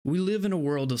We live in a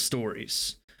world of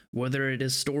stories. Whether it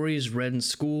is stories read in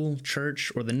school,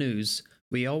 church, or the news,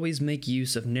 we always make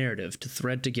use of narrative to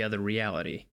thread together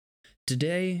reality.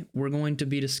 Today, we're going to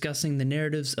be discussing the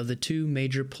narratives of the two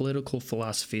major political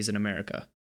philosophies in America,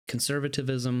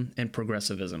 conservatism and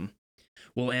progressivism.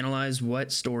 We'll analyze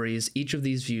what stories each of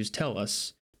these views tell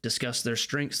us, discuss their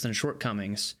strengths and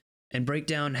shortcomings, and break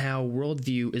down how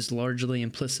worldview is largely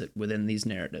implicit within these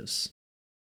narratives.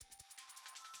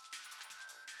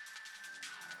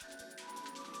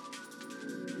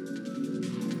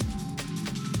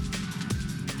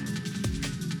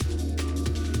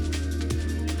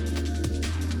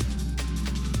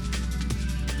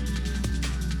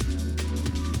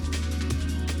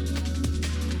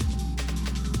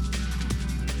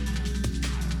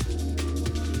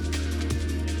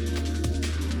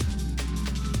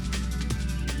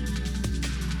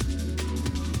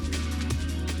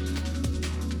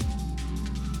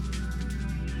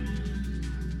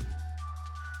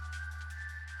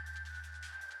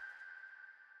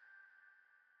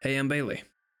 Hey, I'm Bailey.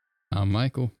 I'm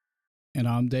Michael. And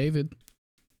I'm David.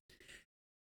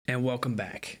 And welcome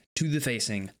back to the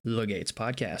Facing the Gates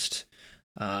podcast.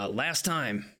 Last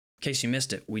time, in case you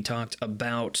missed it, we talked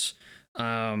about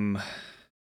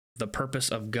the purpose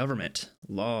of government,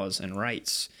 laws, and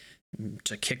rights.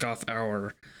 To kick off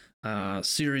our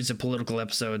series of political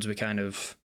episodes, we kind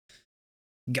of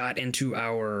got into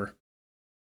our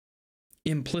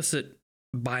implicit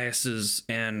biases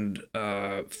and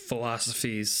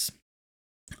philosophies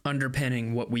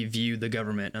underpinning what we view the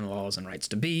government and laws and rights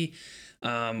to be.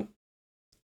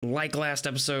 Like last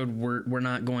episode, we're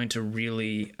not going to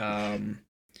really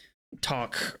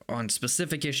talk on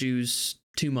specific issues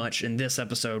too much in this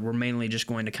episode. We're mainly just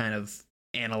going to kind of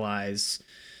analyze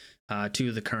two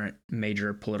of the current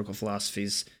major political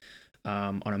philosophies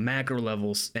on a macro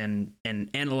levels and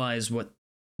analyze what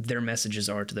their messages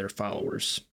are to their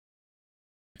followers.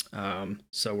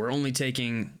 So we're only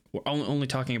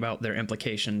talking about their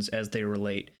implications as they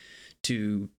relate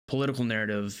to political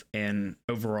narrative and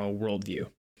overall worldview.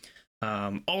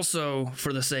 Also,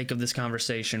 for the sake of this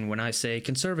conversation, when I say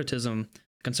conservatism,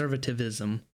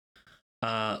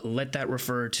 let that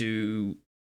refer to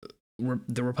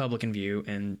the Republican view,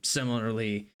 and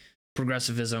similarly,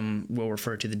 progressivism will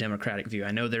refer to the Democratic view.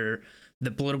 I know the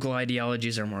political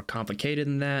ideologies are more complicated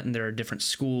than that, and there are different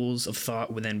schools of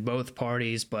thought within both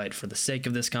parties, but for the sake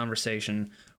of this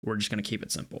conversation, we're just going to keep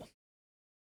it simple.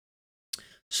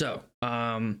 So,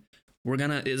 this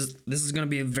is going to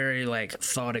be a very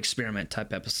thought experiment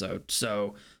type episode.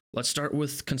 So, let's start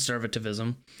with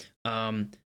conservatism.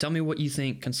 Tell me what you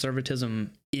think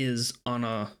conservatism is on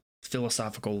a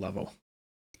philosophical level.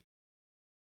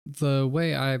 The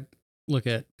way I look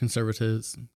at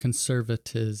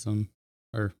conservatism,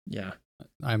 or yeah,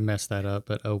 I messed that up,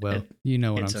 but oh well, you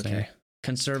know what I'm saying.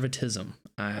 Conservatism.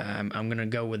 I'm gonna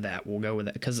go with that. We'll go with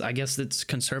that because I guess it's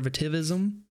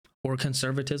conservatism or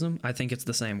conservatism. I think it's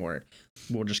the same word.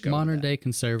 We'll just go modern day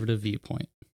conservative viewpoint.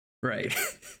 Right.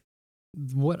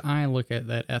 What I look at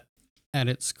that at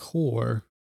its core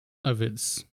of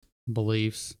its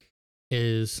beliefs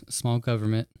is small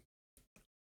government,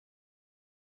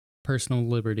 personal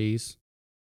liberties,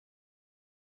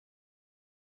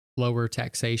 lower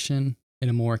taxation,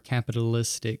 and a more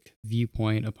capitalistic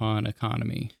viewpoint upon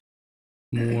economy.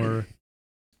 More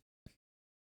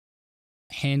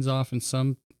hands-off in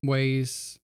some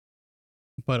ways,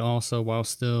 but also while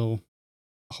still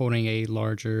holding a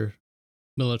larger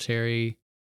military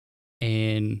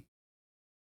and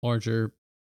larger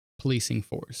policing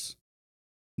force,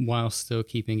 while still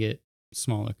keeping it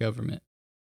smaller government.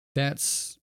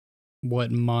 That's what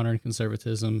modern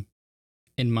conservatism,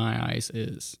 in my eyes,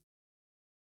 is.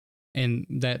 And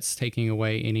that's taking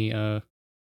away any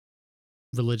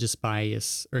religious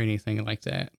bias or anything like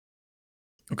that.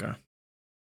 Okay.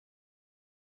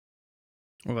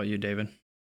 What about you, David?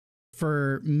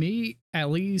 For me, at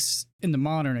least in the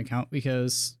modern account,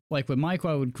 because with Michael,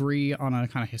 I would agree on a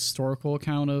kind of historical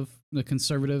account of the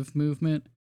conservative movement.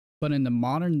 But in the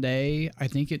modern day, I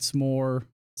think it's more,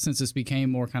 since it's became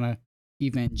more kind of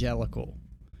evangelical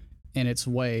in its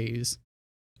ways,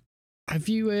 I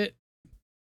view it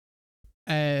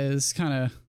as kind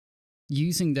of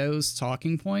using those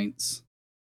talking points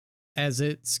as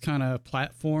its kind of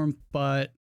platform,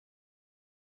 but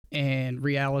in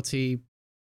reality,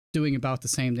 doing about the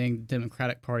same thing the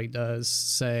Democratic Party does,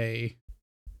 say,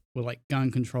 with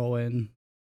gun control and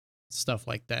stuff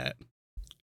like that.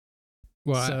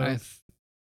 Well,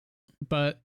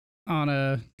 but on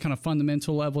a kind of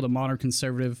fundamental level, the modern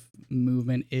conservative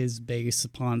movement is based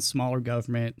upon smaller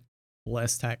government,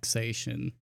 less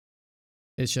taxation,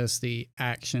 It's just the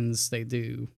actions they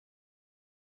do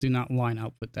not line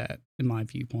up with that, in my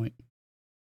viewpoint.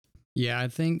 Yeah, I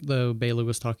think though Bailey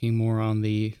was talking more on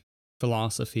the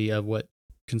philosophy of what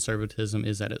conservatism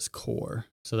is at its core.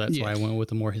 So that's why I went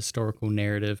with a more historical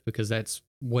narrative, because that's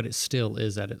what it still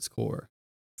is at its core,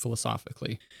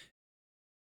 philosophically.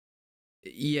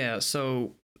 Yeah.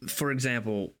 So, for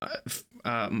example,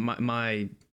 my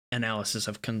analysis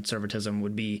of conservatism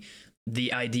would be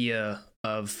the idea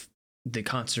of the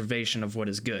conservation of what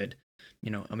is good.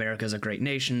 America is a great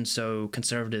nation, so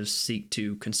conservatives seek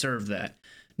to conserve that.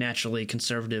 Naturally,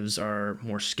 conservatives are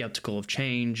more skeptical of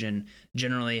change and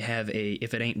generally have a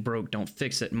 "if it ain't broke, don't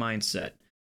fix it" mindset.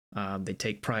 They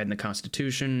take pride in the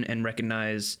Constitution and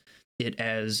recognize it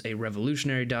as a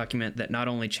revolutionary document that not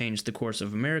only changed the course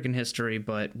of American history,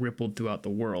 but rippled throughout the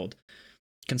world.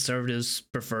 Conservatives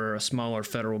prefer a smaller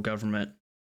federal government,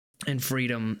 and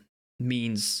freedom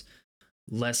means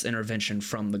less intervention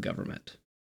from the government.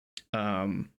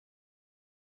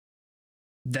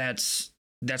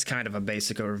 That's kind of a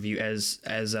basic overview.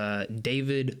 As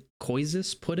David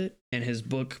Koyzis put it in his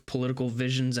book Political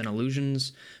Visions and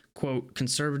Illusions, quote,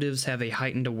 "Conservatives have a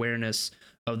heightened awareness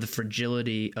of the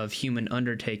fragility of human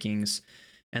undertakings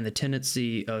and the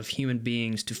tendency of human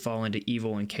beings to fall into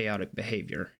evil and chaotic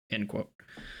behavior," end quote.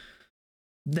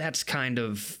 That's kind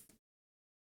of,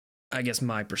 I guess,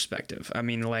 my perspective. I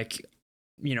mean,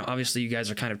 obviously you guys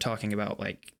are kind of talking about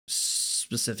like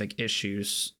specific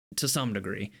issues to some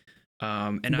degree.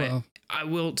 I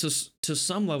will to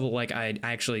some level, like I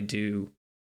actually do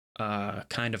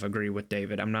kind of agree with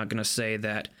David. I'm not going to say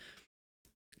that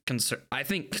I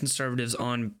think conservatives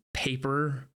on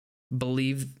paper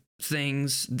believe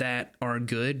things that are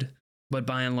good, but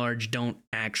by and large don't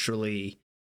actually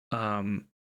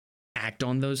act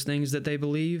on those things that they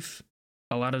believe.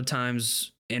 A lot of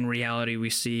times in reality, we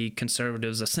see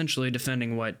conservatives essentially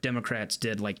defending what Democrats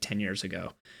did like 10 years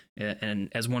ago. And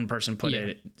as one person put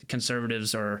it,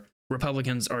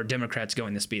 Republicans are Democrats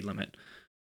going the speed limit.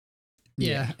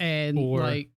 Yeah. And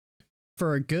like,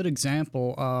 for a good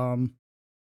example,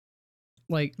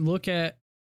 like look at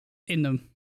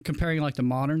comparing like the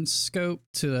modern scope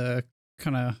to the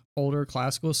kind of older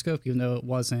classical scope, even though it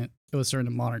was during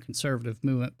the modern conservative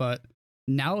movement. But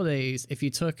nowadays, if you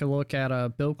took a look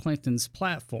at Bill Clinton's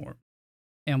platform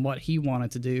and what he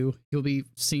wanted to do, he'll be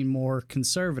seen more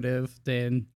conservative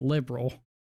than liberal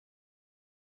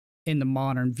in the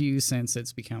modern view, since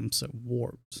it's become so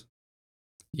warped.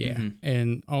 Yeah. Mm-hmm.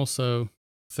 And also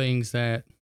things that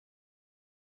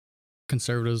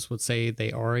conservatives would say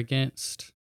they are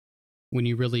against, when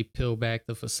you really peel back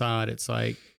the facade, it's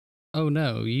like, oh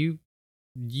no, you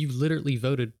literally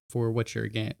voted for what you're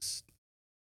against,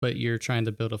 but you're trying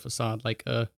to build a facade like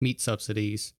meat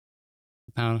subsidies.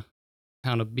 Pound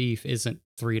of beef isn't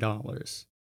 $3.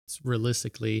 It's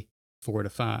realistically $4 to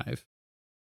 $5.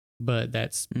 But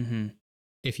that's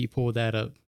if you pull that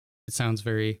up, it sounds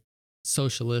very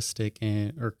socialistic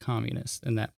or communist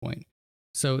in that point.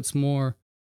 So it's more,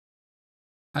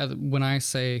 when I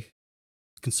say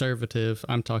conservative,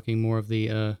 I'm talking more of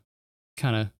the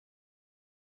kind of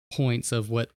points of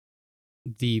what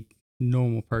the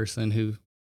normal person who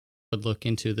would look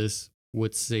into this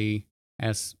would see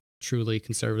as truly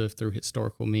conservative through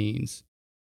historical means.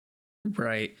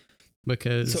 Right.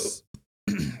 Because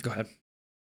go ahead.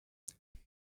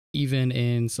 Even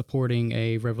in supporting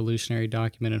a revolutionary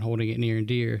document and holding it near and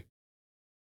dear,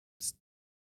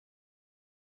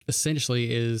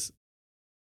 essentially is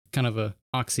kind of a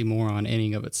oxymoron in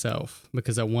and of itself,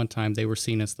 because at one time they were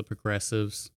seen as the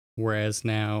progressives, whereas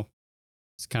now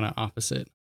it's kind of opposite.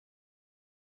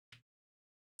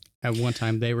 At one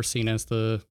time they were seen as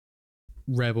the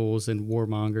rebels and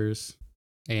warmongers,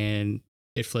 and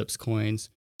it flips coins.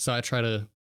 So I try to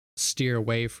steer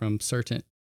away from certain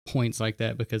points like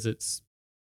that, because it's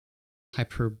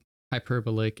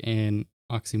hyperbolic and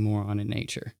oxymoron in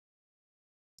nature.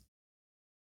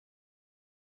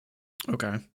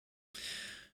 Okay.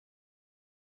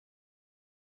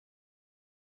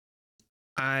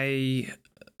 I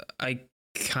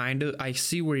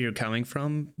see where you're coming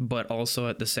from, but also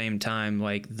at the same time,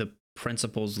 like, the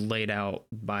principles laid out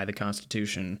by the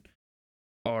Constitution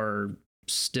are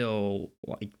still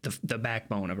like the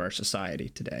backbone of our society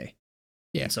today.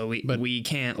 Yeah. And so we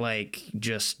can't like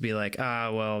just be like,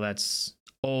 well, that's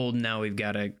old, now we've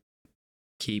got to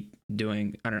keep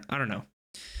doing. I don't know.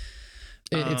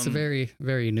 It's a very,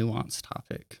 very nuanced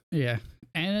topic. Yeah.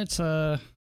 And it's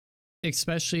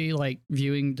especially like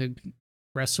viewing the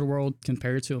rest of the world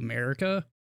compared to America,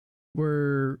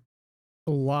 we're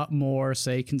a lot more,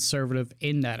 say, conservative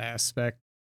in that aspect,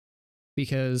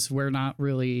 because we're not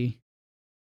really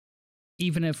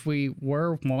even if we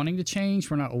were wanting to change,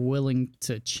 we're not willing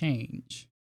to change.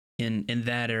 In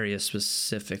that area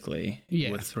specifically,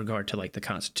 Yeah. with regard to like the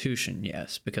Constitution,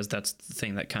 yes, because that's the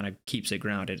thing that kind of keeps it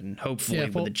grounded, and hopefully Yeah,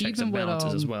 with well, the checks even and with,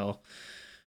 balances as well.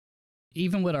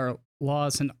 Even with our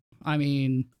laws, and I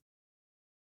mean,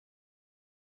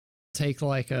 take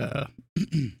like a,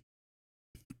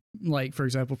 like for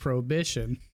example,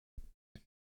 prohibition.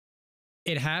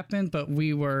 It happened, but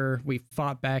we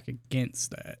fought back against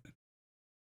that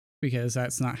because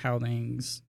that's not how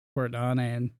things were done,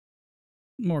 and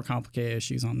more complicated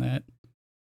issues on that.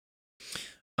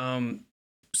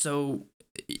 So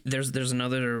there's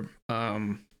another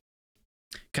kind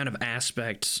of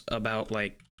aspect about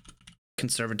like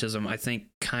conservatism. I think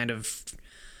kind of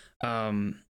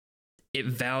it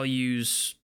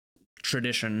values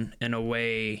tradition in a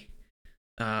way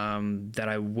that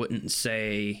I wouldn't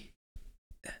say,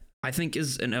 I think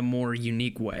is in a more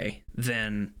unique way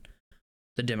than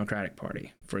the Democratic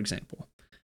Party, for example.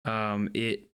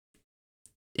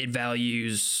 It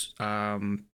values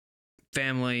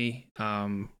family,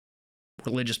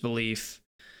 religious belief,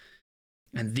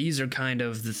 and these are kind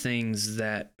of the things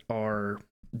that are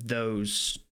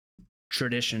those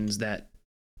traditions that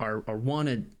are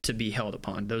wanted to be held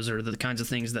upon. Those are the kinds of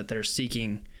things that they're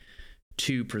seeking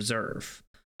to preserve.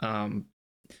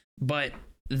 But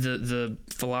the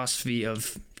philosophy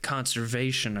of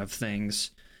conservation of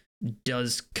things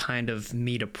does kind of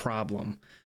meet a problem.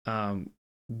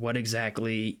 What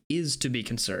exactly is to be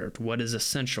conserved? What is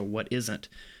essential? What isn't?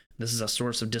 This is a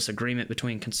source of disagreement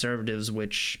between conservatives,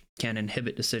 which can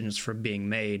inhibit decisions from being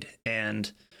made. And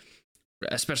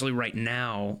especially right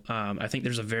now, I think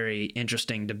there's a very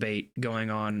interesting debate going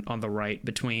on the right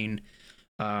between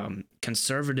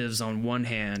conservatives on one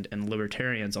hand and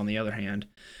libertarians on the other hand,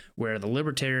 where the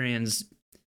libertarians,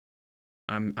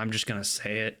 I'm just going to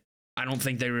say it, I don't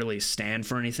think they really stand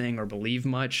for anything or believe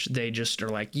much. They just are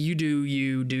like, you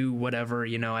do whatever,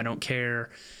 I don't care.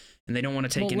 And they don't want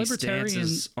to take any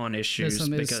stances on issues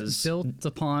because is built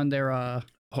upon their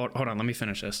hold on, let me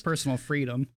finish this. Personal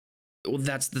freedom. Well,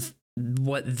 that's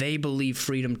what they believe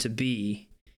freedom to be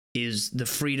is the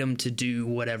freedom to do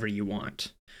whatever you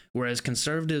want. Whereas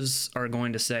conservatives are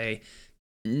going to say,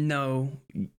 no,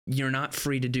 you're not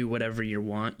free to do whatever you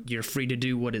want. You're free to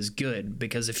do what is good,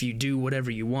 because if you do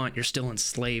whatever you want, you're still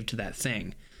enslaved to that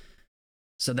thing.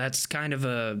 So that's kind of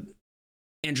a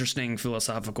interesting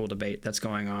philosophical debate that's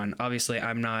going on. Obviously,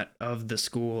 I'm not of the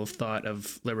school of thought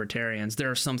of libertarians. There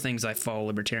are some things I follow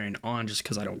libertarian on just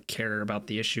because I don't care about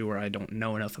the issue or I don't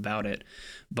know enough about it.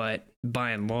 But by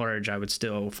and large, I would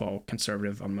still fall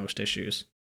conservative on most issues.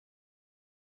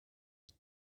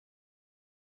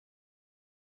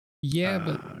 Yeah,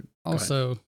 but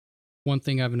also one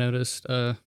thing I've noticed,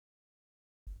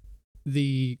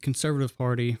 the Conservative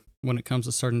Party, when it comes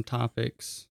to certain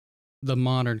topics, the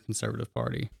modern Conservative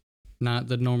Party, not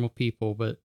the normal people,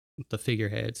 but the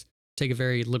figureheads, take a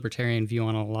very libertarian view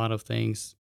on a lot of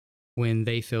things when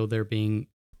they feel they're being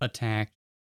attacked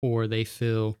or they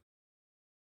feel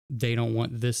they don't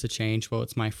want this to change. Well,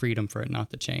 it's my freedom for it not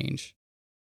to change.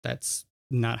 That's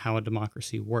not how a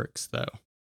democracy works, though.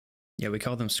 Yeah, we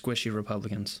call them squishy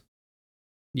Republicans.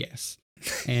 Yes.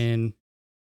 And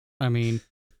I mean,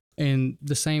 and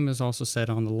the same is also said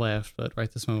on the left, but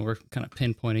right this moment we're kind of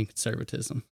pinpointing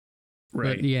conservatism.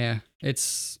 Right. But yeah,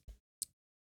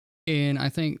 and I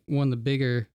think one of the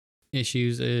bigger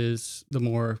issues is the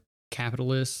more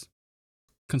capitalist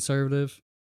conservative,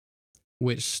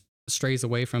 which strays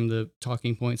away from the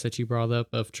talking points that you brought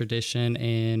up of tradition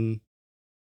and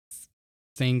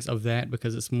things of that,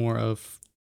 because it's more of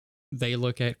they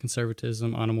look at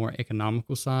conservatism on a more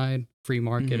economical side, free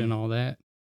market and all that,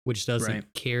 which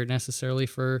doesn't care necessarily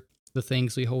for the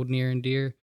things we hold near and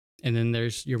dear. And then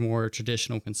there's your more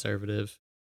traditional conservative,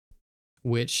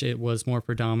 which it was more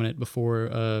predominant before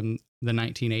the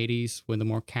 1980s when the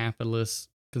more capitalist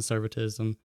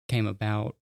conservatism came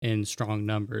about in strong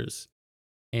numbers.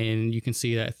 And you can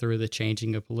see that through the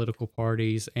changing of political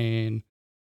parties and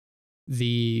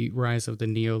the rise of the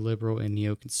neoliberal and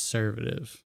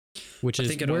neoconservative, which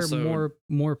is where also,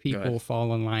 more people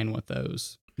fall in line with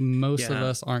those. Most of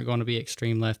us aren't going to be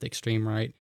extreme left, extreme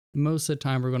right. Most of the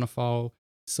time, we're going to fall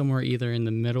somewhere either in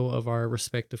the middle of our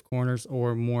respective corners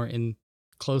or more in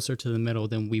closer to the middle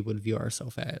than we would view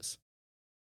ourselves as.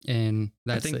 And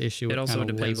that's the issue. It also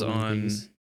depends on.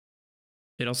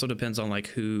 It also depends on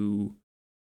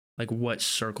what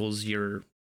circles you're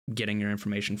getting your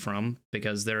information from,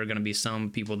 because there are going to be some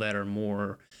people that are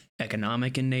more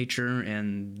economic in nature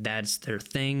and that's their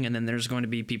thing, and then there's going to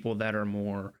be people that are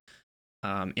more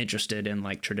interested in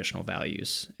like traditional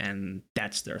values and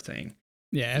that's their thing.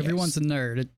 Yeah, everyone's a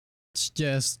nerd. It's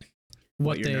just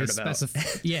what you're they nerd about.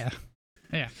 specify. Yeah.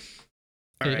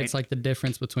 All right. It's like the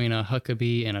difference between a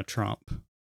Huckabee and a Trump,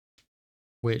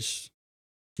 which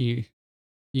you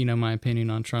know my opinion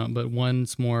on Trump, but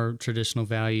one's more traditional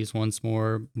values, one's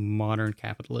more modern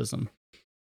capitalism.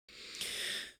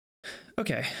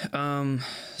 Okay.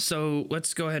 So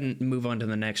let's go ahead and move on to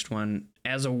the next one.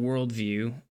 As a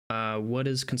worldview, what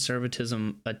does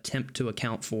conservatism attempt to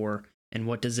account for, and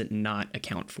what does it not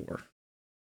account for?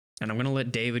 And I'm going to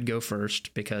let David go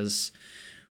first because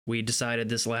we decided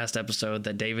this last episode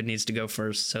that David needs to go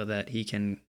first so that he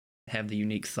can have the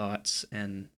unique thoughts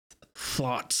and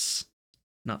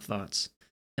not thoughts.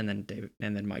 And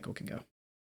then Michael can go.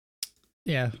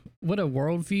 Yeah. What a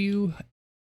worldview.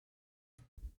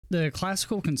 The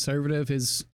classical conservative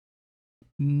is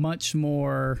much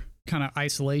more kind of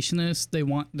isolationist. They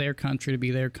want their country to be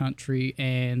their country,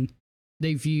 and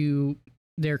they view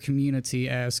their community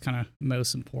as kind of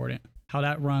most important. How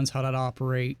that runs, how that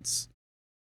operates.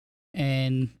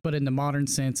 But in the modern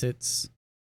sense, it's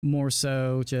more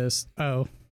so just, oh,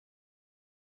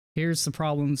 here's the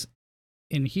problems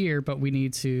in here, but we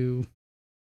need to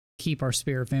keep our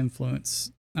sphere of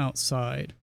influence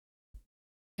outside.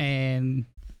 And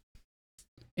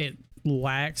it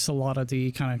lacks a lot of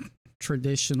the kind of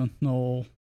traditional,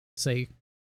 say,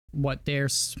 what their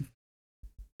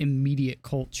immediate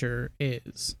culture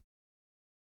is.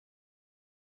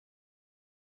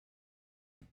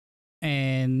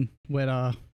 And with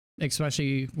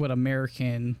especially with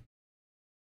American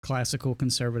classical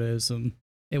conservatism,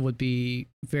 it would be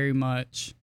very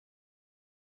much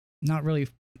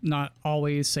not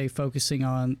always say focusing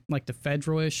on like the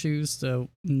federal issues, the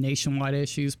nationwide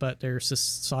issues, but their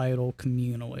societal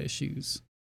communal issues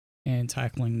and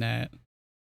tackling that.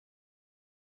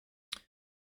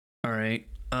 All right.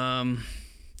 I'll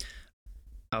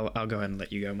go ahead and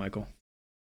let you go, Michael.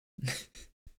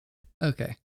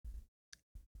 Okay.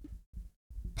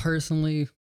 Personally,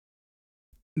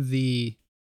 again,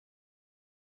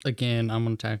 I'm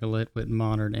going to tackle it with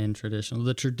modern and traditional.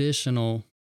 The traditional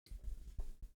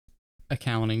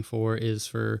accounting for is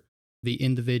for the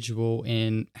individual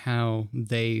and how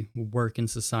they work in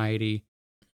society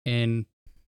and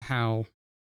how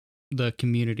the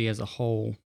community as a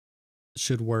whole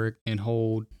should work and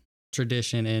hold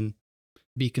tradition and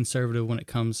be conservative when it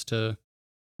comes to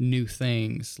new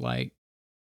things. Like,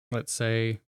 let's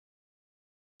say,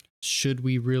 should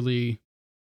we really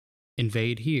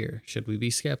invade here? Should we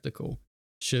be skeptical?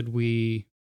 Should we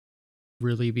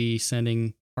really be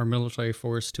sending our military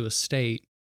force to a state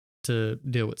to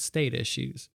deal with state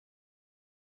issues?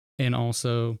 And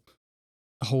also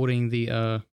holding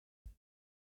the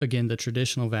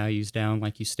traditional values down,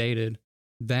 like you stated.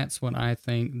 That's what I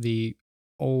think the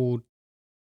old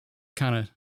kind of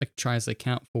like tries to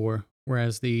account for,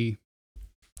 whereas the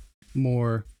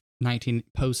more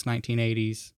post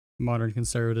 1980s modern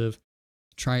conservative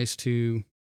tries to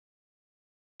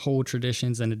hold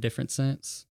traditions in a different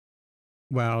sense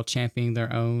while championing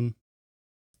their own,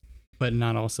 but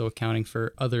not also accounting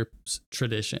for other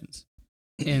traditions.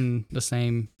 And the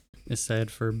same is said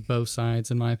for both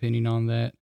sides, in my opinion, on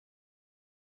that.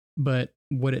 But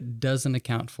what it doesn't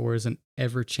account for is an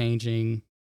ever-changing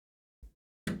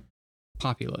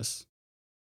populace.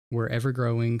 We're ever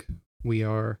growing. We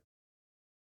are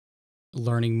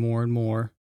learning more and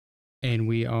more. And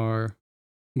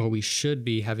we should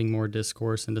be having more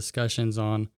discourse and discussions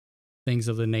on things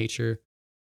of the nature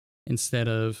instead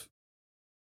of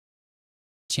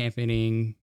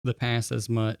championing the past as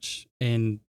much.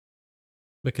 And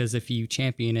because if you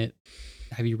champion it,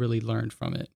 have you really learned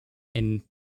from it? And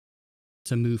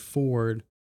to move forward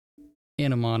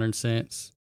in a modern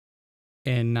sense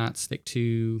and not stick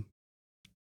to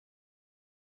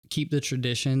keep the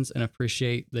traditions and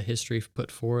appreciate the history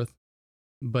put forth,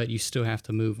 but you still have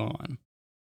to move on.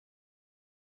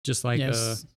 Just like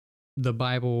the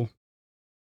Bible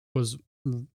was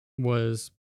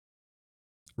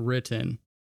written,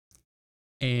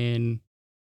 and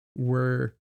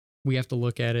we have to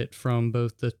look at it from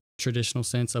both the traditional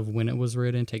sense of when it was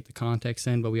written, take the context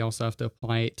in, but we also have to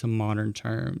apply it to modern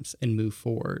terms and move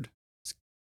forward.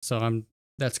 So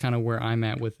that's kind of where I'm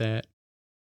at with that,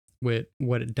 with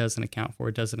what it doesn't account for.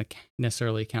 It doesn't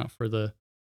necessarily account for the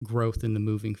growth in the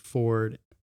moving forward.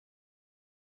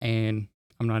 And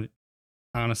I'm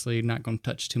honestly not going to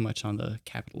touch too much on the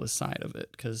capitalist side of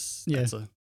it, because that's a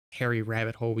hairy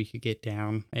rabbit hole we could get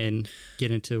down and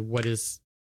get into what is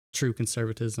true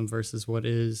conservatism versus what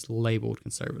is labeled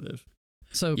conservative.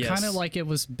 So kind of like it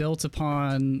was built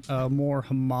upon a more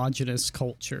homogenous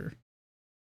culture,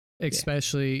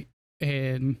 especially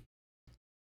in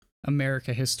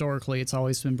America historically, it's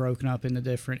always been broken up into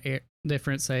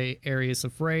different, say, areas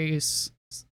of race,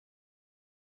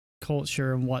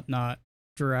 culture, and whatnot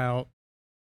throughout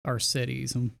our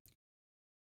cities. And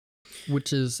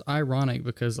which is ironic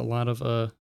because a lot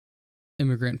of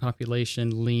immigrant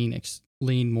population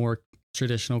lean more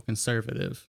traditional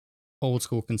conservative, old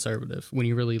school conservative. When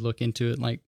you really look into it,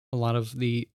 like a lot of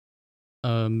the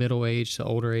middle age to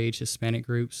older age Hispanic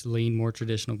groups lean more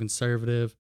traditional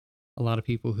conservative. A lot of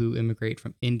people who immigrate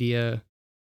from India,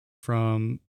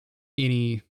 from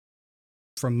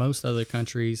most other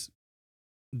countries,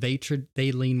 they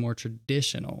lean more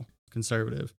traditional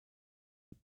conservative.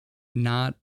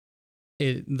 Not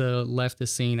the left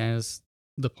is seen as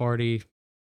the party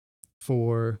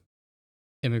for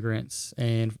immigrants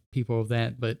and people of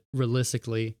that, but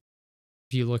realistically,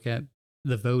 if you look at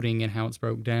the voting and how it's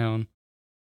broke down,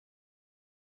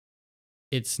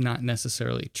 it's not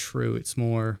necessarily true. It's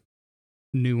more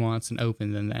nuanced and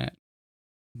open than that.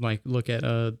 Like, look at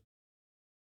the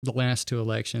last two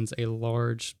elections, a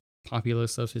large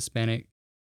populace of Hispanic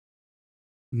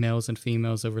males and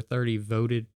females over 30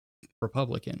 voted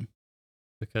Republican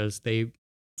because they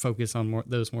focus on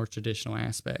those more traditional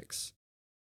aspects.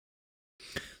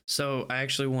 So I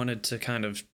actually wanted to kind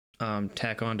of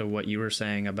tack on to what you were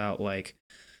saying about, like,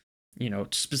 you know,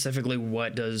 specifically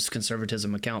what does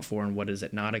conservatism account for and what does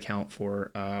it not account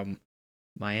for.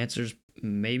 My answer's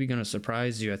maybe going to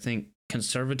surprise you. I think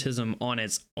conservatism on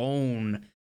its own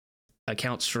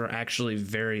accounts for actually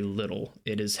very little.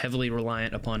 It is heavily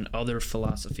reliant upon other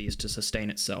philosophies to sustain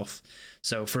itself.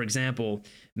 So, for example,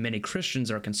 many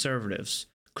Christians are conservatives.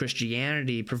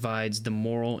 Christianity provides the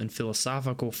moral and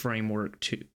philosophical framework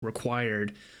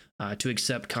required to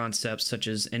accept concepts such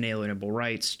as inalienable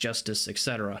rights, justice,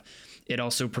 etc. It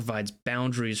also provides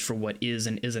boundaries for what is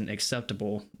and isn't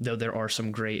acceptable, though there are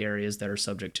some gray areas that are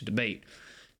subject to debate.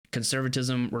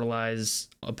 Conservatism relies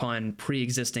upon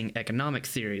pre-existing economic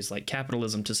theories like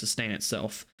capitalism to sustain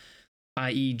itself,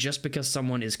 i.e., just because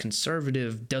someone is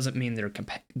conservative doesn't mean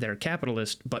they're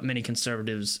capitalist, but many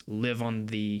conservatives live on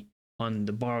the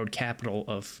borrowed capital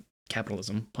of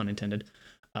capitalism, pun intended,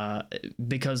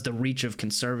 because the reach of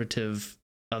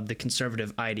the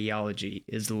conservative ideology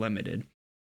is limited.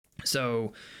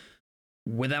 So,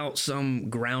 without some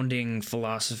grounding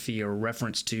philosophy or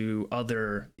reference to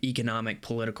other economic,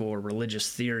 political, or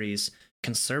religious theories,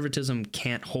 conservatism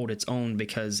can't hold its own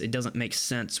because it doesn't make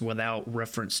sense without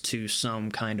reference to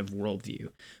some kind of worldview.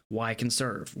 Why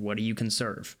conserve? What do you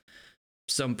conserve?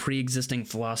 Some pre-existing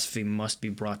philosophy must be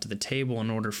brought to the table in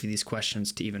order for these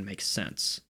questions to even make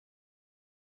sense.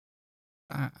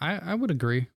 I would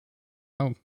agree.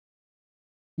 Oh,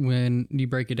 when you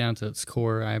break it down to its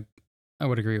core, I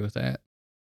would agree with that.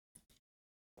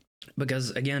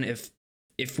 Because again, if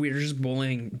we're just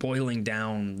boiling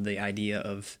down the idea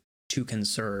of to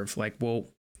conserve, like, well,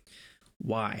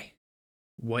 why?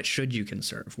 What should you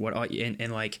conserve?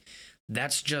 And like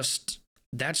that's just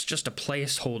a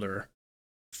placeholder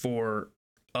for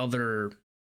other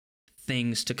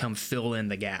things to come fill in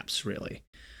the gaps, really.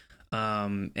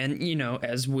 And you know,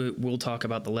 as we'll talk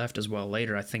about the left as well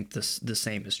later, I think the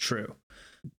same is true.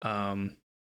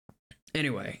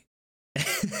 Anyway,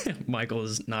 Michael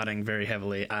is nodding very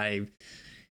heavily. I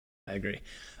agree.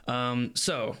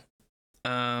 So,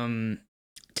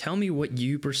 tell me what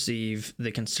you perceive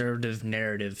the conservative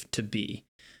narrative to be.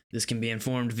 This can be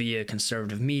informed via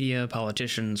conservative media,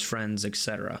 politicians, friends,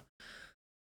 etc.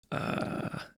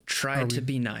 Try to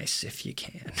be nice if you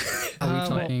can. Are we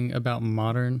talking about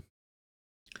modern?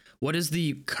 What is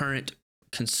the current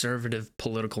conservative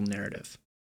political narrative?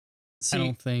 I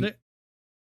don't think.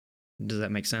 Does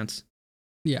that make sense?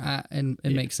 Yeah, and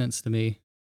it makes sense to me.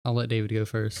 I'll let David go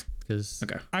first because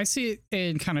okay. I see it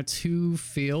in kind of two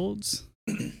fields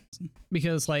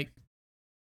because, like,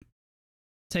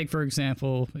 take for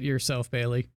example yourself,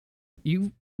 Bailey.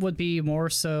 You would be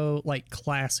more so like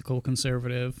classical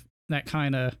conservative, that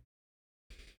kind of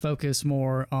focus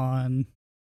more on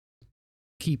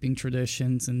keeping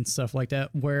traditions and stuff like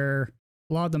that, where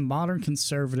a lot of the modern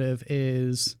conservative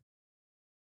is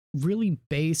really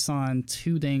based on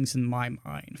two things in my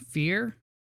mind: fear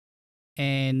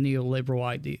and neoliberal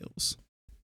ideals.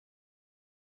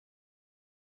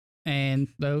 And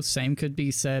those same could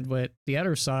be said with the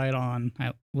other side on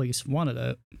at least one of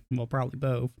the, well, probably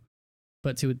both,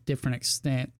 but to a different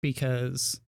extent,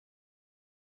 because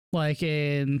like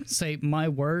in, say, my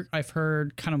work, I've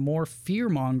heard kind of more fear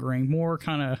mongering, more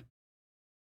kind of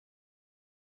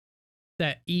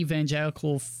that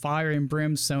evangelical fire and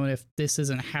brimstone. If this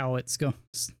isn't how it's going,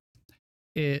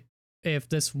 if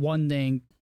this one thing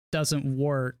doesn't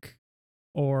work,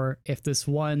 or if this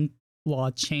one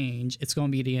law change, it's going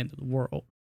to be the end of the world.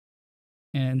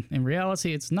 And in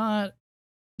reality, it's not.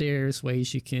 There's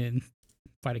ways you can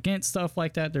fight against stuff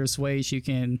like that. There's ways you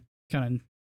can kind of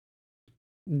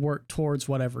work towards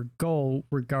whatever goal,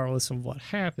 regardless of what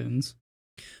happens.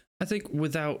 I think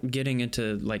without getting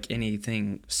into like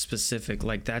anything specific,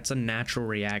 like that's a natural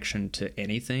reaction to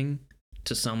anything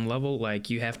to some level.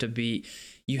 Like you have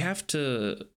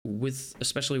to, with,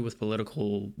 especially with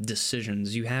political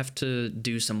decisions, you have to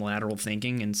do some lateral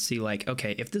thinking and see like,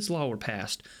 okay, if this law were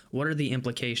passed, what are the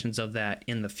implications of that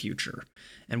in the future?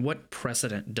 And what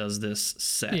precedent does this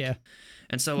set? Yeah.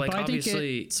 And so like, But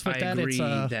obviously I agree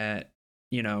that,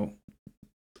 you know,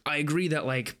 I agree that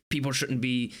like people shouldn't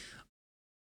be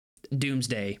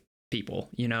doomsday people,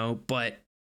 you know, but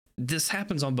this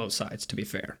happens on both sides, to be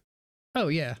fair. Oh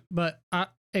yeah, but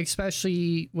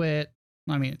especially with,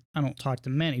 I mean, I don't talk to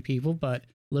many people, but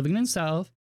living in the South,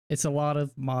 it's a lot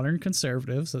of modern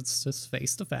conservatives. Let's just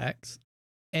face the facts.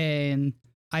 And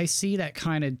I see that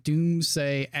kind of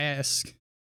doomsday-esque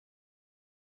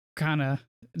kind of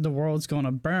the world's going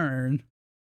to burn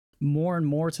more and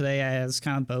more today as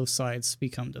kind of both sides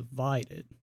become divided.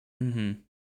 Mm-hmm.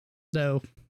 So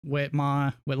with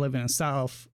living in the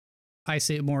South, I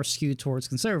see it more skewed towards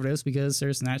conservatives because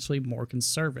there's naturally more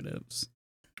conservatives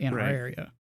in our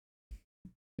area.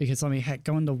 Because I mean, heck,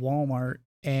 going to Walmart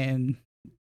and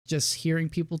just hearing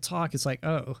people talk, it's like,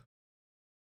 oh,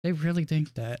 they really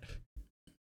think that.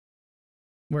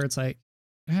 Where it's like,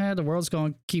 the world's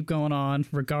going to keep going on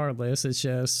regardless. It's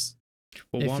just,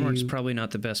 well, Walmart's probably not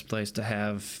the best place to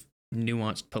have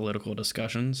nuanced political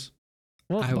discussions.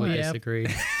 Well, I would disagree.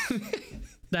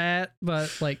 That,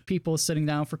 but like people sitting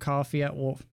down for coffee at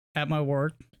my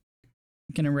work,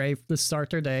 getting ready to start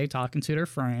their day, talking to their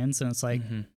friends, and it's like,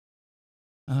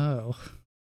 oh,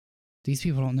 these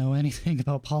people don't know anything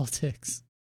about politics.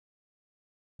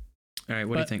 All right,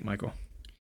 what do you think, Michael?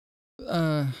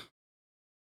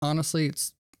 Honestly,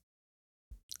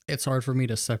 it's hard for me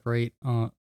to separate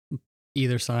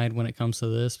either side when it comes to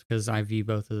this because I view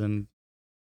both of them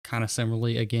kind of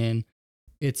similarly. Again,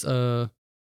 it's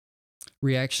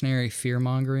reactionary fear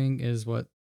mongering is what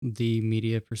the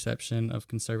media perception of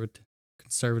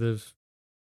conservative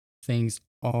things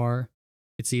are.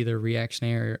 It's either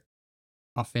reactionary or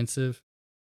offensive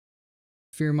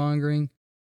fear mongering,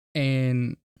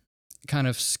 and kind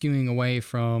of skewing away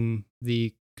from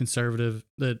the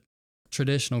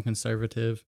traditional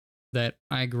conservative that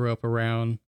I grew up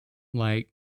around, like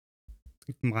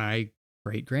my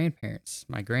grandparents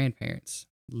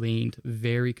leaned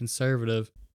very conservative,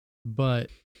 but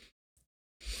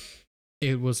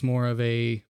it was more of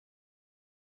a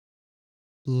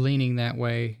leaning that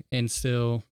way and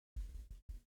still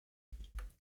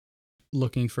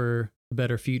looking for a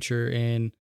better future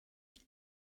and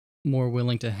more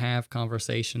willing to have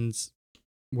conversations,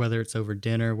 whether it's over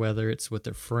dinner, whether it's with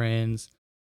their friends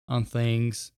on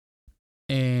things.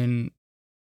 And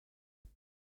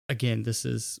again, this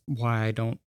is why I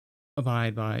don't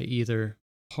abide by either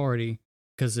party,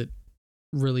 because it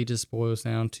really just boils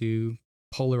down to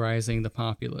polarizing the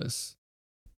populace.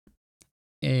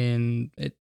 And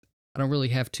I don't really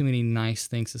have too many nice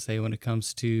things to say when it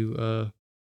comes to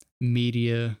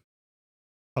media.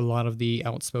 A lot of the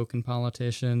outspoken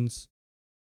politicians,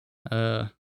 yeah.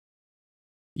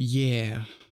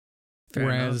 Fair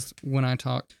Whereas enough. when I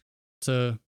talk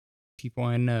to people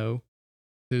I know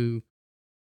who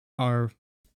are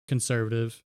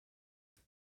conservative,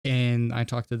 and I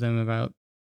talk to them about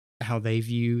how they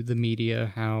view the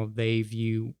media, how they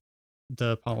view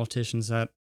the politicians that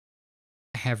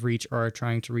have reached or are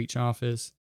trying to reach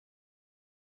office,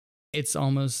 it's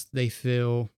almost they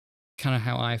feel kind of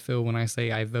how I feel when I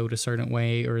say I vote a certain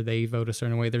way or they vote a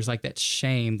certain way. There's like that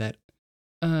shame that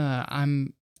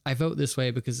I vote this way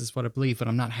because it's what I believe, but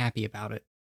I'm not happy about it.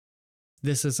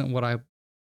 This isn't what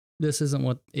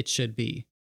it should be.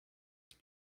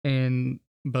 And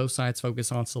both sides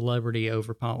focus on celebrity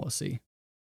over policy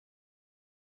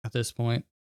at this point.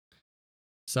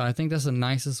 So I think that's the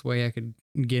nicest way I could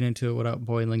get into it without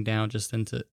boiling down just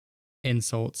into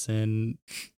insults and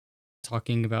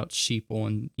talking about sheeple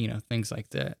and, things like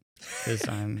that. Because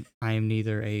I am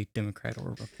neither a Democrat or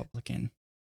a Republican.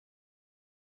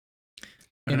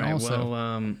 And right,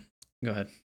 also, go ahead.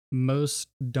 most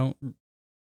don't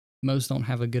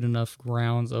have a good enough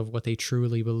grounds of what they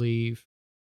truly believe,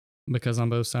 because on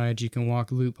both sides you can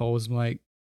walk loopholes like,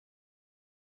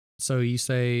 so you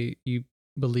say you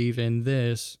believe in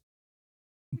this,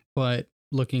 but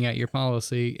looking at your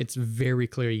policy, it's very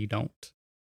clear you don't.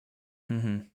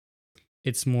 Mm-hmm.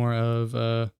 It's more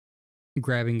of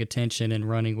grabbing attention and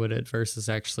running with it versus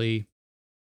actually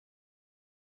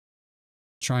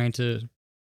trying to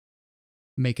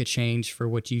make a change for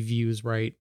what you view as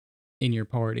right in your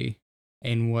party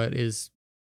and what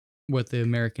the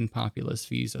American populace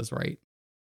views as right.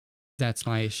 That's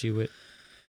my issue with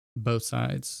both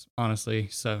sides, honestly.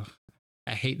 So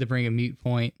I hate to bring a mute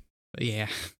point, but yeah.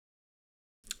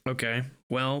 Okay.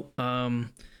 Well, I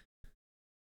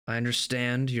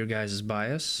understand your guys'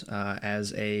 bias.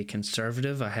 As a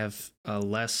conservative, I have a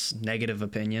less negative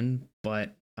opinion,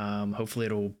 but hopefully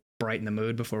it'll brighten the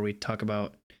mood before we talk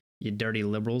about you dirty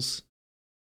liberals.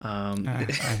 I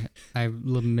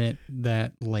lament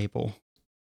that label.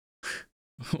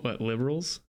 What,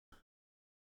 liberals?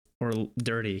 Or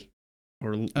dirty?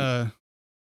 Or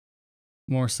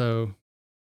More so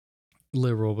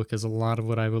liberal, because a lot of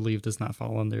what I believe does not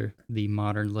fall under the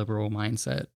modern liberal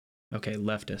mindset. okay,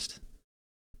 leftist.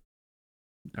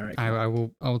 All right. I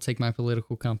will take my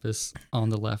political compass on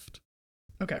the left.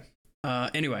 Okay.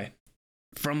 Anyway,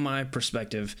 from my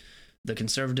perspective, the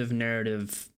conservative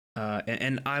narrative,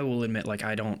 and I will admit, like,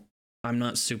 I'm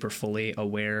not super fully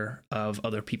aware of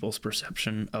other people's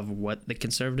perception of what the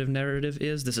conservative narrative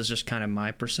is. This is just kind of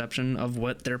my perception of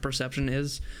what their perception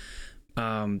is.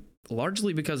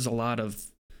 Largely because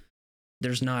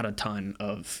there's not a ton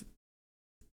of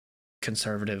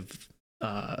conservative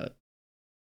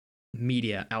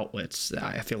media outlets.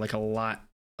 I feel like a lot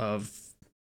of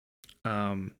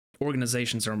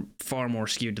organizations are far more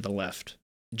skewed to the left,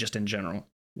 just in general.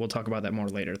 We'll talk about that more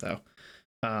later, though.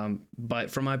 But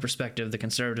from my perspective, the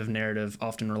conservative narrative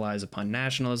often relies upon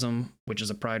nationalism, which is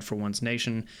a pride for one's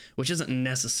nation, which isn't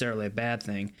necessarily a bad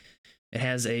thing. It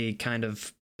has a kind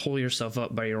of pull yourself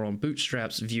up by your own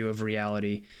bootstraps view of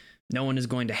reality. No one is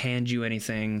going to hand you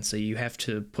anything, so you have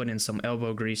to put in some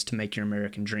elbow grease to make your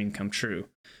American dream come true.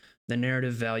 The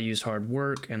narrative values hard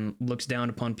work and looks down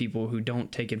upon people who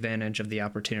don't take advantage of the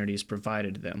opportunities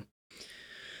provided to them.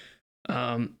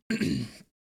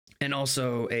 And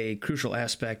also a crucial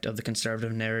aspect of the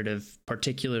conservative narrative,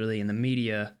 particularly in the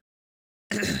media,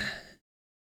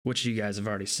 which you guys have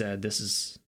already said, this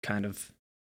is kind of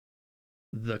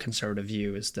the conservative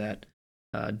view, is that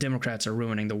Democrats are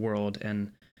ruining the world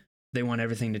and they want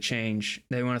everything to change.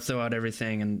 They want to throw out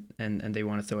everything and they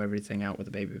want to throw everything out with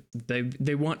the baby.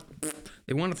 They want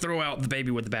to throw out the baby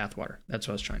with the bathwater. That's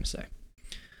what I was trying to say.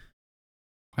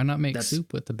 Why not make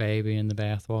soup with the baby in the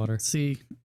bathwater? See,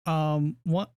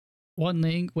 one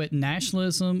thing with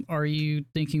nationalism, are you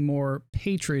thinking more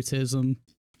patriotism,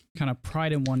 kind of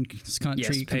pride in one's country?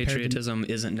 Yes, patriotism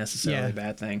isn't necessarily a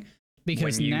bad thing.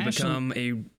 Because when you become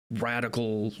a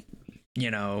radical,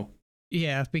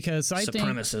 because I think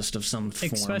supremacist of some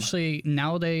form, especially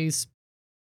nowadays,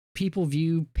 people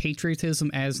view patriotism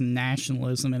as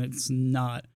nationalism, and it's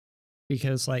not.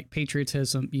 Because like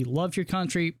patriotism, you love your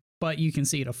country, but you can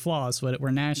see the flaws with it.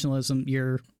 Where nationalism,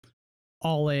 you're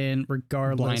all in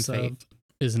regardless Blind faith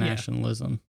is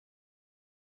nationalism.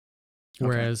 Okay.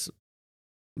 Whereas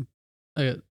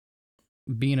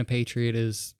being a patriot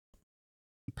is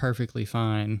perfectly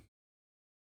fine.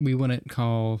 We wouldn't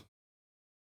call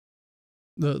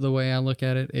the way I look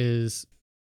at it is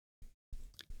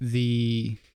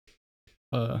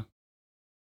I'll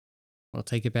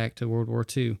take it back to World War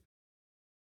II.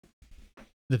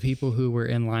 The people who were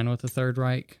in line with the Third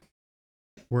Reich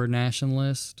were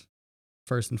nationalists,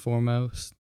 first and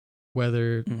foremost,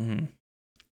 and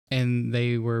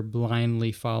they were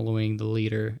blindly following the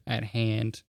leader at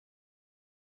hand.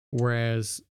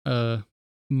 Whereas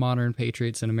modern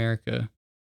patriots in America,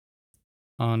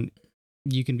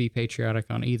 you can be patriotic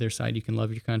on either side. You can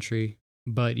love your country,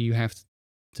 but you have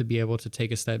to be able to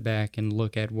take a step back and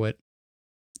look at what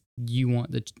you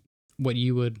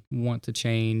would want to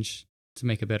change to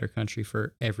make a better country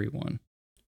for everyone.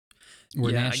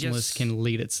 Where nationalists can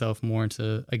lead itself more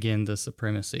into, again, the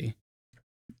supremacy.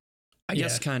 I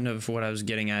guess kind of what I was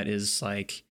getting at is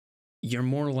like, you're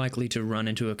more likely to run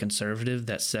into a conservative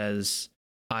that says,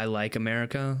 I like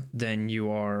America, than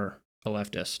you are a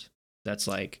leftist. That's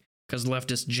like, because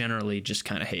leftists generally just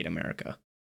kind of hate America.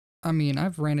 I mean,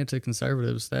 I've ran into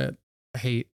conservatives that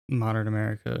hate modern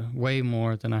America way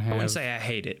more than I have. I wouldn't say I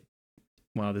hate it.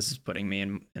 Well, this is putting me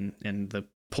in the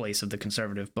place of the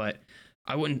conservative, but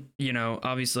I wouldn't,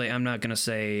 obviously I'm not going to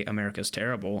say America's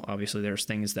terrible. Obviously there's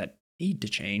things that need to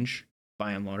change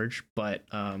by and large, but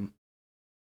I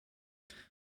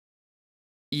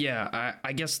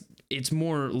guess it's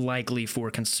more likely for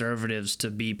conservatives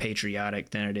to be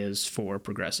patriotic than it is for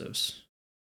progressives.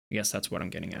 I guess that's what I'm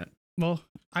getting at. Well,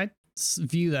 I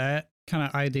view that kind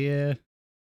of idea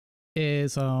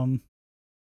is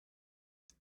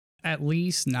at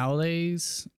least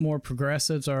nowadays more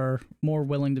progressives are more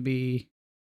willing to be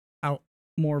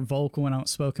more vocal and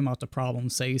outspoken about the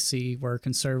problems they see, where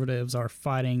conservatives are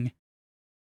fighting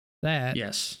that.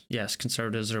 Yes,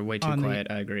 conservatives are way too On the- quiet.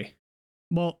 I agree.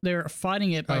 Well, they're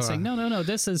fighting it by Oh, saying, no,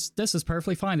 this is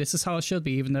perfectly fine. This is how it should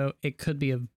be, even though it could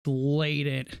be a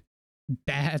blatant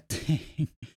bad thing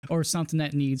or something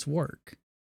that needs work.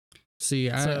 See,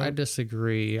 So- I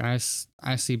disagree. I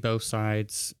see both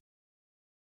sides.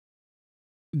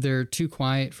 They're too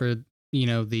quiet for,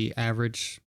 the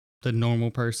average, the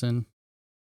normal person,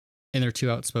 and they're too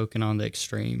outspoken on the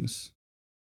extremes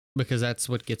because that's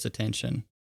what gets attention.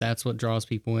 That's what draws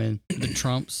people in. The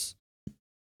Trumps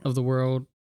of the world,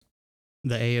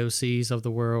 the AOCs of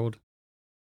the world,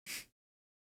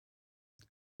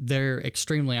 they're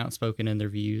extremely outspoken in their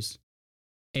views,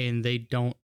 and they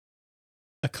don't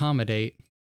accommodate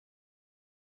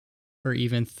or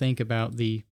even think about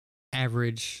the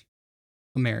average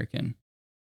American,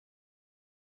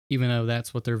 even though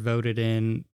that's what they're voted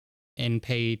in and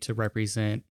paid to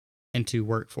represent and to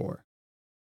work for.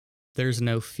 There's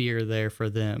no fear there for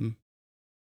them.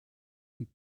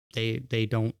 They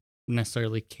don't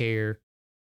necessarily care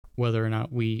whether or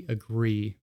not we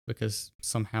agree because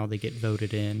somehow they get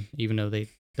voted in, even though they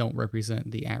don't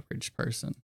represent the average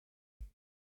person.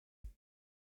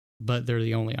 But they're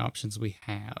the only options we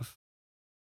have.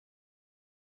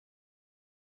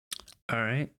 All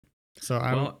right. So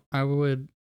Well- I would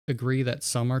agree that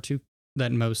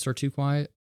that most are too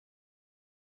quiet.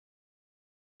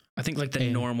 I think like the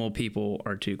And- normal people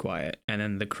are too quiet, and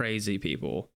then the crazy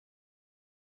people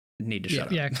need to shut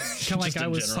up. Yeah, kind of like Just I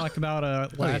in was general. talking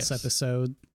about last yes.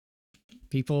 episode.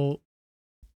 People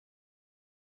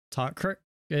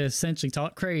essentially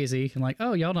talk crazy and like,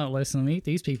 oh, y'all don't listen to me.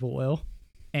 These people will,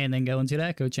 and then go into the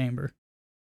echo chamber.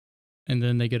 And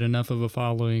then they get enough of a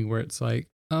following where it's like,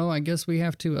 oh, I guess we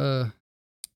have to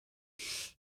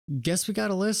guess we got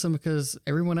to listen because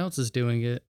everyone else is doing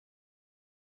it.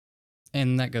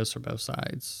 And that goes for both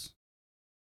sides.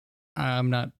 I'm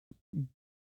not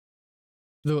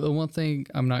the one thing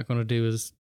I'm not going to do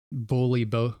is bully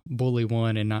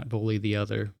one and not bully the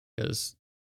other, because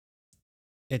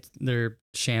they're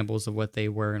shambles of what they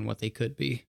were and what they could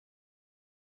be.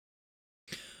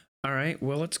 All right.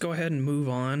 Well, let's go ahead and move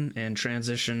on and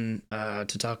transition to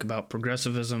talk about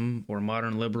progressivism or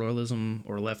modern liberalism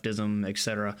or leftism,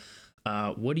 etc.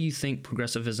 What do you think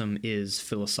progressivism is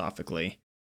philosophically,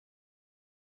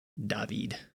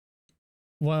 David?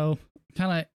 Well,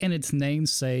 kind of in its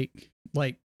namesake,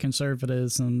 like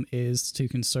conservatism is to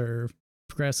conserve,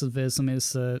 progressivism is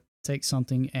to take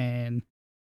something and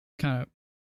kind of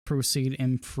proceed,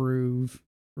 improve,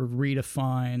 or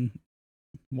redefine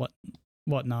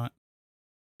whatnot.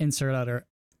 Insert other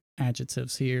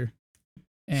adjectives here.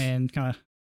 And kind of,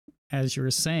 as you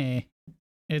were saying,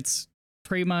 it's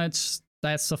pretty much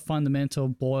that's the fundamental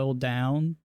boiled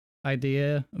down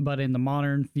idea. But in the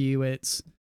modern view, it's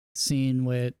seen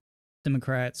with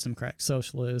Democrats, Democratic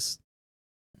Socialists,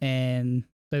 and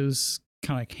those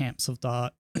kind of camps of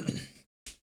thought.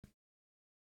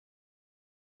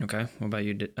 Okay. What about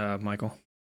you, Michael?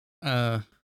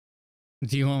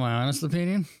 Do you want my honest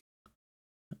opinion?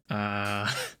 I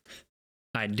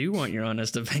do want your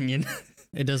honest opinion.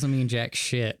 It doesn't mean jack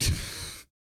shit.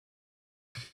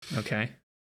 Okay.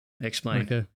 Explain.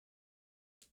 Okay.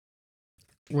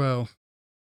 Well,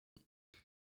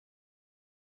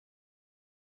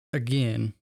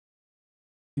 again,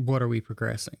 what are we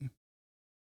progressing?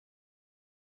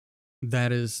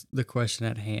 That is the question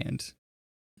at hand.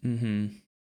 Mm-hmm.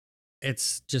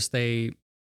 It's just a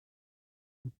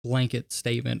blanket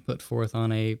statement put forth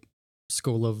on a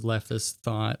school of leftist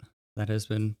thought that has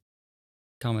been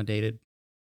accommodated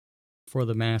for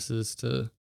the masses to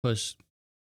push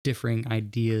differing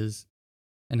ideas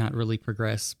and not really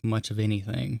progress much of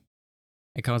anything.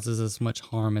 It causes as much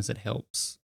harm as it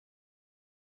helps.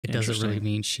 It doesn't really Interesting.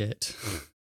 mean shit.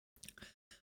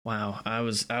 Wow.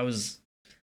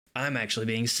 I'm actually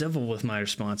being civil with my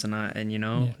response, and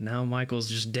Yeah. now Michael's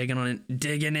just digging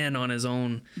in on his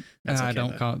own. That's I okay,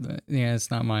 don't though. call it. Yeah,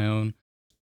 it's not my own.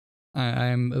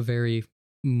 I'm a very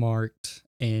marked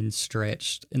and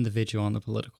stretched individual on the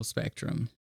political spectrum.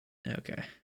 Okay.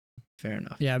 Fair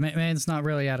enough. Yeah, man's not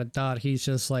really at a dot. He's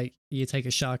just like, you take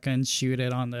a shotgun, shoot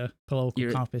it on the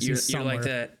political compass. He's You're somewhere. like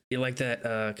that. You're like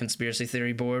that conspiracy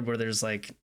theory board where there's like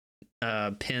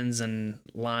pins and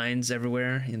lines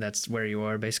everywhere, and that's where you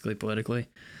are basically politically.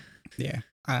 Yeah.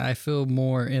 I feel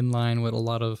more in line with a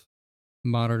lot of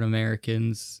modern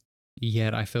Americans,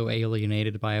 yet I feel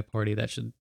alienated by a party that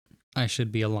I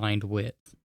should be aligned with.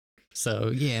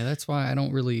 So, yeah, that's why I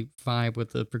don't really vibe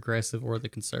with the progressive or the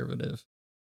conservative.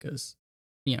 Because,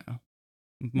 Yeah,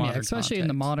 especially in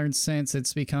the context. modern sense,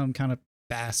 it's become kind of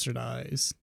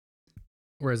bastardized.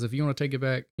 Whereas if you want to take it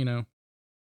back,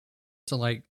 to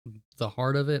like the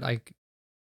heart of it,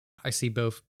 I see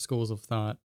both schools of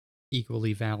thought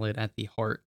equally valid at the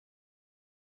heart.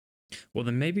 Well,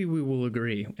 then maybe we will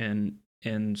agree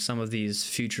in some of these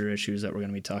future issues that we're going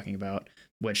to be talking about,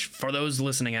 which for those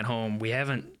listening at home, we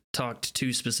haven't talked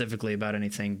too specifically about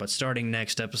anything, but starting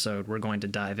next episode, we're going to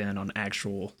dive in on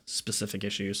actual specific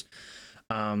issues.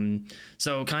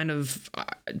 So kind of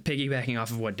piggybacking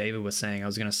off of what David was saying, I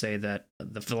was going to say that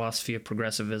the philosophy of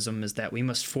progressivism is that we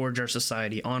must forge our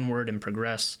society onward and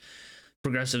progress.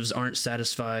 Progressives aren't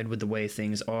satisfied with the way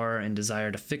things are and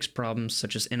desire to fix problems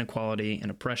such as inequality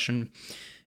and oppression,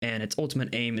 and its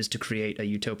ultimate aim is to create a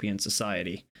utopian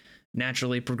society.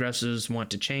 Naturally, progressives want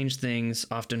to change things,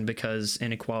 often because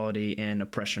inequality and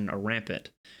oppression are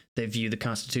rampant. They view the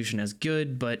Constitution as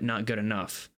good, but not good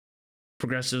enough.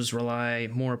 Progressives rely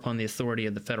more upon the authority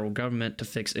of the federal government to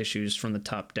fix issues from the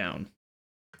top down.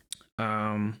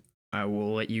 I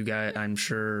will let you guys, I'm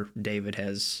sure David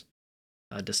has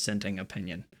a dissenting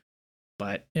opinion,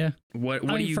 but yeah, what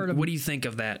do you think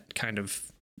of that kind of?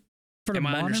 For the am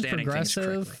I modern understanding things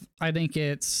progressive, correctly? I think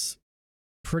it's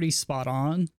pretty spot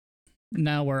on.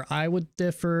 Now, where I would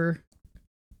differ,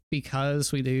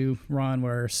 because we do run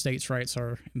where states' rights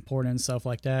are important and stuff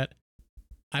like that,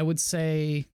 I would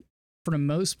say for the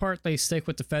most part they stick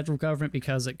with the federal government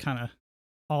because it kind of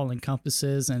all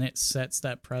encompasses and it sets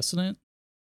that precedent.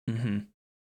 Mm-hmm.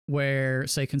 Where,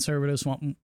 say, conservatives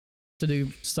want to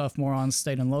do stuff more on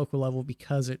state and local level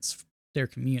because it's their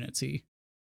community.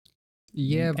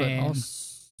 Yeah, but And- also,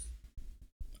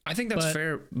 I think that's But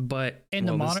fair, but in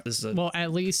the modern, this is a, well,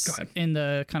 at least Go ahead. in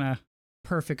the kind of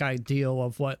perfect ideal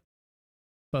of what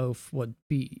both would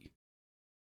be.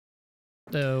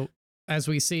 Though, as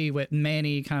we see with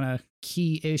many kind of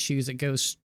key issues, it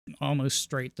goes almost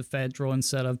straight to federal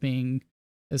instead of being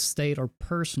a state or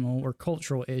personal or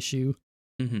cultural issue.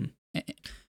 Mm-hmm.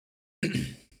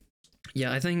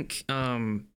 Yeah, I think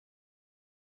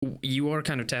you are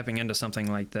kind of tapping into something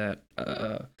like that.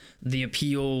 The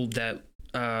appeal that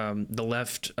the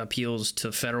left appeals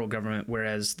to federal government,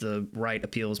 whereas the right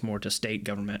appeals more to state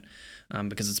government,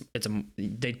 because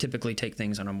they typically take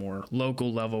things on a more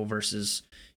local level versus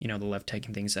the left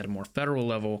taking things at a more federal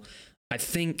level. I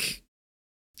think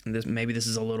this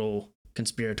is a little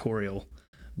conspiratorial,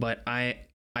 but I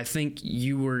think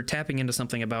you were tapping into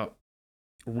something about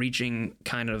reaching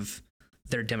kind of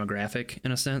their demographic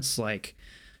in a sense. Like,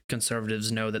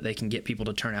 conservatives know that they can get people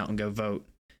to turn out and go vote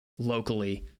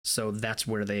locally, so that's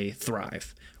where they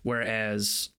thrive.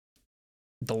 Whereas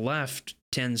the left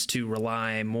tends to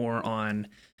rely more on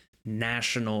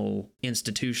national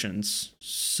institutions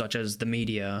such as the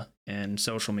media and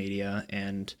social media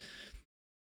and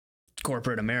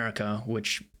corporate America,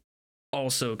 which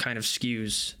also kind of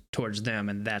skews towards them,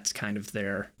 and that's kind of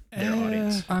their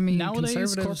audience. I mean, Nowadays,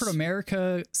 conservatives- corporate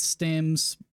America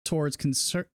stems towards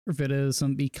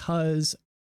conservatism because,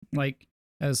 like,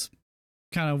 as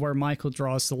kind of where Michael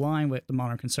draws the line with the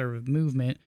modern conservative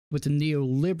movement, with the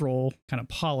neoliberal kind of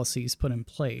policies put in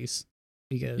place.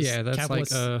 Because yeah, that's like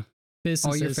capitalist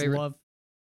businesses favorite- love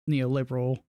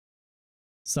neoliberal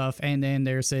stuff, and then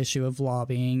there's the issue of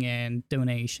lobbying and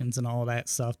donations and all that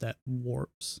stuff that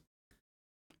warps.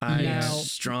 I Now,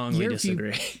 strongly your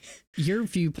disagree. Your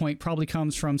viewpoint probably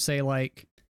comes from, say, like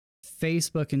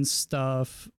Facebook and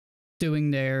stuff doing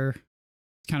their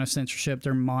kind of censorship,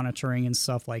 their monitoring and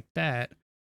stuff like that,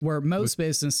 where most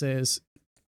businesses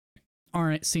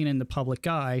aren't seen in the public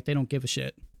eye. They don't give a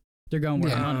shit. They're going where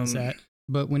the Yeah, money's at.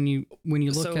 But when you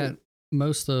look So- at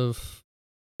most of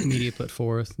media put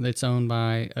forth, it's owned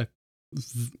by a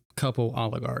couple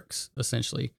oligarchs,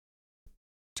 essentially.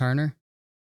 Turner,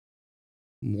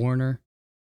 Warner,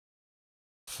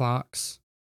 Fox.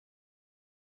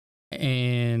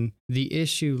 And the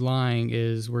issue lying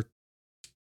is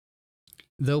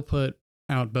they'll put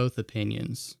out both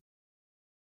opinions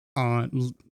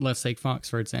on, let's take Fox,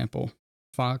 for example.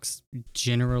 Fox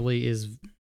generally is,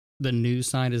 the news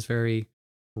side is very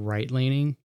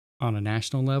right-leaning on a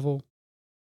national level,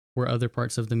 where other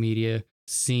parts of the media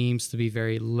seems to be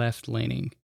very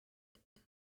left-leaning.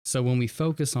 So when we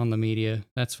focus on the media,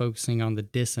 that's focusing on the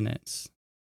dissonance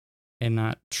and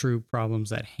not true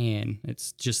problems at hand.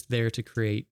 It's just there to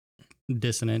create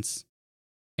dissonance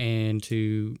and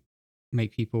to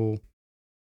make people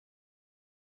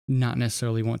not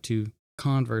necessarily want to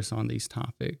converse on these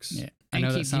topics. Yeah. I And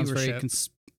know that keep sounds very viewership.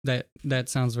 that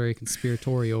sounds very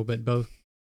conspiratorial, but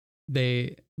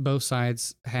both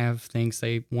sides have things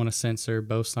they want to censor.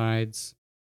 Both sides,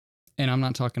 and I'm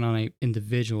not talking on a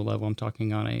individual level. I'm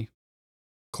talking on a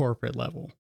corporate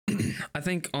level. I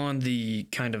think on the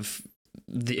kind of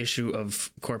the issue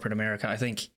of corporate America, I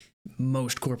think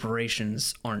most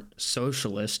corporations aren't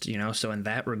socialist, so in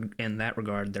that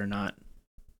regard, they're not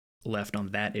left on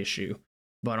that issue.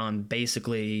 But on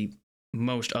basically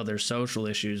most other social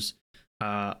issues,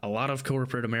 a lot of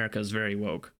corporate America is very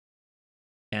woke,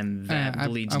 and that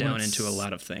bleeds down into a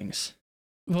lot of things.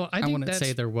 Well, I wouldn't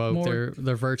say they're woke. more-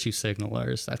 They're virtue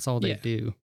signalers. That's all they Yeah.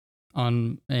 do.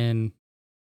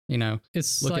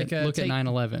 It's look like at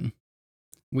 9/11.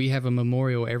 We have a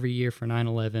memorial every year for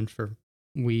 9/11.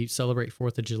 We celebrate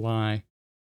 4th of July,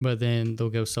 but then they'll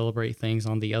go celebrate things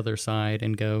on the other side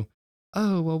and go,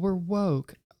 "Oh, well, we're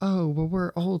woke. Oh, well,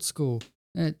 we're old school."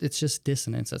 It's just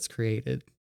dissonance that's created,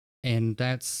 and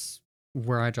that's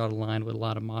where I draw the line with a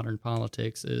lot of modern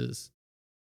politics. Is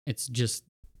it's just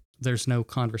there's no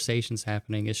conversations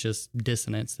happening. It's just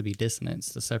dissonance to be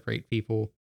dissonance to separate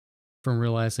people from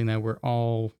realizing that we're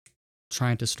all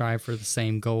trying to strive for the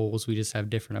same goals. We just have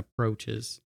different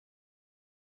approaches.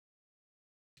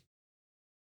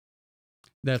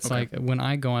 That's Okay. like when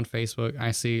I go on Facebook,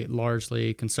 I see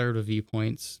largely conservative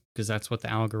viewpoints because that's what the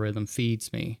algorithm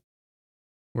feeds me.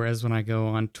 Whereas when I go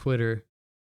on Twitter,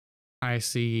 I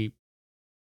see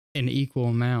an equal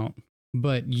amount,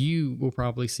 but you will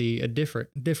probably see a different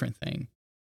thing.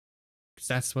 Because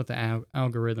that's what the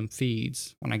algorithm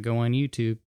feeds. When I go on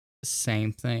YouTube,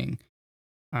 same thing.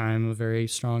 I'm a very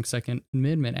strong Second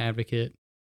Amendment advocate,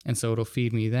 and so it'll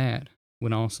feed me that.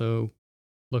 When also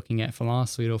looking at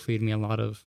philosophy, it'll feed me a lot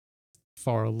of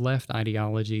far left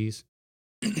ideologies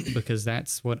because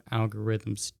that's what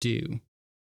algorithms do.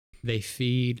 They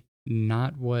feed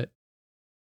not what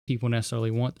people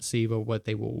necessarily want to see, but what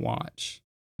they will watch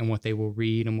and what they will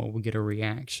read and what will get a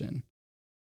reaction.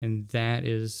 And that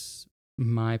is,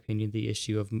 in my opinion, the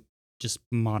issue of just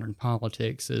modern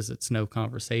politics is it's no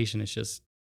conversation, it's just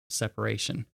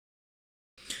separation.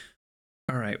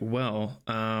 All right. Well,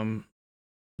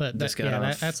 But This got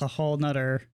off- that's a whole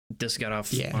nother this got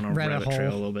off Yeah, on a rabbit rabbit trail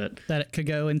a hole. little bit. that it could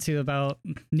go into about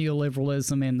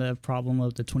neoliberalism and the problem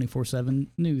of the 24/7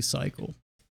 news cycle.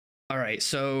 All right.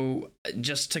 So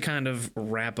just to kind of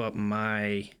wrap up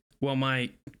my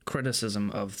criticism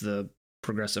of the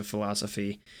progressive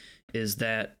philosophy is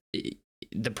that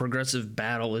the progressive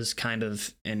battle is kind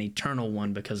of an eternal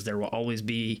one because there will always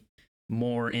be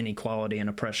more inequality and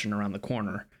oppression around the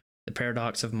corner. The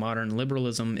paradox of modern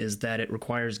liberalism is that it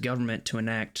requires government to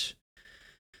enact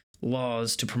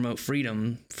laws to promote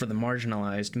freedom for the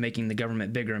marginalized, making the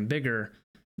government bigger and bigger.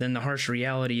 Then the harsh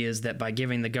reality is that by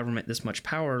giving the government this much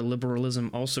power, liberalism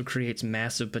also creates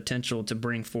massive potential to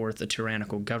bring forth a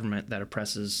tyrannical government that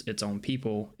oppresses its own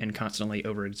people and constantly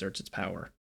overexerts its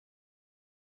power.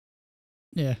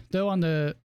 Yeah, though on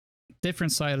the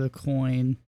different side of the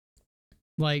coin,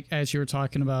 like as you were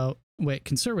talking about with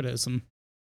conservatism,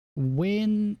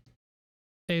 when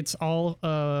it's all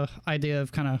idea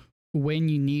of kind of when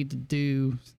you need to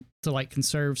do to like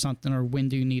conserve something or when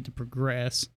do you need to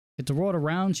progress. If the world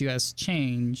around you has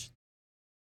changed,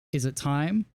 is it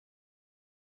time?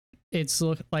 It's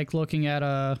like looking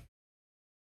at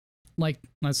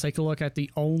let's take a look at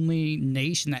the only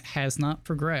nation that has not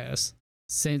progressed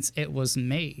since it was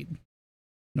made.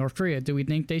 North Korea. Do we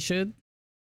think they should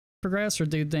progress or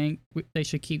do you think they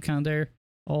should keep kind of their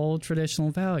old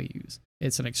traditional values?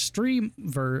 It's an extreme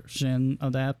version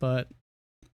of that, but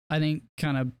I think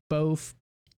kind of both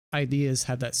ideas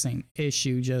have that same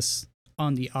issue, just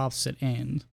on the opposite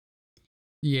end.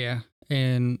 Yeah.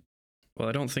 And Well,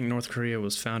 I don't think North Korea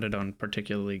was founded on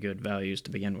particularly good values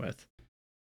to begin with.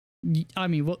 I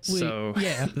mean, So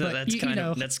yeah, but that's kind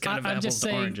of I'm apples just to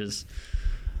saying, oranges.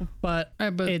 But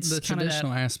but it's the kinda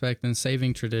traditional aspect and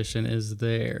saving tradition is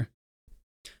there.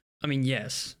 I mean,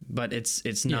 yes, but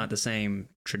it's not the same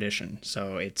tradition,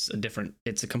 so it's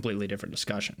a completely different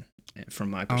discussion from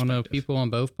my I perspective. don't know. People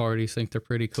on both parties think they're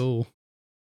pretty cool.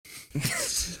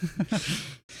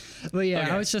 but yeah,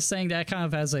 Okay. I was just saying that kind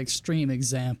of as an extreme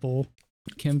example.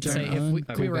 Kim Jong Say if Un,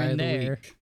 we were in there,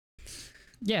 week.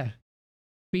 yeah,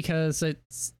 because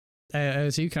it's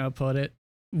as you kind of put it,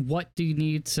 what do you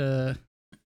need to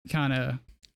kind of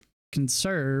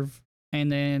conserve,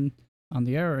 and then on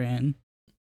the other end,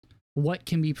 what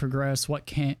can be progressed,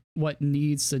 what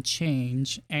needs to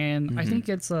change, and I Mhm. think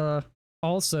it's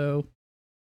also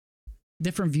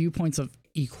different viewpoints of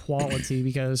equality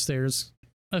because there's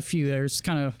a few. There's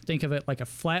kind of think of it like a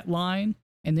flat line,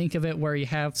 and think of it where you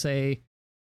have say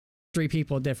 3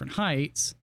 people at different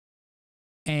heights,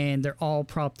 and they're all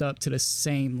propped up to the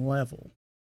same level.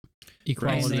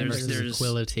 Equality Right, versus there's-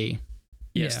 equality.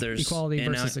 Yes, Yeah, there's equality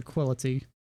versus equality.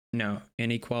 no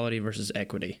inequality versus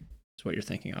equity is what you're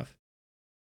thinking of.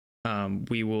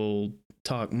 We will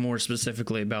talk more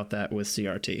specifically about that with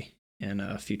CRT in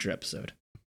a future episode.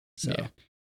 So Yeah.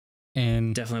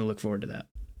 And definitely look forward to that.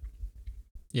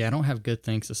 yeah, I don't have good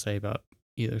things to say about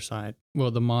either side.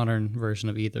 Well, the modern version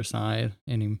of either side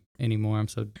anymore. I'm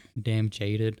so damn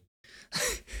jaded.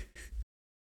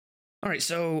 All right,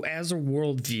 so as a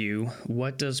worldview,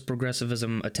 what does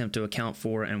progressivism attempt to account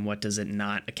for, and what does it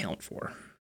not account for?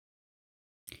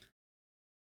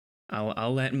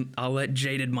 I'll let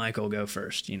jaded Michael go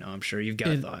first. You know, I'm sure you've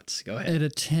got thoughts. Go ahead. It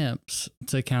attempts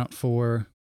to account for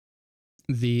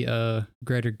the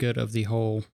greater good of the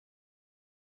whole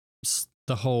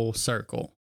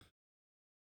circle,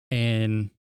 and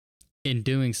in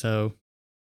doing so,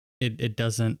 it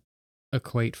doesn't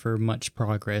equate for much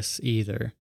progress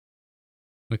either,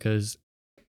 because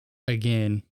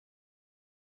again,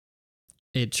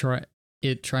 it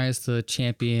tries to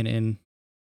champion and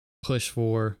push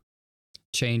for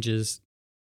changes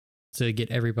to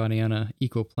get everybody on a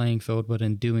equal playing field, but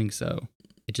in doing so,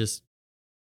 it just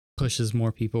pushes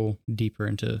more people deeper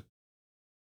into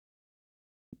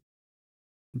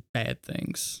bad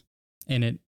things. And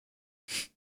it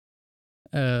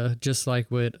just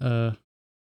like with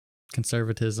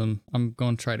conservatism, I'm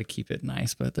going to try to keep it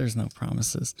nice, but there's no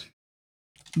promises.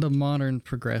 The modern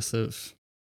progressive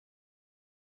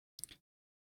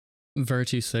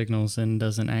virtue signals and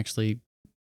doesn't actually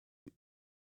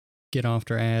get off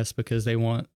their ass because they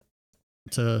want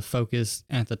to focus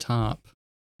at the top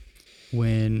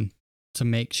when to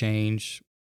make change.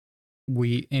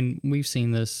 We've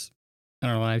seen this in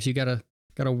our lives. You gotta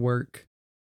work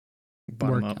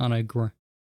Bottom up. on a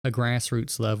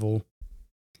grassroots level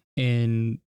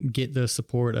and get the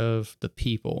support of the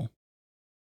people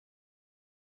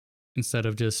instead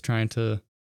of just trying to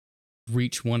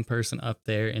reach one person up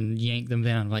there and yank them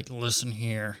down like, listen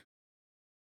here.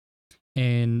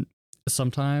 And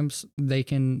sometimes they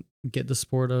can get the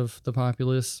support of the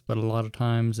populace, but a lot of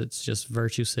times it's just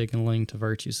virtue signaling to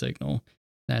virtue signal.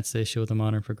 That's the issue with the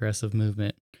modern progressive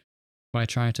movement. By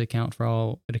trying to account for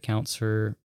all, it accounts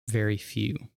for very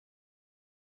few.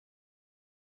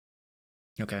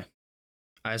 Okay.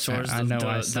 As far as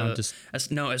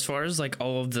as far as like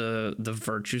all of the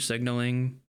virtue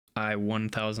signaling, I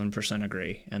 1000%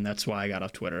 agree, and that's why I got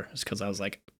off Twitter. Is because I was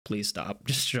like, please stop,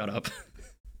 just shut up.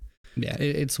 Yeah,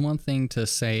 it's one thing to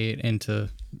say it and to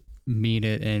mean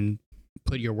it and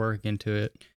put your work into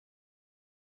it.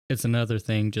 It's another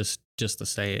thing just to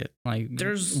say it. Like,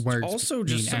 there's words also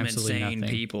just some insane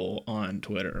nothing. people on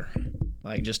Twitter,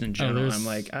 like just in general. I'm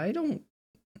like, I don't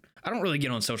really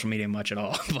get on social media much at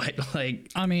all, but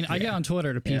like, I mean, I get on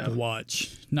Twitter to people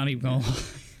watch. Not even gonna lie.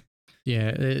 Yeah,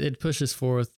 it pushes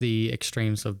forth the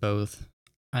extremes of both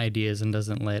ideas and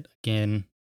doesn't let, again,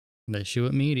 the issue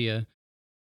with media,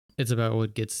 it's about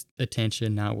what gets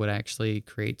attention, not what actually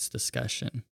creates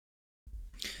discussion.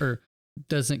 Or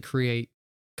doesn't create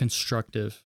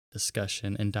constructive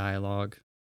discussion and dialogue.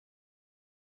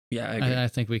 Yeah, I agree. I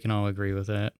think we can all agree with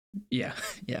that. Yeah.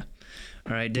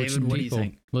 All right, David, what do you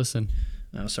think? Listen.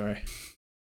 Oh, sorry.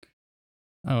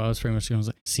 Oh, I was pretty much going to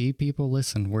say, see, people,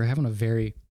 listen. We're having a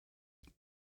very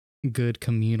good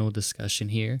communal discussion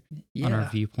here on our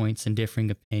viewpoints and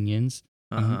differing opinions.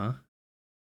 None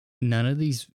of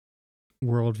these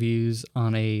worldviews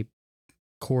on a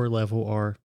core level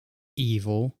are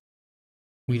evil.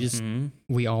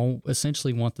 We all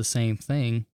essentially want the same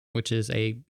thing, which is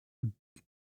a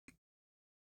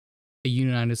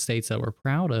United States that we're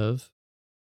proud of.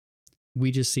 We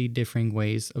just see differing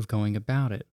ways of going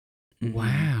about it. Mm-hmm.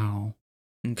 Wow.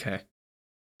 Okay.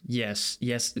 Yes,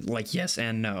 like yes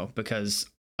and no, because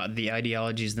the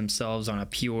ideologies themselves on a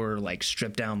pure, like,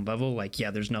 stripped down level, like,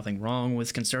 yeah, there's nothing wrong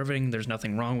with conserving, there's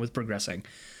nothing wrong with progressing.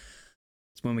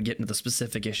 It's when we get into the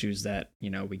specific issues that,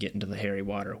 you know, we get into the hairy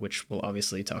water, which we'll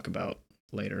obviously talk about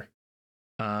later.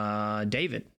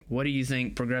 David, what do you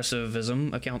think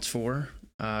progressivism accounts for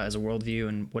as a worldview,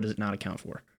 and what does it not account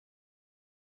for?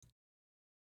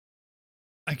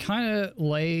 I kind of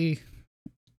lay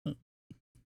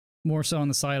more so on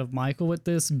the side of Michael with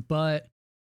this, but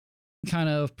kind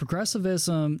of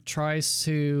progressivism tries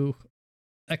to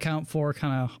account for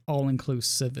kind of all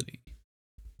inclusivity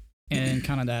and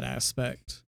kind of that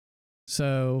aspect.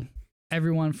 So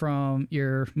everyone from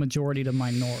your majority to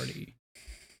minority.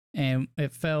 And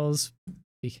it fails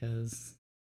because,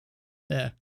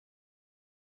 but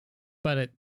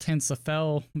it tends to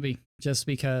fail just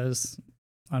because,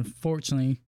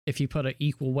 unfortunately, if you put an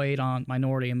equal weight on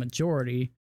minority and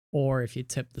majority, or if you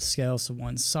tip the scales to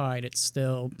one side, it's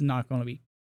still not going to be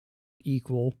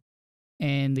equal.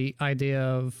 And the idea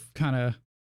of kind of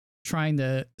trying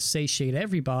to satiate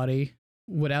everybody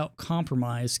without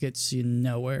compromise gets you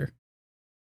nowhere.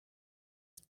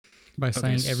 By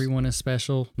saying everyone is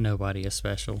special, nobody is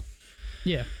special.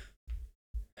 Yeah.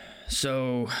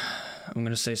 So I'm going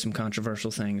to say some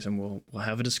controversial things, and we'll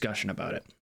have a discussion about it.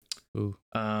 Ooh.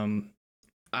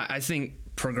 I think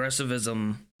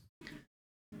progressivism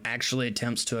actually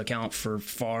attempts to account for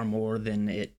far more than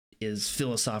it is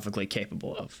philosophically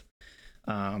capable of.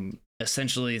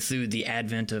 Essentially, through the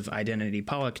advent of identity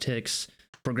politics,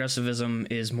 progressivism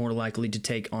is more likely to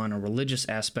take on a religious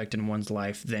aspect in one's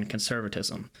life than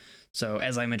conservatism. So,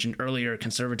 as I mentioned earlier,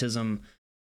 conservatism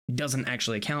doesn't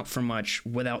actually account for much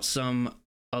without some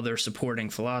other supporting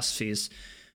philosophies,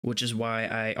 which is why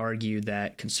I argue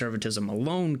that conservatism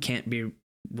alone can't be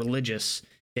religious.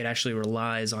 It actually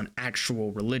relies on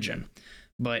actual religion.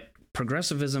 But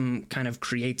progressivism kind of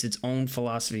creates its own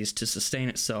philosophies to sustain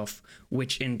itself,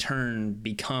 which in turn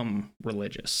become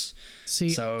religious.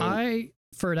 See,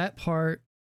 for that part,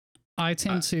 I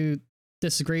tend to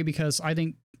disagree because I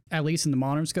think, at least in the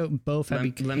modern scope, both have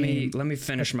become... Let me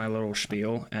finish my little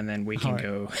spiel, and then we can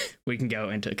go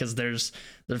into, because there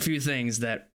are a few things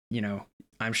that,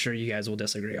 I'm sure you guys will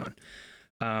disagree on.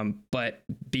 But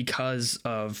because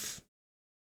of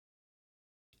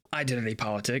identity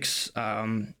politics,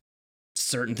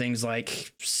 certain things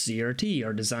like CRT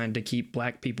are designed to keep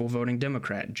black people voting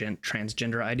Democrat.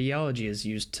 Transgender ideology is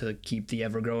used to keep the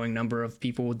ever-growing number of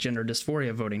people with gender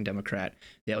dysphoria voting Democrat.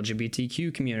 The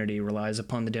LGBTQ community relies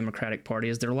upon the Democratic Party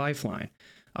as their lifeline.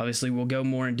 Obviously, we'll go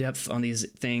more in depth on these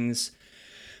things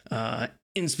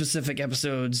in specific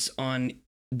episodes on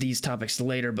these topics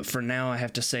later, but for now, I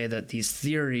have to say that these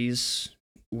theories,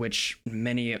 which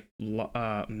many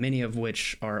of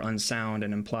which are unsound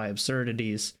and imply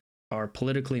absurdities, are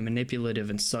politically manipulative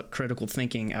and suck critical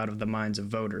thinking out of the minds of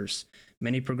voters.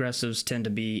 Many progressives tend to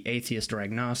be atheist or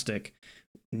agnostic,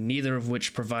 neither of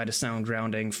which provide a sound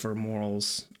grounding for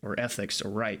morals or ethics or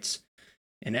rights.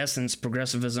 In essence,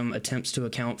 progressivism attempts to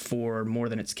account for more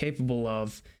than it's capable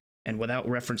of, and without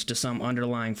reference to some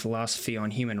underlying philosophy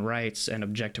on human rights and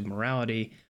objective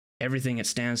morality, everything it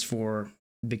stands for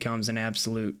becomes an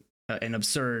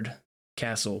absurd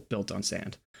castle built on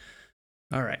sand.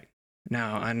 All right.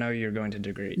 Now, I know you're going to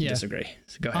disagree.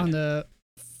 So go ahead. On the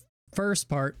first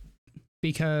part,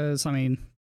 because,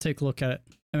 take a look at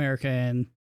America, and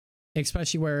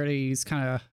especially where these kind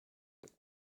of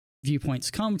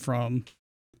viewpoints come from,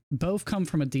 both come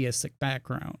from a deistic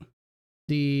background.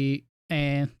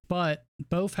 But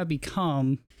both have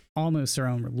become almost their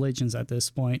own religions at this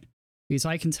point. Because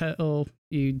I can tell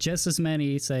you just as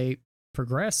many, say,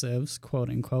 progressives, quote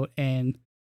unquote, and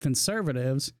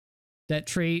conservatives that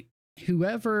treat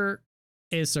whoever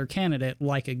is their candidate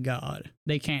like a god.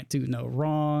 They can't do no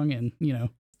wrong. And,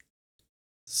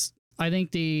 I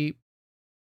think the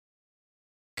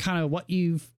kind of what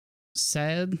you've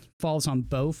said falls on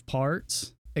both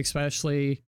parts,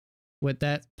 especially with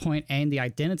that point and the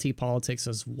identity politics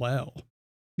as well.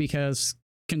 Because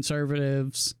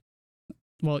conservatives,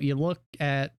 well, you look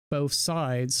at both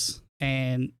sides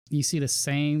and you see the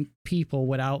same people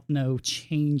without no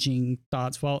changing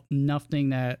thoughts. Well, nothing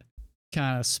that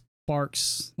kind of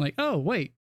sparks like, oh,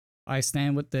 wait, I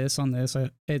stand with this on this.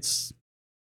 It's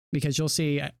because you'll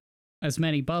see as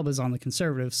many Bubbas on the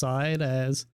conservative side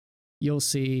as you'll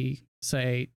see,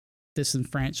 say,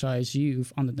 disenfranchised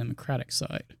youth on the Democratic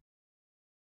side.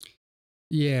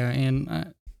 Yeah,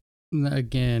 and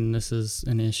again, this is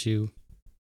an issue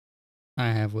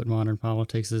I have with modern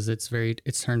politics. Is it's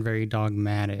turned very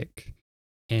dogmatic,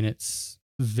 and it's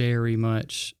very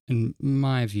much, in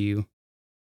my view,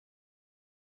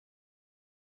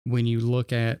 when you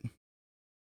look at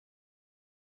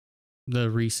the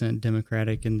recent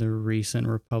Democratic and the recent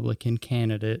Republican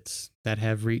candidates that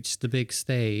have reached the big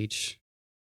stage,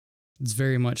 it's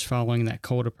very much following that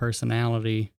cult of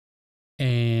personality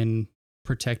and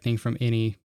protecting from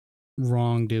any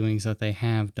wrongdoings that they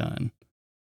have done.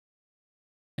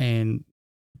 And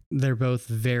they're both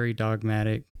very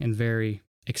dogmatic and very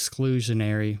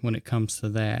exclusionary when it comes to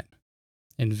that.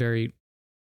 And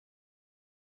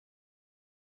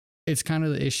it's kind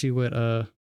of the issue with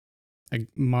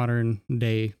modern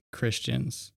day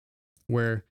Christians,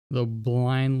 where they'll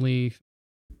blindly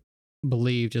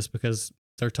believe just because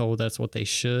they're told that's what they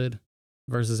should,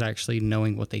 versus actually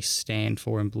knowing what they stand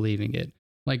for and believing it.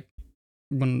 Like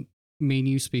when me and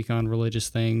you speak on religious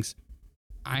things,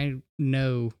 I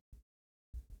know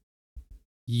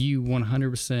you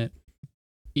 100%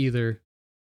 either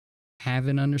have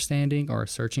an understanding or are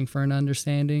searching for an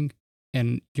understanding,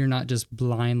 and you're not just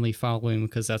blindly following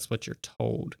because that's what you're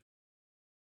told.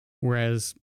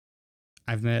 Whereas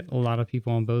I've met a lot of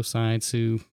people on both sides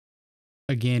who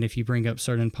again, if you bring up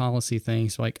certain policy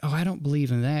things like, oh, I don't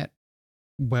believe in that.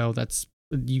 Well,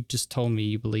 you just told me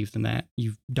you believed in that.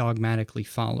 You've dogmatically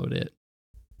followed it.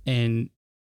 And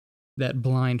that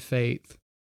blind faith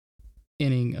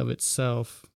in and of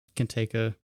itself can take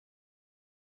a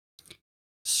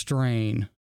strain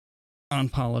on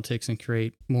politics and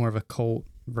create more of a cult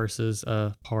versus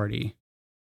a party.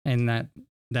 And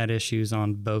that issue's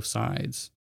on both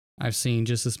sides. I've seen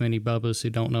just as many Bubbas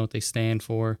who don't know what they stand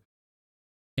for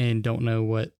and don't know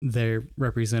what their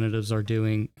representatives are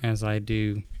doing as I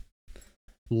do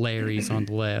Larry's on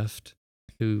the left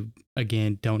who,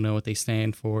 again, don't know what they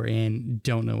stand for and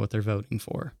don't know what they're voting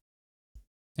for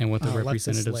and what their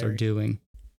representatives are doing.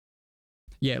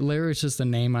 Yeah, Larry's just a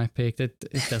name I picked. It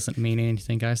doesn't mean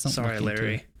anything, guys. Don't Sorry,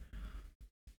 Larry. it.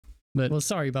 But Well,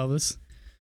 sorry, Bubba's.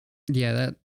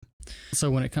 yeah, so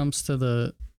when it comes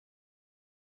to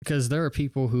because there are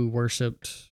people who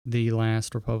worshipped the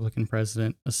last Republican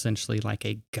president essentially like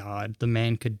a god. The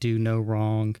man could do no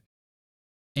wrong.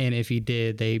 And if he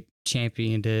did, they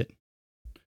championed it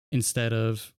instead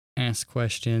of ask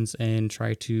questions and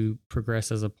try to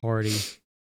progress as a party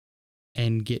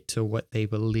and get to what they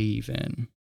believe in.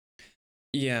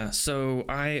 Yeah, so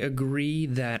I agree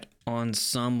that on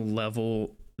some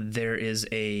level there is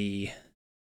a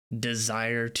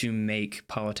desire to make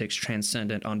politics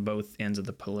transcendent on both ends of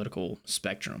the political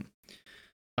spectrum.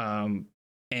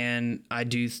 And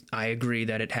I agree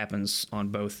that it happens on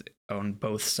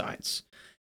both sides.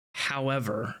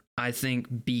 However, I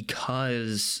think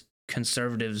because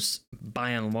conservatives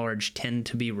by and large tend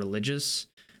to be religious,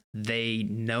 they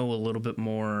know a little bit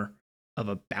more of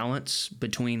a balance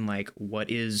between like what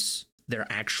is their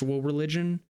actual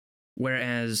religion,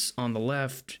 whereas on the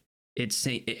left it's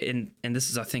and this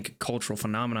is, I think, a cultural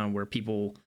phenomenon where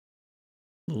people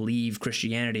leave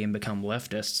Christianity and become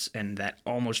leftists, and that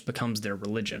almost becomes their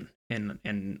religion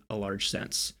in a large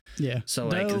sense. Yeah. So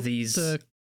like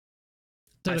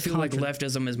I feel like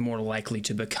leftism is more likely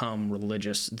to become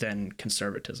religious than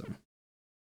conservatism.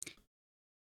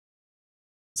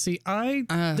 See, I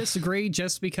disagree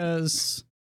just because,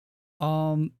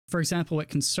 for example, with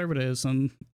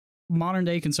conservatism, modern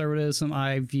day conservatism,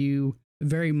 I view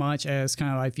very much as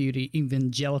kind of, I view the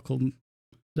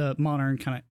modern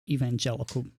kind of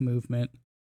evangelical movement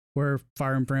where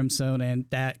fire and brimstone, and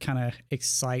that kind of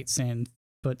excites and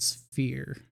puts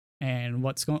fear. And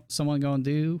what's someone going to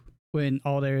do when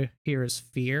all they hear is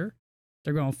fear?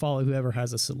 They're going to follow whoever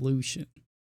has a solution.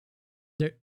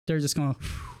 They're just going to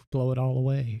blow it all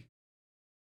away.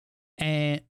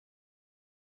 And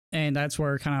that's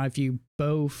where kind of I view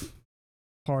both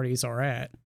parties are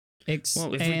at.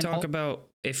 Well, if we're talking about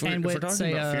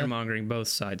fear mongering, both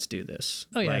sides do this.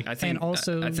 Oh yeah, like, I think. And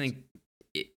also, I think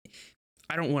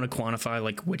I don't want to quantify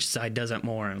like which side does it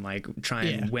more and like try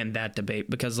and win that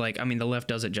debate, because like I mean the left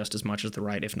does it just as much as the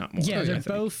right, if not more. Yeah, they're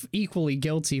both equally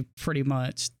guilty, pretty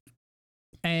much.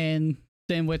 And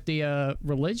then with the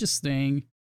religious thing,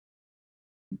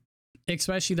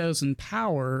 especially those in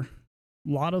power,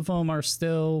 a lot of them are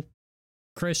still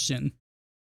Christian.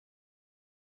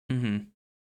 Mm-hmm.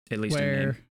 At least in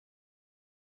name.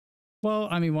 Well,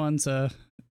 I mean, one's a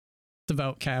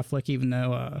devout Catholic, even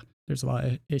though there's a lot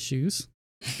of issues.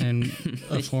 And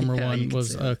a former one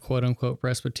was a quote unquote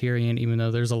Presbyterian, even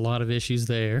though there's a lot of issues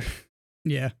there.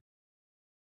 Yeah.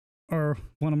 Or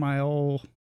one of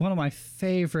my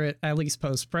favorite, at least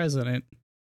post-president,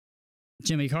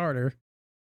 Jimmy Carter.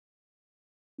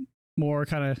 More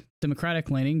kind of democratic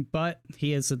leaning, but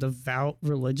he is a devout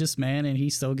religious man, and he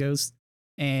still goes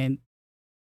and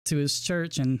to his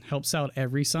church and helps out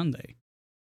every Sunday.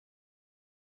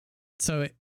 So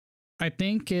I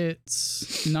think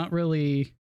it's not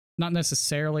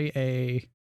necessarily a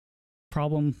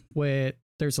problem with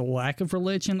there's a lack of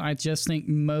religion. I just think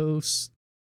most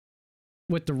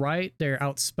with the right, they're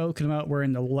outspoken about, where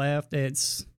in the left,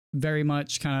 it's very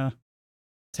much kind of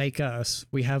take us.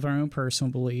 We have our own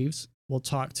personal beliefs. We'll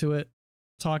talk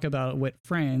about it with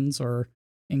friends or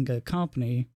in good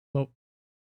company, but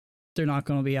they're not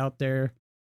going to be out there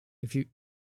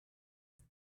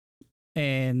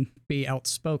and be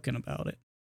outspoken about it.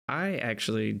 I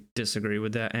actually disagree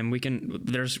with that, and we're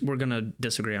gonna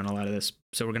disagree on a lot of this,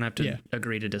 so we're gonna have to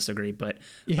agree to disagree. But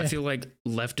I feel like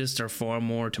leftists are far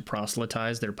more to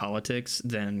proselytize their politics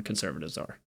than conservatives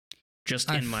are. Just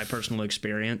in my personal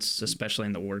experience, especially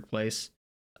in the workplace,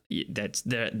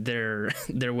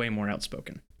 they're way more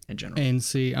outspoken in general. And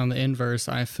see, on the inverse,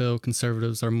 I feel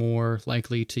conservatives are more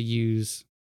likely to use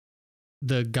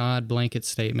the God blanket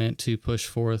statement to push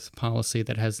forth policy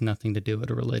that has nothing to do with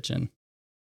a religion.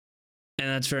 And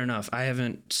that's fair enough. I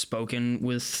haven't spoken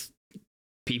with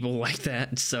people like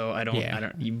that. So I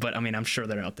don't. But I mean, I'm sure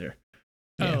they're out there.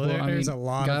 Yeah, Oh, there's a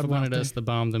lot God of them wanted out us to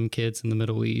bomb them kids in the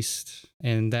Middle East,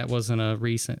 and that wasn't a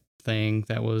recent thing.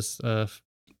 That was the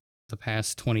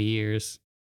past 20 years.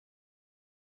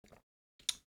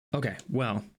 Okay,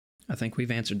 well, I think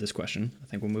we've answered this question. I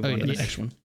think we'll move on to the next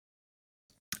one.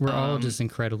 We're all just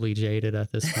incredibly jaded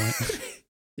at this point.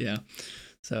 Yeah.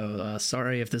 So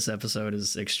sorry if this episode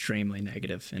is extremely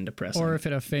negative and depressing. Or if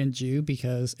it offends you,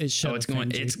 because it should. it's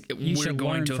going. You We're should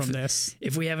going learn to from this.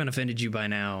 If we haven't offended you by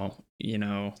now, I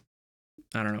don't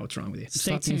know what's wrong with you.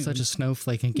 Stay Stop being tuned. such a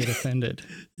snowflake and get offended.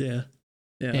 Yeah.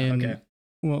 Yeah. And Okay.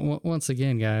 once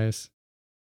again, guys,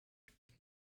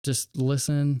 just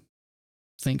listen,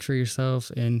 think for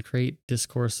yourself, and create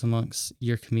discourse amongst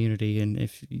your community. And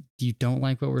if you don't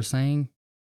like what we're saying,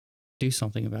 do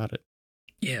something about it.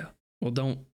 Yeah. Well,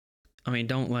 don't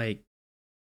like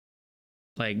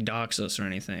dox us or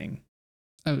anything.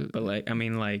 But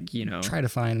Try to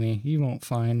find me. You won't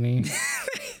find me.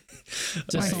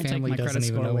 Just My don't take family my doesn't credit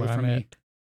even score know away where from I'm me. at.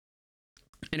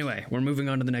 Anyway, we're moving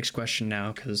on to the next question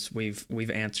now because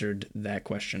we've answered that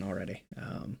question already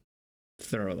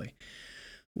thoroughly.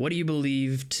 What do you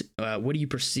what do you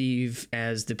perceive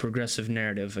as the progressive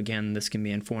narrative? Again, this can be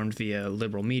informed via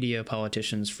liberal media,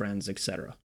 politicians, friends,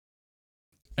 etc.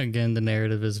 Again, the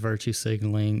narrative is virtue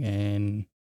signaling, and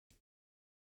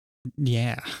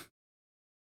yeah,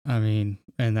 I mean,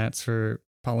 and that's for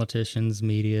politicians,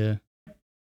 media,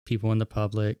 people in the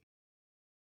public.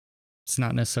 It's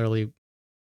not necessarily.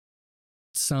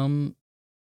 Some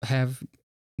have,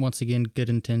 once again, good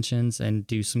intentions and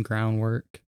do some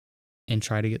groundwork and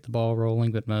try to get the ball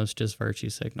rolling, but most just virtue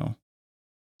signal.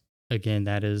 Again,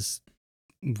 that is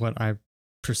what I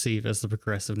perceive as the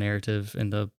progressive narrative in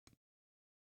the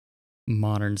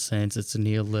modern sense. It's a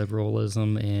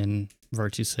neoliberalism and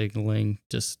virtue signaling.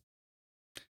 Just,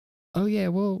 oh yeah,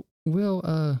 we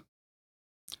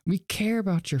care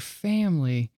about your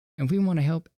family and we want to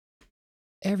help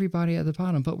everybody at the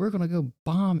bottom, but we're going to go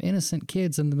bomb innocent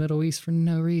kids in the Middle East for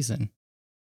no reason.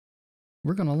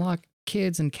 We're going to lock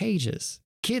kids in cages,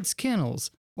 kids' kennels.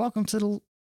 Welcome to the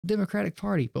Democratic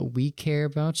Party, but we care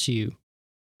about you.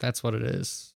 That's what it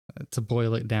is. To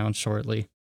boil it down shortly,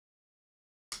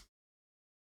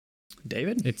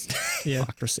 David? it's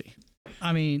hypocrisy.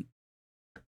 I mean,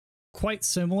 quite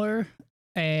similar.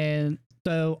 And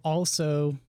though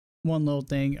also one little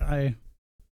thing I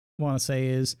want to say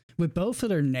is with both of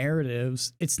their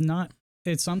narratives, it's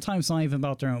sometimes not even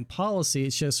about their own policy.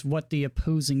 It's just what the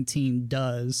opposing team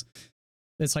does.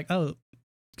 It's like, oh,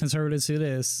 conservatives do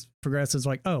this. Progressives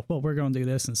like, oh, well, we're going to do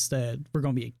this instead. We're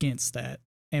going to be against that.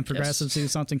 And progressives do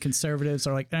something. Conservatives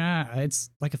are like, it's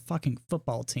like a fucking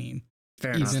football team.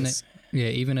 Fair enough.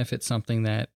 Even if it's something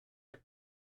that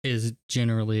is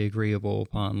generally agreeable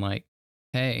upon, like,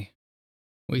 hey,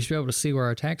 we should be able to see where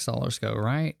our tax dollars go,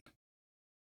 right?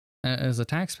 As a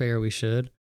taxpayer, we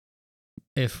should.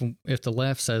 If the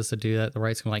left says to do that, the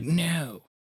right's gonna be like, no.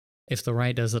 If the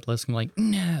right does it, the left's gonna be like,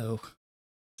 no.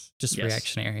 Just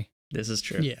reactionary. This is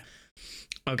true. Yeah.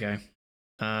 Okay.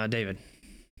 David,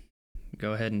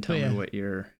 go ahead and tell me what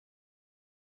your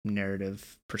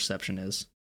narrative perception is.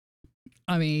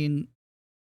 I mean,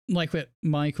 like with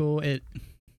Michael, it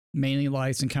mainly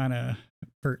lies in kind of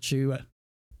virtue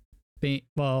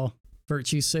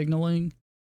signaling,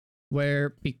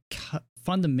 where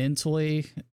fundamentally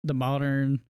the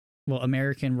modern,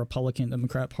 American Republican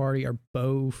Democrat Party are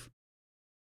both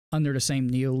under the same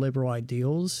neoliberal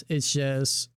ideals. It's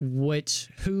just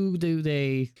who do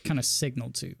they kind of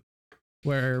signal to?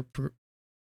 Where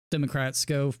Democrats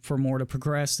go for more the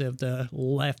progressive, the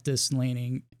leftist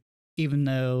leaning, even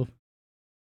though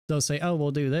they'll say, oh,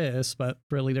 we'll do this, but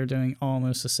really they're doing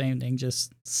almost the same thing,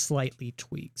 just slightly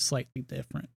tweaked, slightly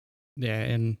different. Yeah,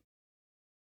 and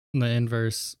the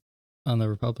inverse on the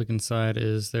Republican side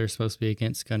is they're supposed to be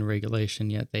against gun regulation,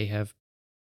 yet they have,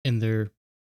 in their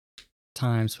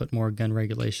times, put more gun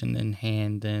regulation in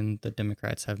hand than the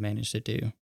Democrats have managed to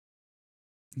do.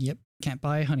 Yep. Can't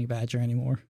buy a honey badger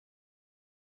anymore.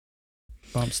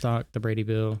 Bump stock, the Brady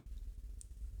Bill,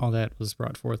 all that was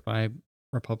brought forth by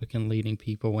Republican leading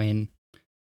people and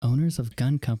owners of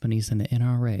gun companies in the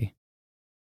NRA.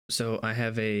 So I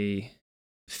have a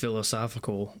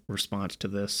philosophical response to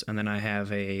this, and then I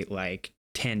have a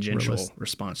tangential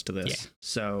response to this. Yeah.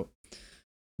 So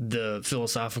the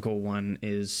philosophical one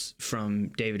is from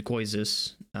David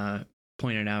Koyzis,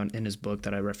 pointed out in his book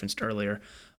that I referenced earlier.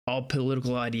 All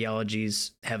political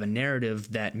ideologies have a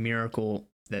narrative that mirror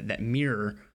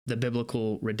the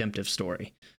biblical redemptive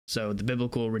story. So the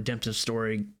biblical redemptive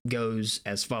story goes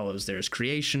as follows: there's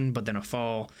creation, but then a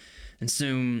fall, and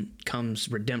soon comes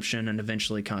redemption and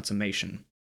eventually consummation.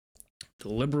 The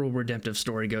liberal redemptive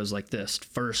story goes like this.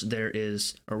 First, there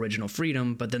is original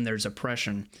freedom, but then there's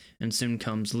oppression, and soon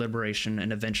comes liberation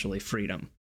and eventually freedom.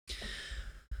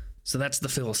 So that's the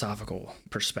philosophical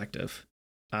perspective.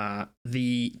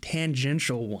 The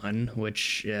tangential one,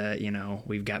 which,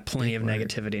 we've got plenty of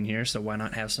negativity in here, so why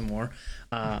not have some more?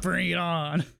 Bring it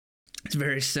on. It's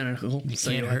very cynical. You so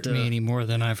can't hurt me any more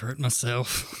than I've hurt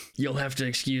myself. You'll have to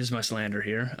excuse my slander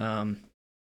here.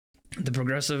 The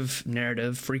progressive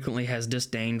narrative frequently has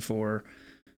disdain for,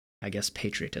 I guess,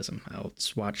 patriotism. I'll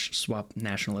swap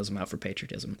nationalism out for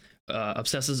patriotism.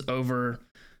 Obsesses over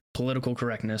political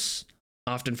correctness,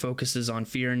 often focuses on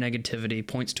fear and negativity,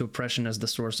 points to oppression as the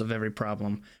source of every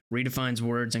problem, redefines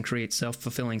words and creates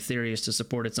self-fulfilling theories to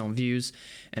support its own views,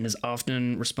 and is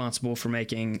often responsible for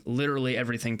making literally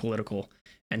everything political.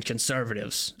 And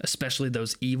conservatives, especially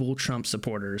those evil Trump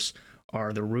supporters,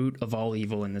 are the root of all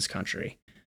evil in this country.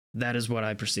 That is what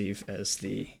I perceive as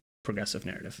the progressive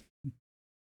narrative.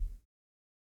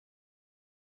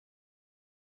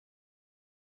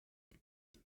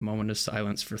 Moment of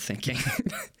silence for thinking.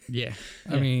 Yeah.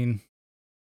 I mean,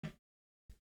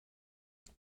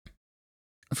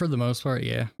 for the most part,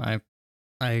 yeah.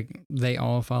 They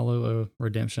all follow a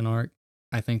redemption arc.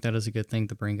 I think that is a good thing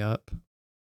to bring up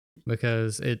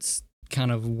because it's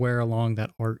kind of where along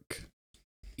that arc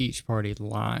each party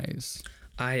lies.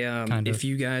 If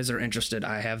you guys are interested,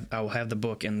 I'll have the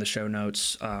book in the show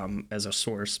notes as a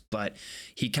source, but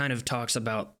he kind of talks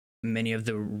about many of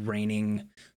the reigning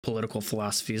political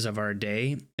philosophies of our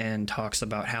day and talks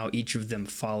about how each of them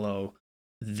follow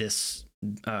this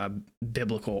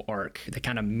biblical arc. They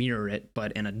kind of mirror it,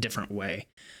 but in a different way.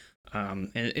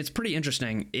 And it's pretty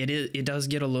interesting. It does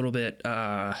get a little bit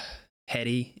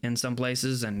heady in some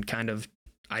places and kind of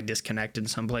I disconnect in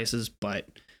some places, but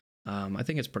I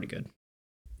think it's pretty good.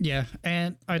 Yeah,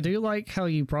 and I do like how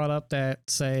you brought up that,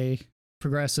 say,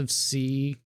 progressive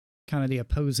see kind of the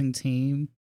opposing team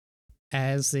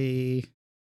as the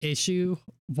issue,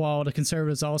 while the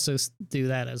conservatives also do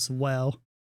that as well.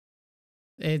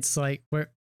 It's like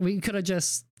we could have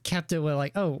just kept it with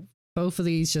like, oh, both of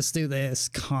these just do this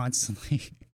constantly.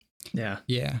 Yeah.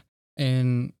 Yeah.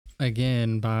 And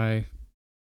again, by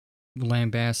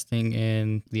lambasting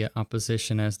in the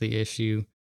opposition as the issue,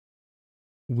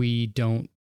 we don't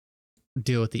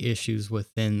deal with the issues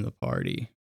within the party.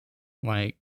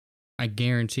 Like, I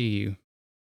guarantee you,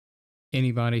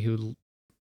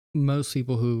 most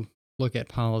people who look at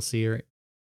policy or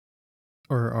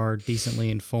are decently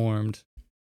informed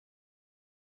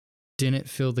didn't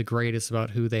feel the greatest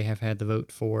about who they have had to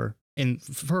vote for. And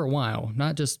for a while,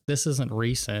 not just, this isn't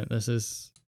recent, this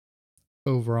is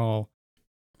overall,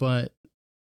 but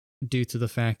due to the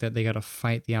fact that they got to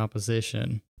fight the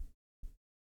opposition.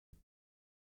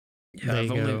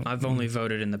 Yeah, I've only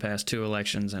voted in the past 2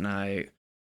 elections, and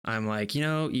I'm like,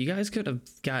 you guys could have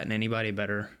gotten anybody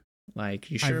better. Like,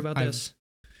 you sure about this?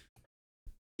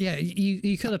 Yeah,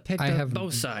 you could have picked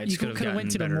both sides. You could have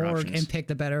went to the morgue and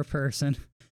picked a better person.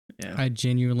 Yeah, I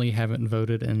genuinely haven't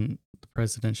voted in the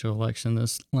presidential election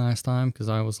this last time because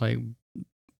I was like,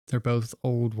 they're both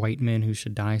old white men who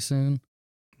should die soon,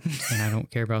 and I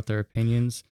don't care about their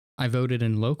opinions. I voted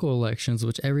in local elections,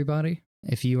 which everybody,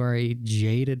 if you are a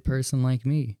jaded person like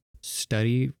me,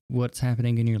 study what's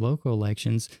happening in your local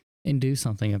elections and do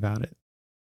something about it.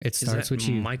 It starts with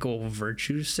you. Michael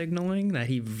virtue signaling that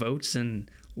he votes in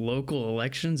local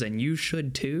elections and you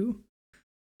should too?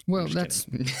 Well, that's,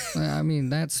 I mean,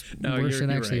 that's where shit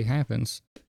actually happens.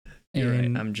 You're right.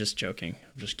 I'm just joking.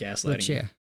 I'm just gaslighting. Yeah.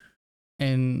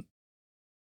 And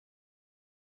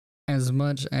as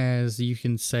much as you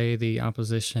can say the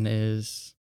opposition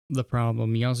is the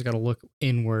problem, you also got to look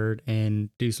inward and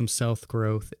do some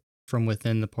self-growth from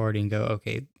within the party and go,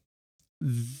 okay,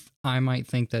 I might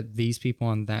think that these people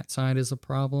on that side is a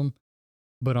problem,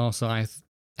 but also I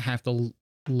have to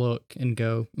look and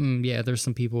go, yeah, there's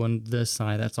some people on this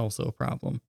side that's also a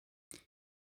problem.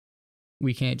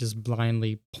 We can't just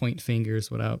blindly point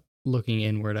fingers without looking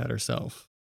inward at ourselves.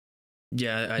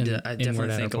 Yeah, I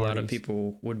definitely think a lot of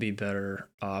people would be better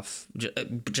off,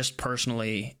 just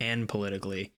personally and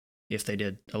politically, if they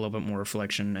did a little bit more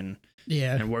reflection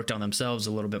and worked on themselves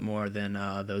a little bit more than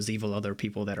those evil other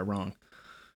people that are wrong.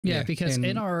 Yeah, because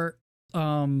in our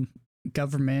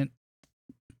government,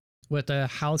 with the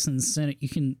House and Senate, you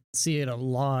can see it a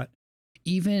lot.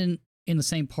 Even in the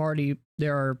same party,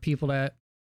 there are people that,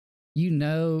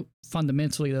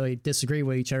 fundamentally they disagree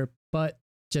with each other, but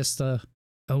just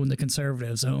own the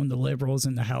conservatives, own the liberals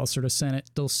in the House or the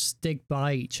Senate, they'll stick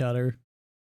by each other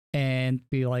and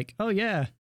be like, oh yeah.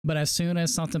 But as soon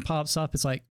as something pops up, it's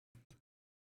like,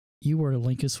 You were the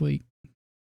weakest week.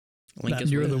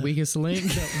 You're the weakest link.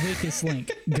 The weakest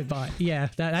link. Goodbye. Yeah,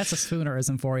 that's a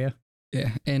Spoonerism for you.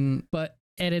 Yeah, and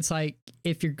it's like,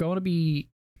 if you're going to be,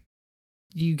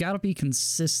 you got to be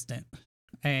consistent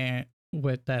and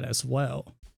with that as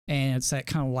well. And it's that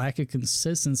kind of lack of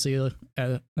consistency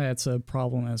that's a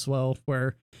problem as well,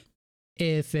 where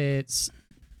if it's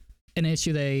an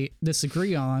issue they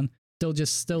disagree on, they'll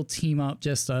just still team up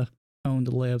just to own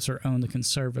the libs or own the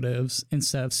conservatives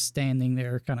instead of standing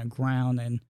their kind of ground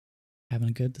and having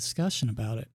a good discussion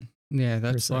about it. Yeah,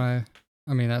 that's why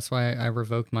I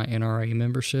revoked my NRA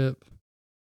membership.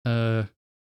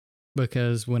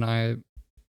 Because when I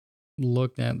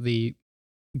looked at the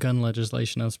gun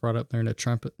legislation that was brought up during the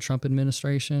Trump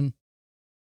administration,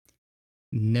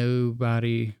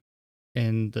 nobody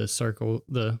in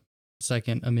the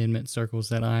Second Amendment circles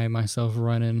that I myself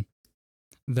run in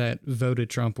that voted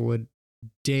Trump would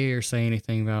dare say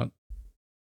anything about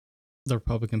the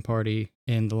Republican Party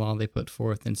and the law they put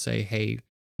forth and say, hey,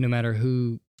 no matter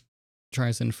who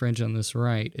tries to infringe on this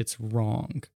right, it's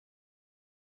wrong.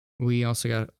 We also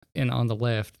got, and on the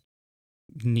left,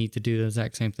 need to do the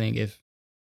exact same thing. If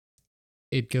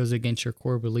it goes against your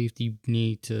core belief, you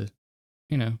need to,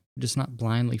 just not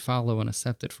blindly follow and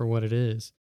accept it for what it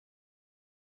is.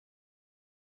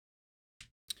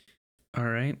 All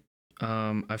right.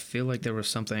 I feel like there was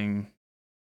something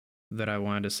that I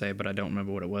wanted to say, but I don't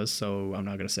remember what it was, so I'm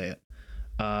not going to say it.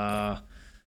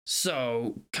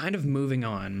 So, kind of moving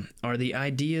on, are the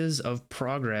ideas of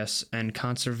progress and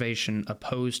conservation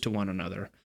opposed to one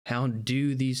another? How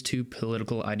do these two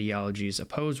political ideologies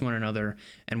oppose one another,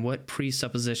 and what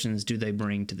presuppositions do they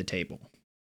bring to the table?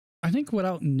 I think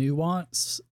without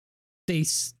nuance, they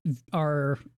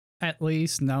are, at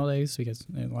least nowadays, because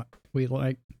we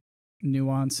like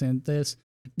nuance in this,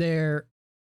 they're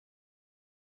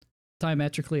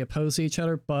diametrically opposed to each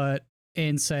other, but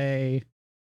in, say,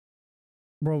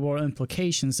 World War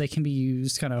implications, they can be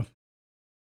used kind of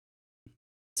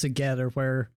together,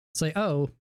 where it's like,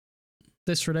 oh,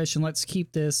 this tradition, let's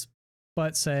keep this,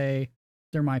 but say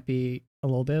there might be a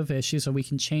little bit of issue, so we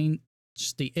can change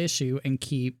the issue and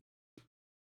keep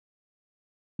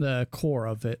the core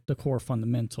of it, the core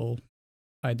fundamental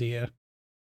idea.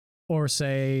 Or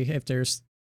say if there's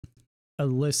a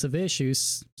list of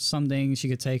issues, some things you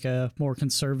could take a more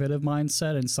conservative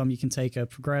mindset and some you can take a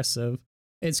progressive.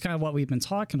 It's kind of what we've been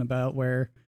talking about,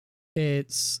 where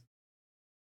it's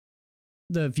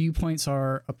the viewpoints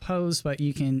are opposed, but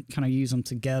you can kind of use them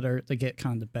together to get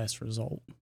kind of the best result.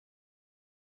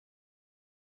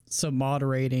 So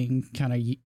moderating kind of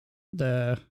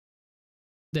the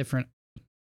different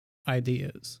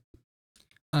ideas.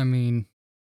 I mean,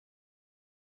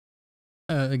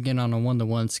 again, on a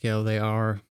 1-to-1 scale, they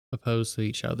are opposed to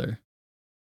each other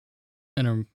in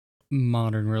a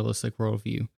modern, realistic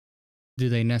worldview. Do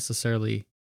they necessarily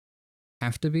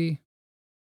have to be?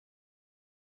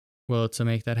 Well, to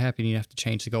make that happen, you'd have to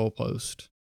change the goalpost.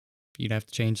 You'd have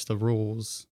to change the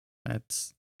rules.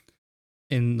 That's,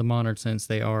 in the modern sense,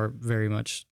 they are very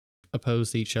much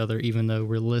opposed to each other, even though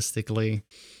realistically,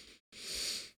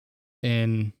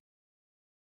 God,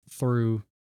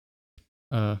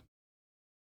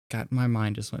 my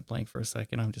mind just went blank for a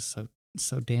second. I'm just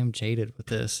so damn jaded with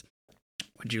this.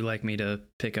 Would you like me to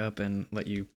pick up and let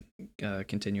you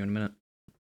continue in a minute?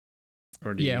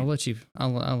 Or do I'll let you.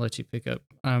 I'll let you pick up.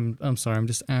 I'm sorry. I'm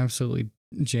just absolutely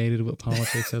jaded with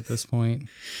politics at this point,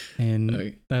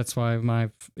 and that's why my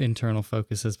internal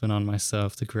focus has been on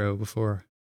myself to grow before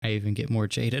I even get more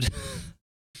jaded.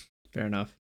 Fair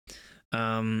enough.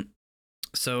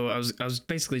 So I was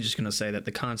basically just going to say that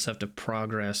the concept of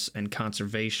progress and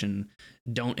conservation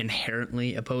don't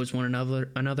inherently oppose one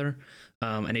another.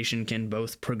 A nation can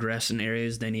both progress in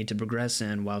areas they need to progress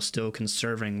in while still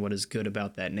conserving what is good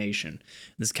about that nation.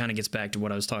 This kind of gets back to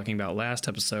what I was talking about last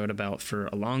episode about, for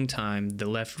a long time, the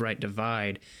left-right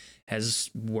divide has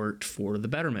worked for the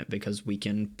betterment because we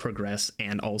can progress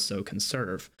and also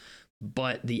conserve.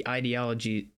 But the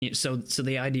ideology, so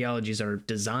the ideologies are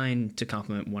designed to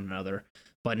complement one another,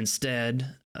 but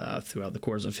instead, throughout the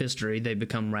course of history, they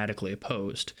become radically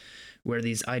opposed. Where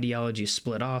these ideologies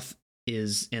split off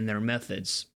is in their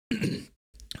methods.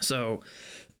 So,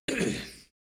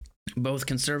 both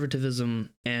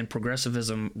conservatism and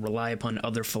progressivism rely upon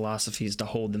other philosophies to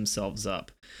hold themselves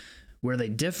up. Where they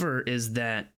differ is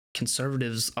that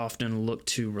conservatives often look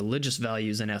to religious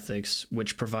values and ethics,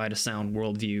 which provide a sound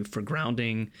worldview for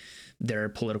grounding their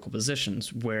political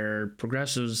positions, where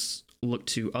progressives look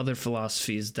to other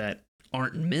philosophies that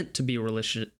aren't meant to be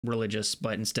religious,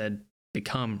 but instead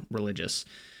become religious.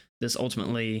 This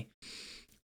ultimately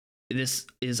this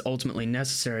is ultimately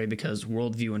necessary because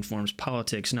worldview informs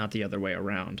politics, not the other way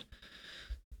around.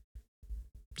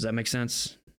 Does that make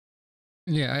sense?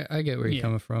 Yeah, I get where you're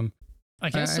coming from. I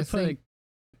guess I to put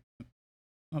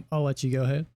I'll let you go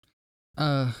ahead.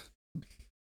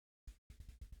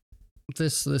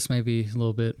 This may be a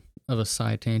little bit of a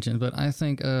side tangent, but I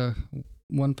think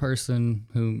one person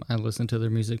whom I listen to their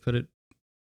music put it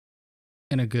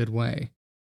in a good way.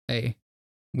 Hey,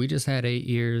 we just had 8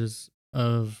 years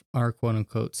of our quote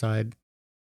unquote side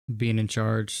being in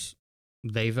charge.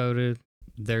 They voted,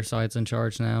 their side's in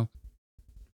charge now.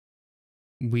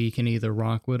 We can either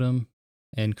rock with them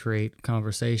and create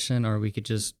conversation, or we could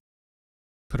just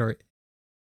put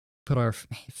our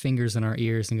fingers in our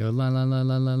ears and go la la la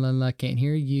la la la la, can't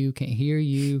hear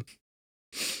you.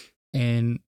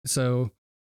 And so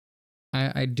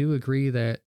I do agree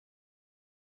that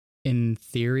in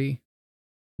theory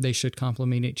they should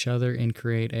complement each other and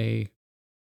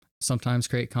sometimes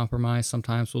create compromise.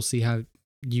 Sometimes we'll see how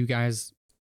you guys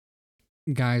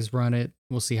run it.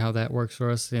 We'll see how that works for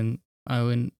us. And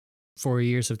in 4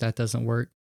 years, if that doesn't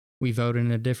work, we vote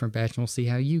in a different batch and we'll see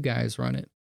how you guys run it.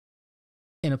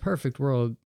 In a perfect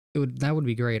world, that would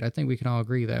be great. I think we can all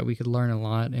agree that we could learn a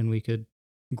lot and we could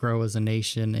grow as a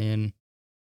nation and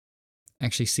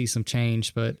actually see some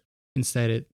change. But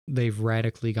instead, they've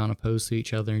radically gone opposed to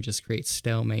each other and just create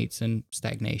stalemates and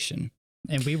stagnation.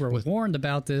 And we were warned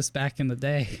about this back in the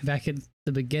day, back at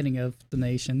the beginning of the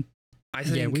nation. I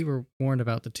think we were warned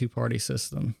about the two-party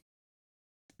system.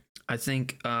 I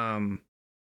think oh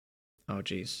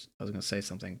geez, I was gonna say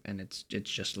something and it's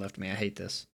just left me. I hate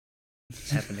this.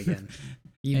 It's happened again.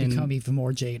 You become even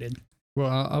more jaded. Well,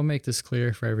 I'll make this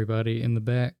clear for everybody in the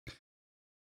back.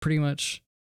 Pretty much,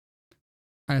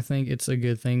 I think it's a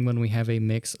good thing when we have a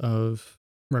mix of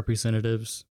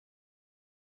representatives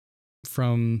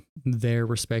from their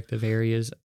respective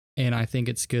areas. And I think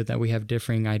it's good that we have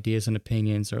differing ideas and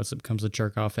opinions, or else it becomes a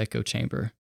jerk-off echo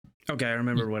chamber. Okay, I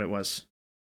remember what it was.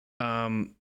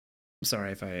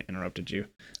 Sorry if I interrupted you.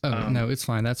 Oh, no, it's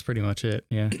fine. That's pretty much it.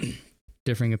 Yeah.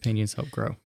 Differing opinions help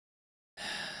grow.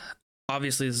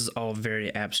 Obviously, this is all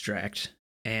very abstract.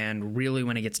 And really,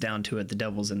 when it gets down to it, the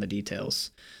devil's in the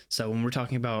details. So when we're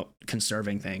talking about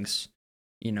conserving things,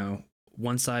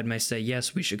 one side may say,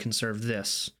 yes, we should conserve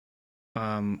this.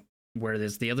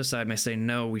 Whereas the other side may say,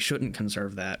 no, we shouldn't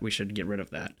conserve that. We should get rid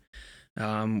of that.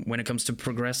 When it comes to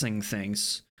progressing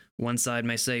things, one side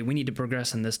may say, we need to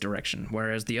progress in this direction.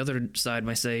 Whereas the other side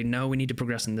may say, no, we need to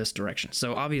progress in this direction.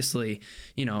 So obviously,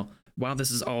 while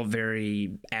this is all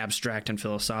very abstract and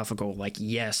philosophical,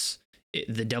 yes,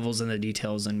 the devil's in the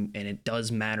details, and it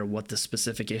does matter what the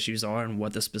specific issues are and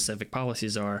what the specific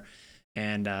policies are.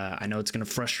 And I know it's going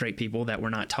to frustrate people that we're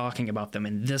not talking about them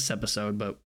in this episode,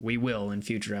 but we will in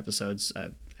future episodes.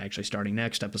 Actually, starting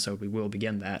next episode, we will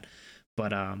begin that.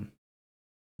 But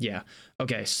yeah.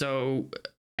 Okay, so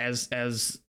as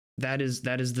that is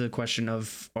the question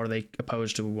of, are they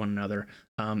opposed to one another?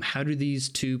 How do these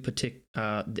two political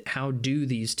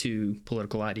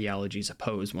ideologies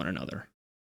oppose one another?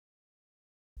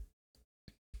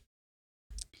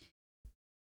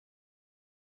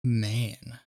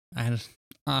 Man,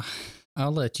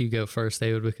 I'll let you go first,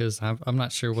 David, because I'm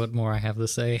not sure what more I have to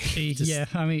say. Yeah,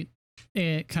 I mean,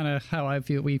 kind of how I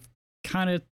feel. We've kind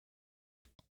of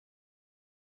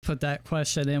put that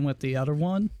question in with the other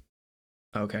one.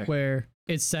 Okay. Where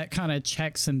it's that kind of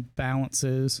checks and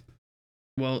balances.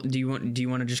 Well, do you want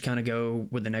to just kind of go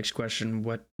with the next question?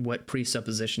 What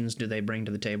presuppositions do they bring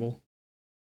to the table?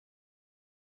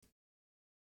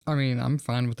 I mean, I'm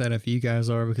fine with that if you guys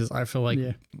are, because I feel like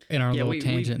in our little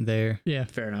tangent there. Yeah.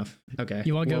 Fair enough. Okay.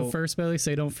 You want to go first, Billy,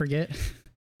 so you don't forget?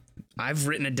 I've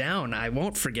written it down. I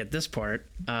won't forget this part.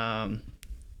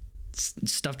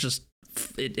 Stuff just,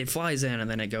 it flies in and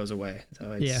then it goes away.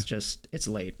 So it's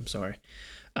late. I'm sorry.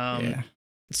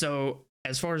 So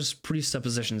as far as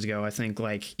presuppositions go, I think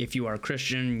if you are a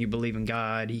Christian, you believe in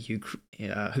God,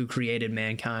 who created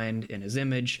mankind in his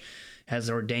image, has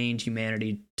ordained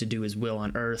humanity to do his will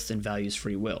on earth, and values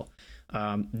free will.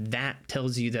 That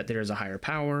tells you that there is a higher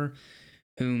power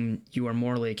whom you are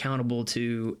morally accountable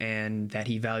to, and that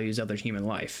he values other human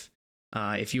life.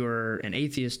 If you're an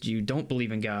atheist, you don't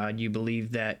believe in God, you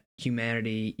believe that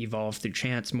humanity evolved through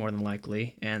chance more than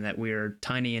likely, and that we're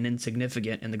tiny and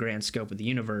insignificant in the grand scope of the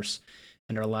universe,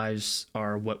 and our lives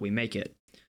are what we make it.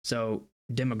 So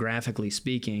demographically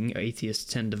speaking,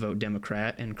 atheists tend to vote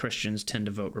Democrat and Christians tend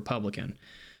to vote Republican.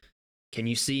 Can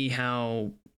you see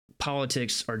how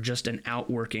politics are just an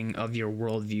outworking of your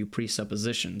worldview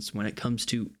presuppositions when it comes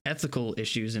to ethical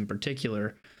issues in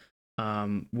particular,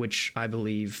 which I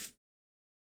believe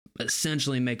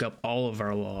essentially make up all of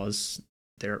our laws,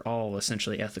 they're all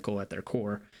essentially ethical at their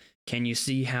core. Can you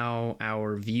see how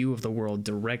our view of the world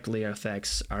directly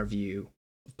affects our view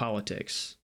of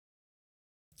politics?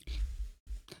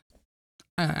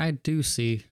 I do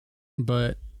see,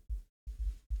 but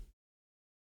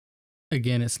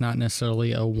again, it's not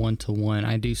necessarily a one-to-one.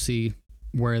 I do see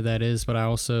where that is, but I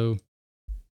also,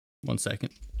 1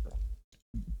 second.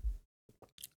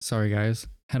 Sorry, guys.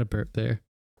 Had a burp there.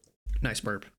 Nice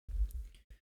burp.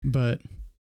 But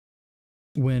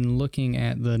when looking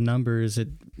at the numbers, it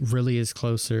really is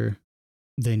closer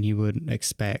than you would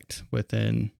expect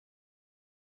within,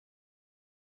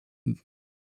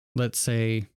 let's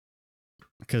say,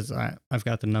 because I've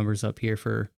got the numbers up here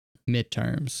for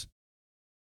midterms.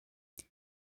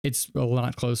 It's a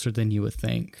lot closer than you would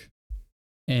think.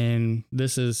 And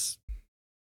this is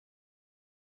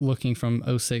looking from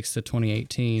 06 to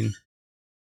 2018.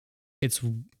 It's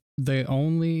the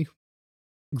only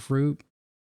group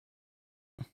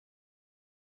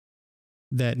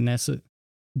that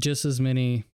just as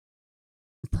many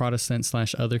Protestant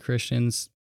 / other Christians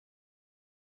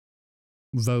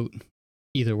vote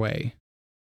either way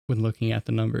when looking at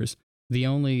the numbers. The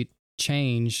only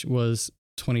change was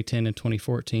 2010 and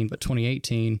 2014, but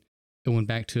 2018, it went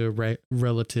back to a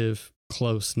relative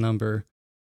close number,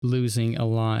 losing a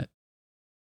lot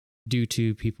due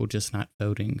to people just not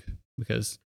voting.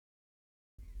 Because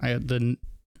the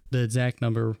exact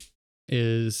number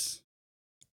is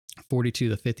 42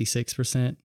 to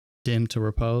 56% dim to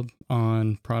Repub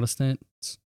on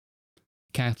Protestants.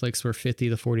 Catholics were 50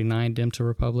 to 49 dim to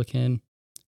Republican.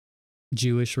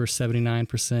 Jewish were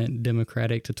 79%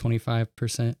 Democratic to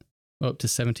 25%, up to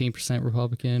 17%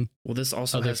 Republican. Well, this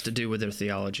also has to do with their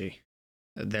theology.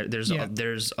 There's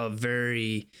a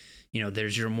very,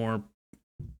 there's your more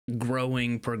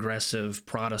growing progressive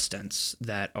Protestants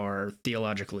that are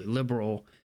theologically liberal,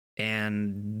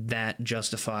 and that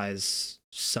justifies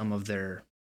some of their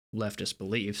leftist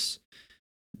beliefs.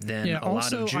 Then a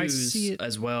lot of Jews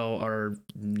as well are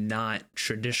not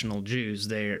traditional Jews.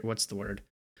 They're, what's the word?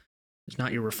 It's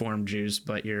not your Reformed Jews,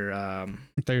 but your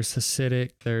there's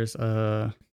Hasidic, there's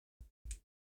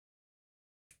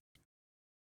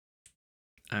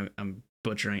I'm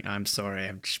butchering. I'm sorry.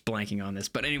 I'm just blanking on this.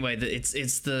 But anyway,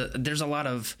 there's a lot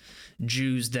of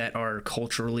Jews that are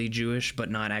culturally Jewish, but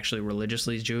not actually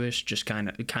religiously Jewish. Just kind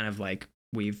of like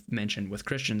we've mentioned with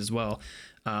Christians as well,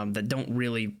 that don't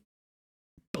really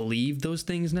believe those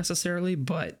things necessarily,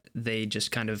 but they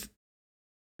just kind of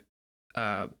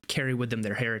carry with them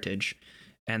their heritage,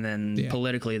 and then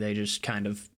politically they just kind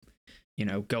of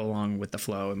go along with the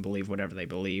flow and believe whatever they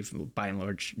believe. By and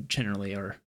large, generally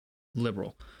are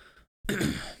liberal.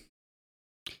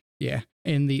 Yeah,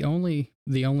 and the only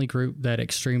group that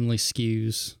extremely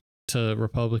skews to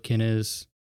Republican is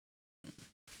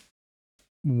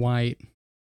white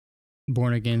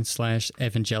born again /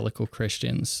 evangelical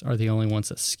Christians are the only ones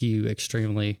that skew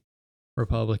extremely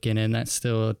Republican, and that's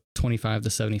still a 25 to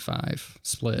 75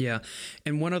 split. Yeah.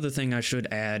 And one other thing I should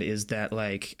add is that,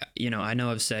 like, I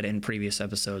know I've said in previous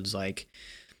episodes, like,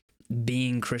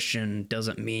 being Christian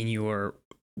doesn't mean you're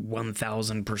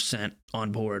 1000%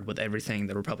 on board with everything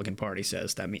the Republican Party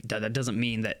says. That doesn't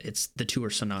mean that the two are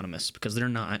synonymous, because they're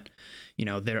not.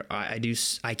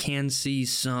 I can see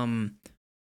some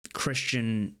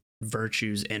Christian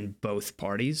virtues in both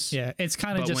parties. Yeah, it's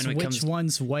kind of just which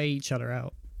ones weigh each other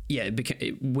out. Yeah,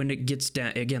 when it gets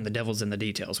down, again, the devil's in the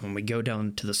details. When we go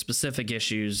down to the specific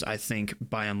issues, I think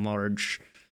by and large,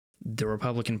 the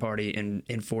Republican Party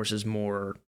enforces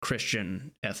more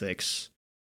Christian ethics,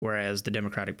 whereas the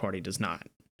Democratic Party does not,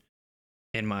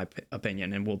 in my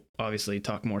opinion. And we'll obviously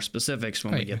talk more specifics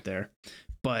when we get there.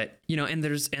 But, and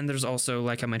there's also,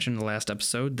 like I mentioned in the last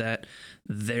episode, that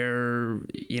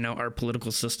our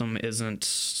political system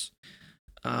isn't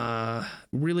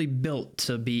really built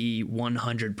to be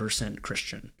 100%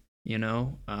 Christian.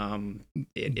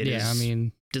 It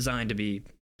is designed to be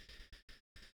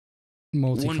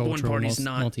multicultural, one party's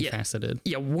not multifaceted.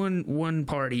 Yeah, one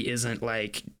party isn't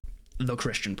like the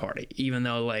Christian Party, even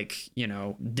though, like,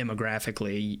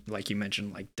 demographically, like you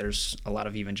mentioned, like there's a lot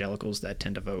of evangelicals that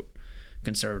tend to vote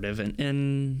conservative,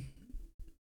 and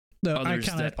others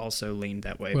that also lean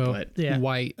that way. Well, but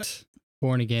white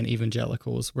born again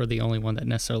evangelicals were the only one that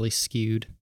necessarily skewed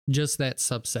just that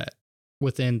subset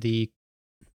within the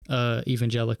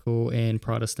evangelical and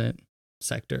Protestant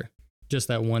sector. Just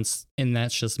that once, and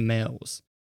that's just males.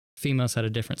 Females had a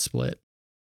different split.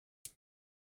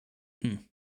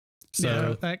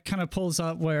 So that kind of pulls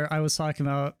up where I was talking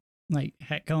about, like,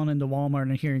 going into Walmart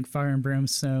and hearing fire and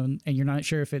brimstone, and you're not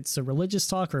sure if it's a religious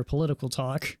talk or a political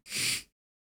talk.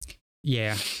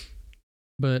 Yeah.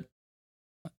 But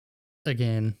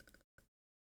again,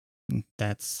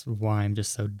 that's why I'm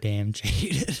just so damn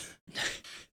jaded.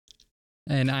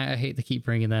 And I hate to keep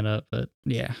bringing that up, but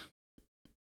yeah.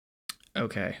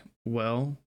 Okay.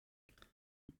 Well,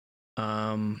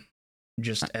 go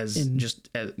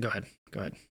ahead. Go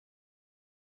ahead.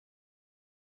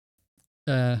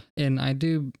 And I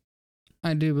do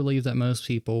believe that most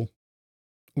people,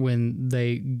 when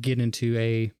they get into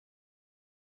a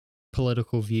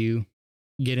political view,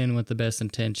 get in with the best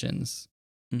intentions.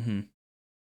 Mm-hmm.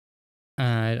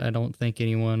 I don't think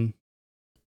anyone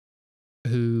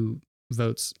who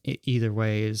votes either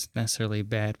way is necessarily a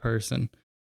bad person.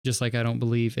 Just like I don't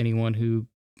believe anyone who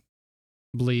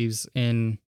believes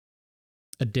in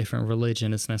a different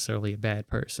religion is necessarily a bad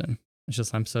person. It's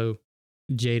just I'm so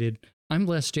jaded. I'm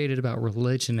less jaded about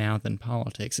religion now than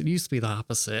politics. It used to be the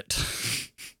opposite.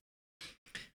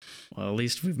 Well, at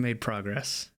least we've made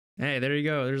progress. Hey, there you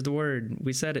go. There's the word.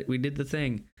 We said it. We did the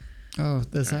thing. Oh,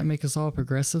 does that make us all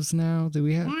progressives now? Do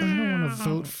we have? I don't want to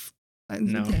vote.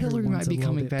 No. Hillary might Everyone's be a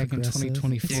little coming bit back in progressive.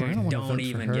 2024. Dude, I don't want to don't vote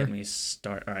even for her. get me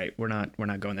started. All right, we're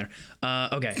not going there.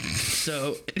 Okay,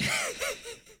 so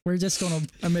We're just gonna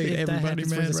made if that everybody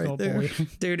happens, we're mad just right gonna there. bully.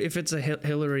 dude, if it's a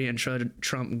Hillary and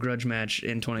Trump grudge match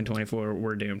in 2024,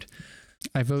 we're doomed.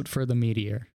 I vote for the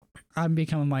meteor. I'm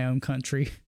becoming my own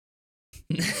country.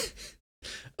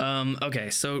 Okay,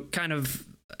 so kind of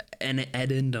an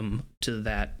addendum to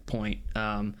that point.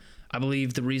 I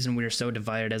believe the reason we are so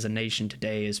divided as a nation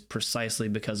today is precisely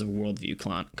because of worldview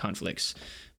conflicts.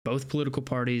 Both political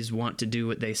parties want to do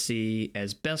what they see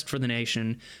as best for the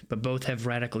nation, but both have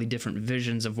radically different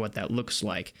visions of what that looks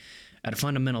like. At a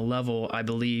fundamental level, I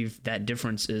believe that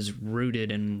difference is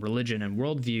rooted in religion and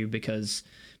worldview because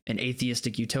an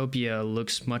atheistic utopia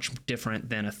looks much different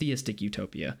than a theistic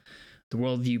utopia. The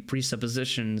worldview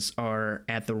presuppositions are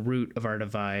at the root of our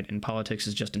divide, and politics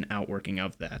is just an outworking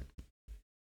of that.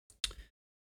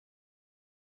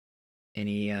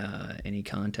 Any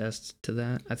contests to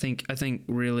that? I think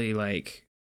really like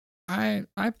I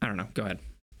I don't know. Go ahead.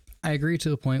 I agree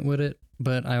to a point with it,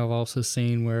 but I have also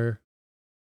seen where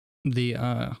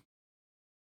the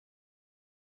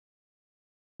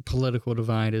political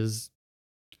divide is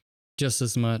just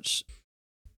as much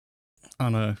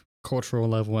on a cultural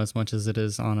level as much as it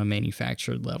is on a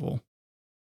manufactured level.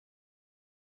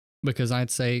 Because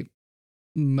I'd say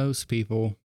most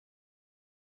people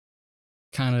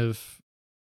kind of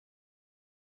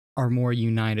are more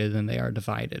united than they are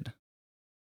divided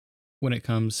when it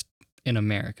comes in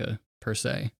America, per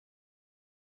se.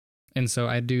 And so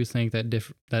I do think that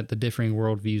that the differing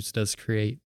worldviews does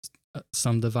create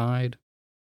some divide.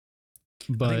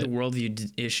 But I think the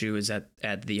worldview issue is at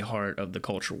the heart of the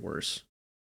culture wars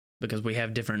because we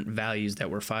have different values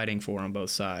that we're fighting for on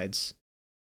both sides.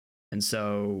 And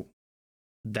so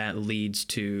that leads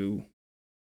to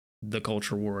the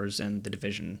culture wars and the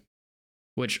division,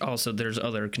 which also there's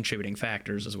other contributing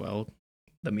factors as well.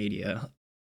 The media,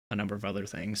 a number of other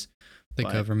things. the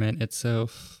but government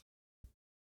itself,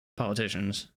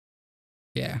 politicians.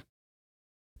 yeah.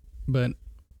 But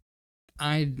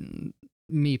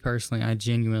me personally, I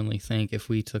genuinely think if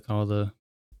we took all the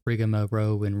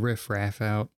rigmarole and riffraff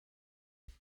out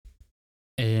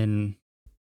and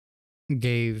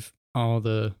gave all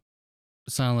the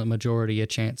silent majority a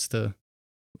chance to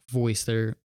voice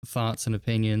their thoughts and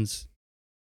opinions,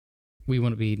 we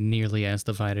wouldn't be nearly as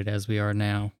divided as we are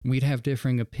now. We'd have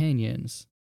differing opinions,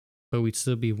 but we'd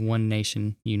still be one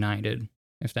nation united,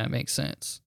 if that makes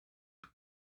sense.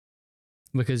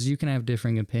 Because you can have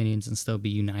differing opinions and still be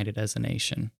united as a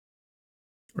nation.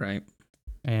 Right.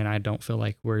 And I don't feel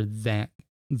like we're that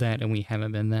and we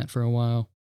haven't been that for a while.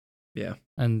 Yeah.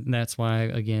 And that's why,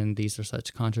 again, these are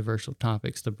such controversial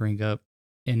topics to bring up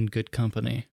in good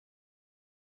company.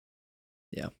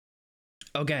 Yeah.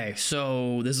 Okay,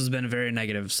 so this has been very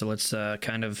negative, so let's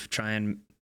kind of try and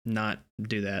not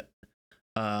do that.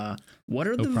 What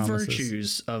are No the promises.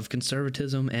 virtues of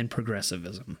conservatism and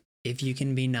progressivism? If you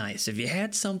can be nice, if you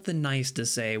had something nice to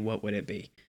say, what would it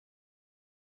be?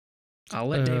 I'll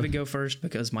let David go first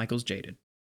because Michael's jaded.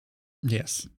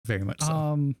 Yes, very much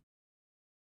so.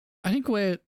 I think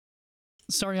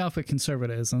starting off with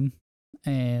conservatism,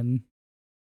 and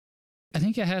I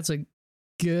think it has a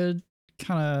good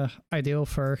kind of ideal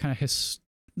for kind of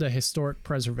the historic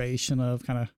preservation of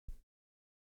kind of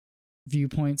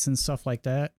viewpoints and stuff like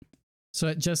that. So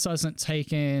it just doesn't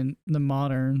take in the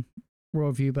modern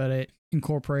worldview, but it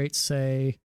incorporates,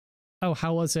 say, oh,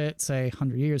 how was it, say,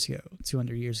 100 years ago,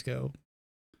 200 years ago?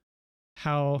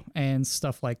 How, and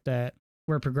stuff like that,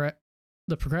 where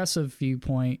the progressive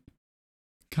viewpoint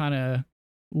kind of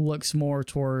looks more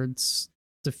towards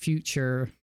the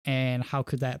future and how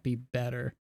could that be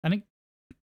better. I think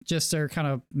just their kind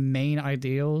of main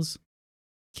ideals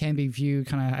can be viewed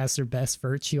kind of as their best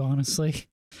virtue, honestly.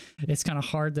 It's kind of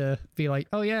hard to be like,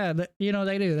 oh yeah, they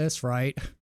do this right.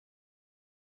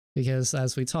 Because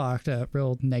as we talked,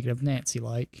 real negative Nancy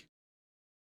like.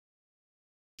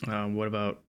 What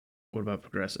about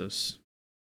progressives?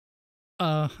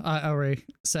 I already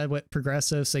said what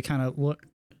progressives, they kind of look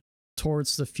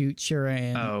towards the future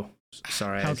and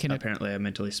sorry, apparently I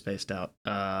mentally spaced out.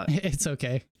 it's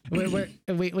okay.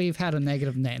 We've had a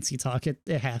negative Nancy talk. It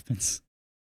happens.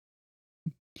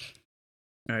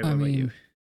 All right, what about you?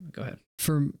 Go ahead.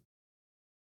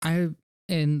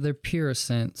 In the purest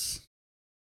sense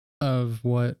of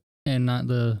what, and not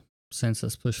the sense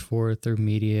that's pushed forward through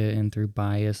media and through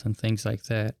bias and things like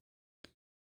that,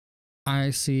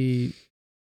 I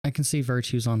can see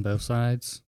virtues on both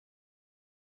sides,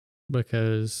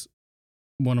 because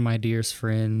one of my dearest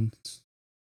friends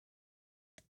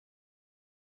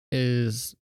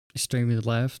is extremely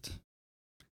left,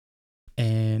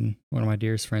 and one of my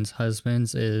dearest friend's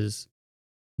husbands is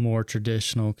more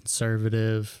traditional,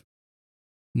 conservative,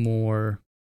 more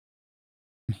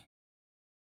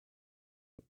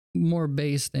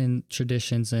based in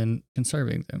traditions and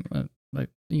conserving them,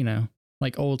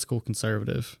 like old school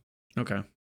conservative. Okay.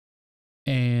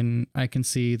 And I can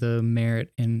see the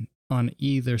merit on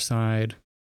either side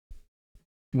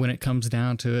when it comes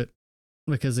down to it,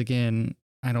 because again,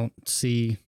 I don't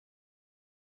see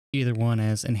either one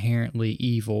as inherently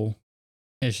evil.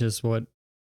 It's just what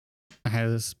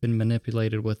has been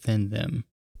manipulated within them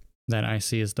that I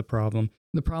see as the problem.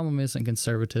 The problem isn't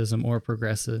conservatism or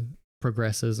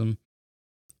progressivism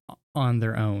on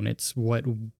their own. It's what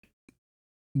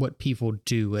people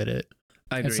do with it.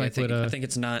 I agree. I think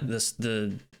it's not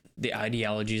the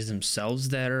ideologies themselves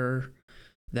that are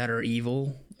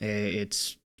evil.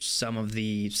 It's some of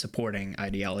the supporting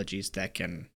ideologies that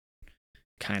can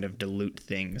kind of dilute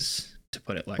things, to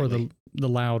put it lightly. Or the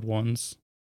loud ones.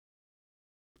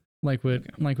 I'm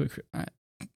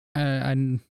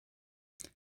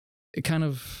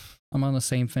on the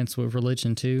same fence with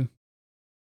religion too.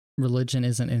 Religion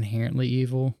isn't inherently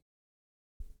evil,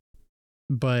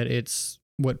 but it's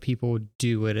what people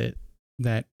do with it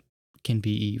that can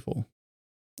be evil,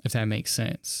 if that makes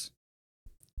sense.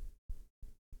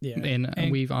 Yeah.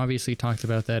 And we've obviously talked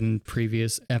about that in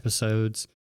previous episodes.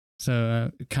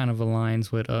 So it kind of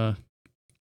aligns with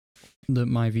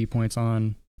my viewpoints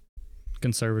on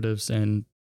conservatives and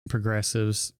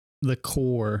progressives, the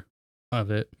core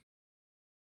of it.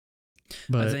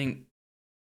 But I think,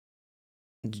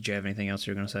 did you have anything else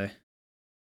you were going to say?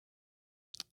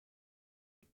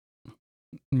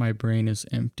 My brain is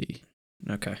empty.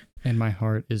 Okay. And my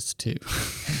heart is too.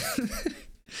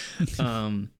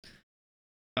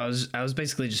 I was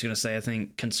basically just going to say, I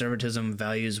think conservatism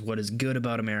values what is good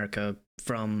about America,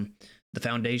 from the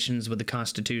foundations with the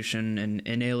Constitution and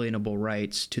inalienable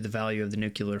rights to the value of the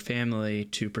nuclear family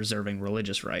to preserving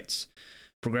religious rights.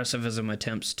 Progressivism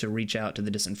attempts to reach out to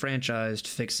the disenfranchised,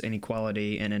 fix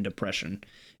inequality, and end oppression.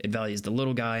 It values the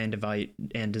little guy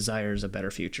and desires a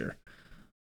better future.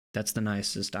 That's the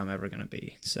nicest I'm ever going to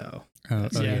be. So,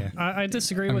 yeah. I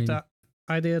disagree with the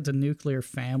idea of the nuclear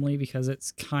family, because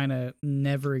it's kind of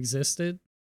never existed.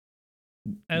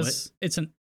 The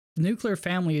nuclear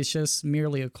family is just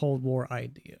merely a Cold War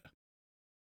idea.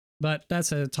 But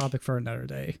that's a topic for another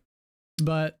day.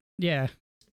 But yeah.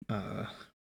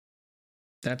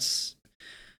 That's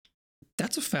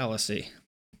a fallacy.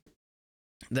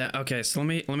 So let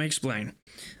me explain.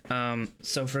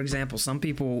 So for example, some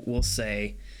people will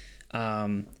say,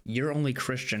 you're only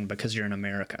Christian because you're in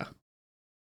America.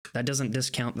 That doesn't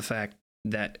discount the fact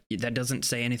that doesn't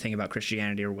say anything about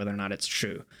Christianity or whether or not it's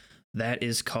true. That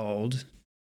is called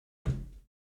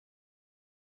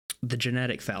the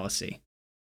genetic fallacy,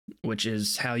 which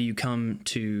is how you come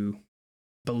to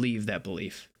believe that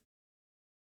belief.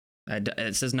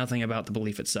 It says nothing about the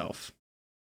belief itself.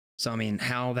 So, I mean,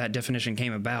 how that definition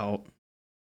came about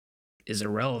is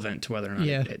irrelevant to whether or not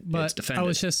it's defended. I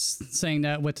was just saying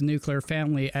that with the nuclear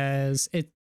family,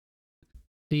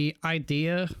 the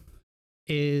idea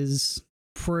is,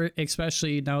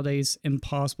 especially nowadays,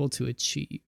 impossible to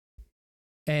achieve.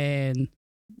 And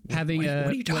having what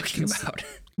are you talking about?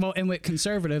 Well, and with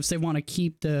conservatives, they want to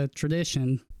keep the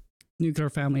tradition. Nuclear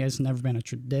family has never been a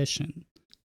tradition.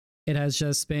 It has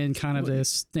just been kind of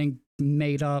this thing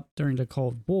made up during the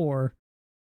Cold War.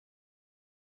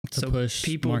 To push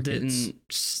people markets. Didn't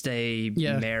stay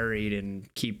married and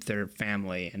keep their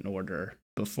family in order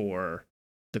before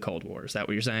the Cold War. Is that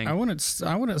what you're saying? I wouldn't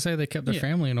say they kept their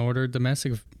family in order.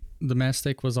 Domestic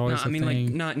domestic was No, always I mean thing.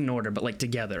 like not in order, but like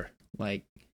together, like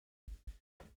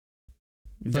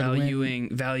But when-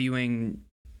 valuing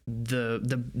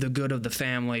the good of the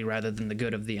family rather than the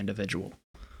good of the individual.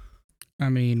 I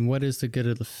mean, what is the good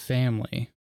of the family?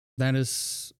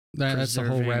 That's a whole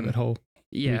Preserving- rabbit hole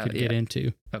Yeah, we could get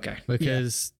into, Okay.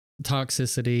 because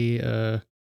toxicity,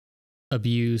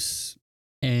 abuse,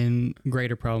 and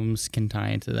greater problems can tie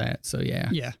into that. So yeah,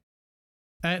 Yeah.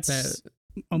 That's That-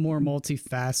 a more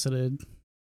multifaceted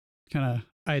kind of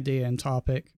idea and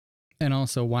topic. and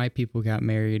also why people got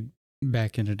married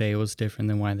back in the day was different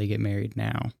than why they get married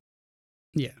now.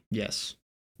 Yes,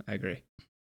 I agree.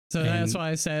 So that's And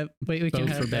why I said we can Both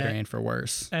for have better that and for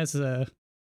worse. as a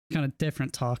kind of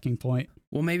different talking point.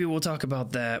 Well, maybe we'll talk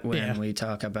about that when Yeah. we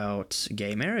talk about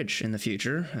gay marriage in the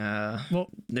future. Well,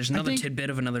 There's another think- tidbit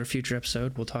of another future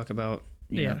episode. We'll talk about,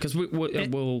 Yeah. because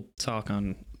we'll talk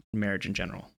on marriage in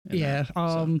general. in yeah. that,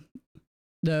 so.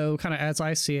 Though, kind of as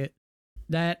I see it,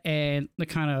 that and the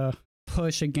kind of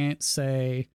push against,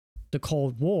 say, the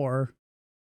Cold War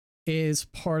is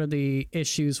part of the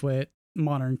issues with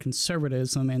modern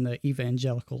conservatism and the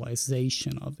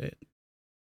evangelicalization of it.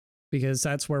 Because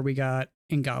that's where we got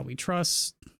 "In God We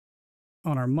Trust."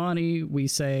 On our money, we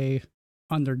say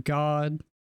 "Under God."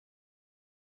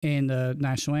 In the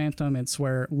national anthem, it's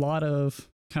where a lot of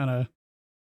kind of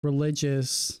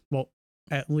religious, well,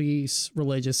 at least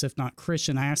religious, if not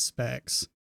Christian aspects,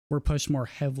 were pushed more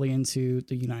heavily into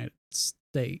the United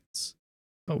States.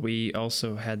 But we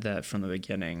also had that from the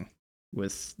beginning.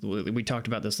 We talked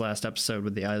about this last episode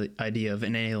with the idea of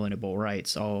inalienable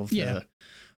rights. All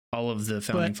of the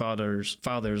founding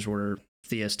fathers were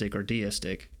theistic or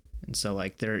deistic, and so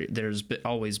like there's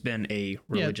always been a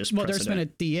religious. Well, there's been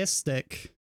precedent. a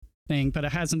deistic thing, but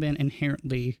it hasn't been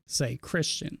inherently, say,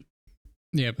 Christian.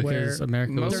 Yeah, because Where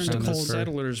America was Most during of the the Cold-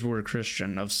 settlers were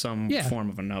Christian of some Yeah. form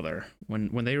of another.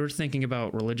 When they were thinking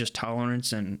about religious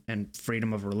tolerance and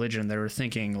freedom of religion, they were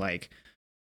thinking like,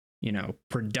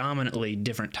 predominantly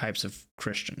different types of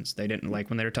Christians. They didn't like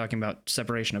when they were talking about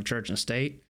separation of church and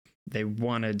state. They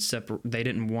wanted They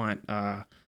didn't want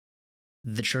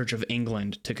the Church of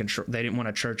England to control. They didn't want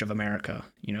a Church of America.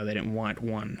 They didn't want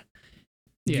one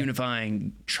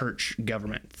unifying church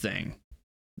government thing.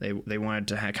 They wanted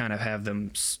to kind of have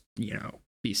them,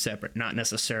 be separate. Not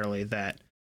necessarily that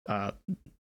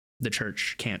the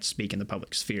church can't speak in the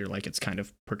public sphere like it's kind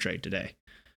of portrayed today.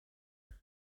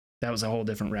 That was a whole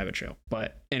different rabbit trail.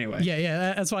 But anyway.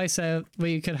 Yeah. That's why I said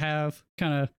we could have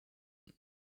kind of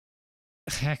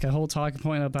a whole talking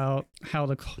point about how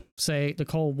the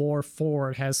Cold War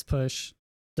forward has pushed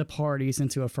the parties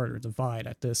into a further divide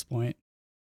at this point,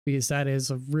 because that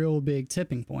is a real big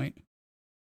tipping point.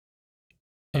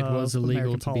 it was of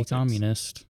illegal American to politics. be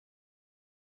communist.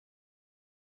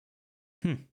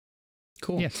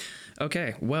 Cool. Yeah.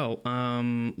 Okay. Well,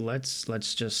 let's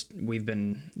just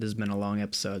this has been a long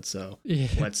episode, so Yeah.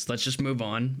 let's just move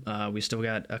on. We still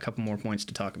got a couple more points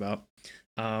to talk about.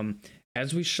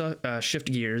 As we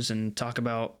shift gears and talk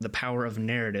about the power of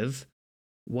narrative,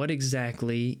 what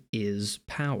exactly is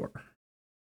power?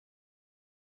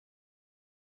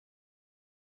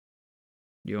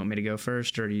 Do you want me to go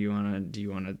first, or do you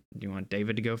want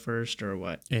David to go first, or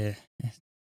what? Yeah,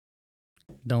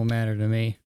 don't matter to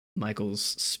me. Michael's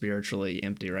spiritually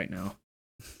empty right now,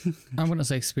 I wouldn't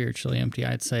say spiritually empty.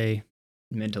 I'd say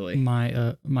mentally.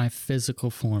 my physical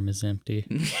form is empty.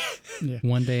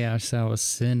 One day I shall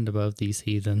ascend above these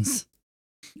heathens.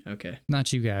 Okay.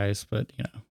 Not you guys, but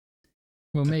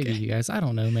well, maybe Okay. you guys. I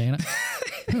don't know, man.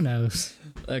 Who knows?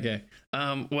 Okay.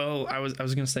 Well, I was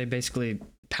going to say basically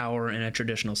power in a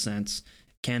traditional sense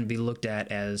can be looked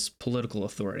at as political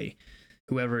authority.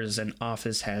 Whoever is in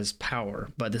office has power,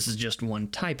 but this is just one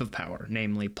type of power,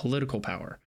 namely political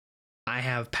power. I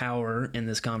have power in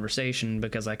this conversation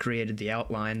because I created the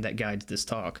outline that guides this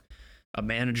talk. A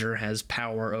manager has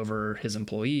power over his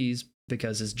employees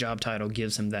because his job title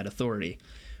gives him that authority.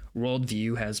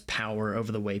 Worldview has power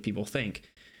over the way people think.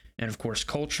 And of course,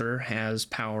 culture has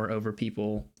power over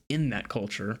people in that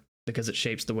culture because it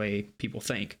shapes the way people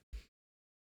think.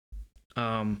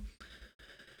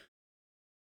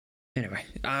 Anyway,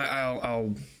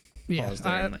 I'll pause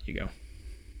there and let you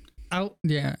go.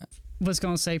 Yeah, was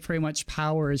going to say pretty much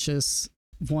power is just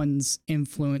one's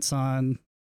influence on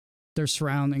their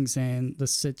surroundings and the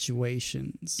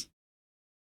situations.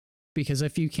 Because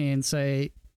if you can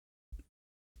see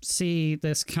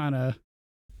this kind of,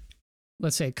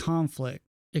 let's say, conflict,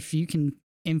 if you can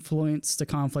influence the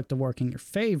conflict to work in your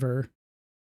favor,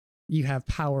 you have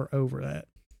power over that.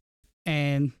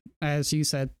 And as you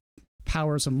said,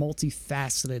 power is a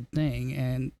multifaceted thing,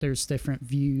 and there's different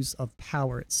views of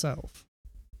power itself.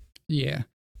 Yeah,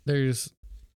 there's,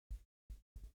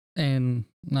 and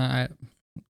I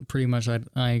pretty much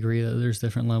I agree that there's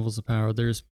different levels of power.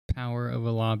 There's power of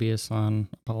a lobbyist on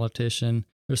a politician.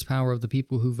 There's power of the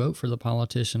people who vote for the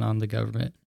politician on the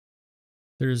government.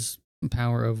 There's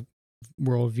power of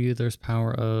worldview. There's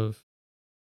power of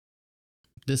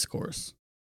discourse.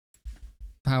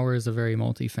 Power is a very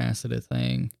multifaceted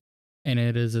thing, and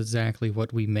it is exactly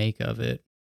what we make of it.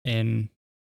 And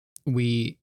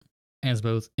we, as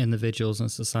both individuals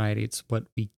and society, it's what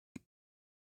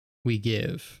we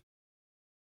give.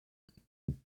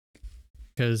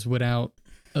 Because without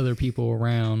other people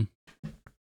around,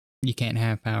 you can't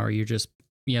have power. You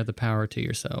have the power to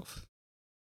yourself.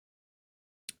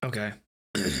 Okay.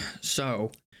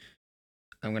 So,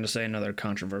 I'm going to say another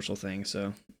controversial thing,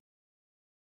 so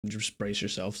just brace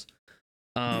yourselves.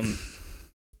 That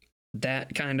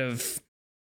kind of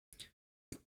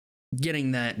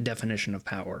getting that definition of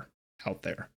power out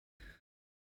there.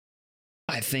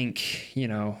 I think,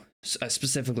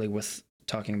 specifically with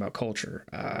talking about culture,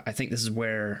 I think this is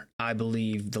where I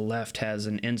believe the left has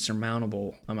an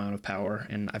insurmountable amount of power.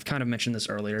 And I've kind of mentioned this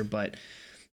earlier, but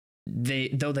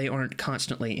though they aren't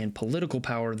constantly in political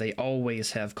power, they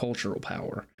always have cultural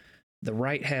power. The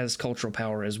right has cultural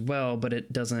power as well, but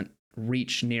it doesn't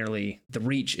the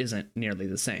reach isn't nearly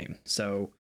the same.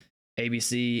 So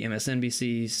ABC,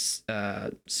 MSNBC,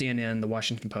 CNN, The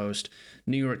Washington Post,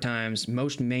 New York Times,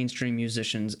 most mainstream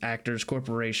musicians, actors,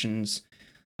 corporations,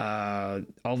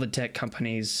 all the tech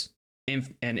companies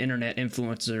and internet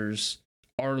influencers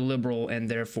are liberal and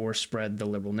therefore spread the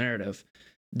liberal narrative.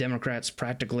 Democrats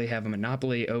practically have a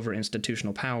monopoly over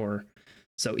institutional power.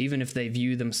 So even if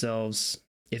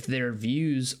if their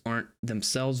views aren't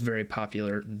themselves very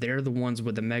popular, they're the ones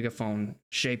with the megaphone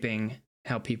shaping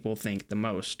how people think the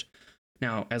most.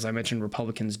 Now, as I mentioned,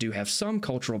 Republicans do have some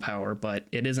cultural power, but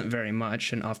it isn't very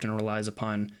much and often relies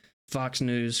upon Fox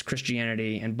News,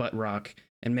 Christianity, and butt rock,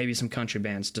 and maybe some country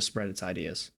bands to spread its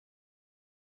ideas.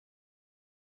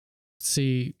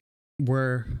 See,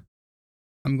 where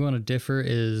I'm going to differ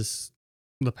is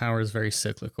the power is very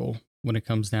cyclical when it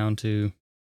comes down to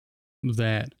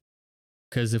that.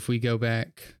 Because if we go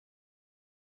back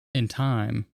in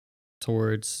time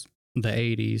towards the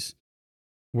 80s,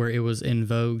 where it was in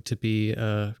vogue to be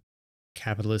a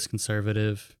capitalist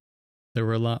conservative, there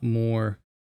were a lot more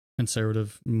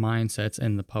conservative mindsets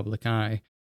in the public eye.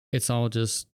 It's all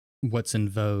just what's in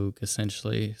vogue,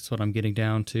 essentially. It's what I'm getting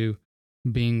down to.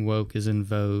 Being woke is in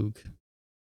vogue.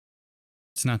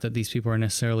 It's not that these people are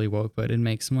necessarily woke, but it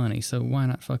makes money, so why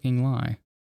not fucking lie?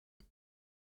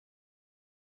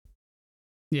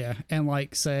 Yeah, and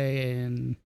like say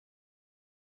in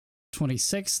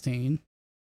 2016,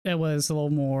 it was a little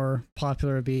more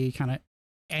popular to be kind of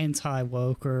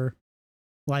anti-woke or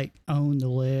like own the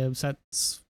libs.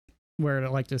 That's where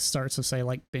like this starts to say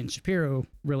like Ben Shapiro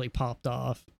really popped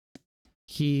off.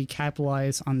 He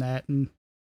capitalized on that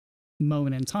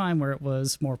moment in time where it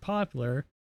was more popular,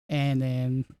 and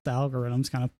then the algorithms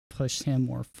kind of pushed him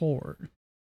more forward.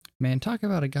 Man, talk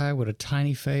about a guy with a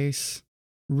tiny face,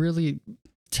 really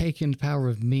taking the power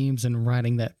of memes and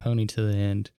riding that pony to the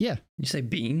end. Yeah. You say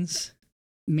beans?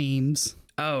 Memes.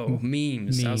 Oh,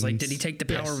 memes. I was like, did he take the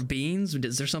power Yes. of beans?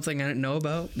 Is there something I didn't know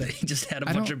about that he just had a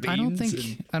bunch of beans?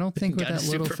 I don't think with got that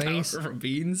a little superpower face. from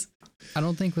beans. I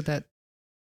don't think with that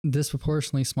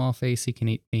disproportionately small face he can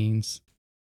eat beans.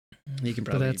 He can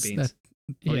But probably eat that's beans.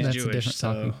 Well, he's that's a Jewish, different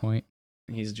talking so- point.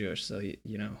 He's Jewish, so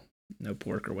no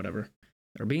pork or whatever.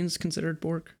 Are beans considered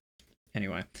pork?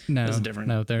 Anyway, No, that's different.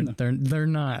 no, they're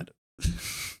not.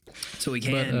 so he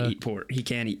can But, eat pork. He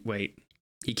can eat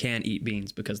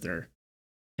beans because they're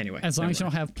anyway. As long never as you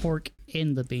don't mind. have pork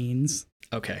in the beans.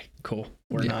 Okay, cool.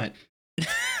 We're Yeah. not.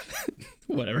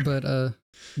 Whatever. But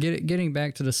getting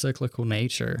back to the cyclical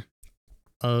nature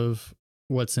of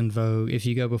what's in vogue. If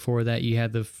you go before that, you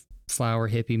had the flower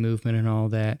hippie movement and all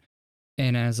that.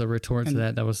 And as a retort to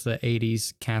And- that was the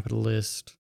 80s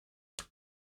capitalist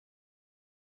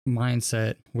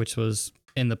mindset, which was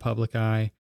in the public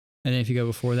eye. And then if you go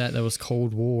before that, that was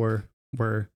Cold War,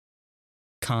 where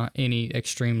any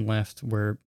extreme left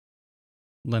were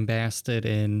lambasted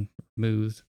and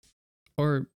removed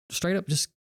or straight up just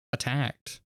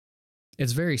attacked.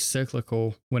 It's very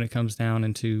cyclical when it comes down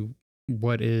into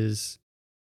what is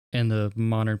in the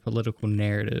modern political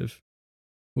narrative.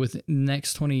 With the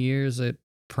next 20 years, it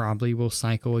probably will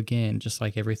cycle again, just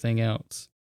like everything else.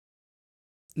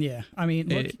 Yeah, I mean,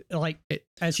 look,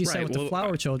 as you said right, with the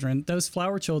flower children, those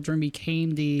flower children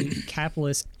became the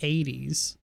capitalist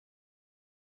 80s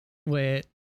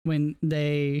when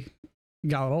they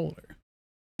got older.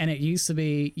 And it used to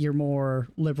be you're more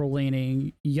liberal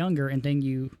leaning younger, and then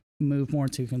you move more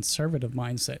to conservative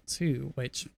mindset too,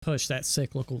 which push that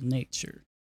cyclical nature.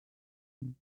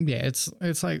 Yeah, it's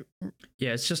like,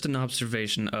 Yeah, it's just an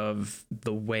observation of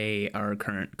the way our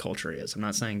current culture is. I'm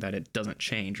not saying that it doesn't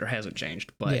change or hasn't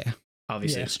changed, but yeah,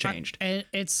 obviously it's changed. And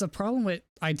it's a problem with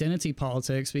identity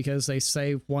politics because they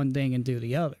say one thing and do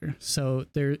the other. So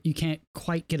there you can't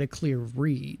quite get a clear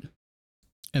read.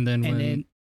 and then And when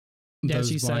then, as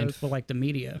those you blind, said, with like the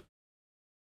media.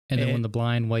 and then when it- the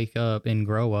blind wake up and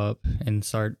grow up and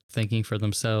start thinking for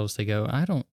themselves, they go, I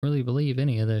don't really believe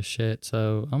any of this shit,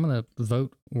 so I'm gonna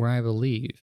vote where I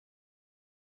believe.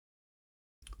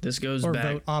 This goes Or back.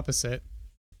 vote opposite.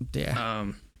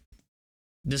 Yeah,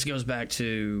 This goes back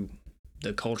to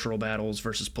the cultural battles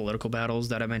versus political battles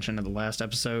that I mentioned in the last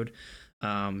episode.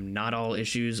 Not all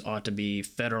issues ought to be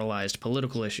federalized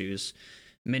political issues.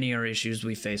 Many are issues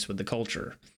we face with the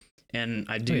culture. And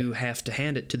I do have to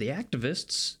hand it to the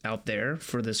activists out there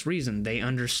for this reason. They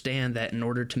understand that in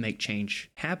order to make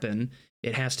change happen,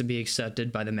 it has to be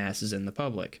accepted by the masses and the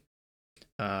public.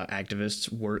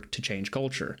 Activists work to change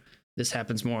culture. This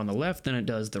happens more on the left than it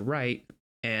does the right.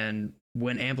 And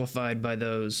when amplified by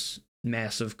those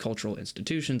massive cultural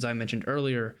institutions I mentioned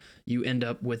earlier, you end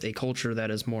up with a culture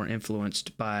that is more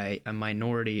influenced by a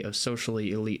minority of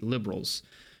socially elite liberals.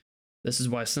 This is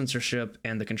why censorship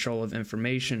and the control of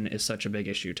information is such a big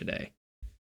issue today.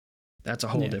 That's a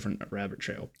whole different rabbit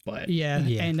trail, but Yeah,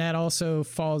 Yeah. and that also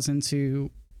falls into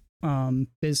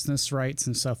business rights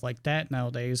and stuff like that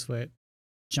nowadays with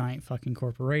giant fucking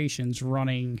corporations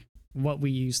running what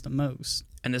we use the most.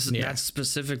 and this is Yeah. that's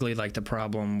specifically like the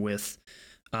problem with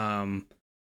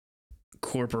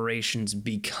corporations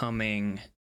becoming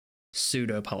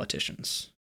pseudo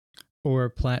politicians. or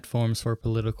platforms for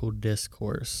political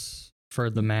discourse for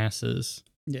the masses.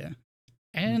 Yeah.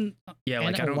 And Yeah, and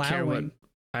like allowing,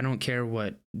 I don't care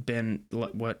what Ben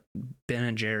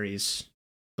and Jerry's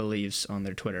believes on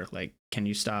their Twitter. Like, can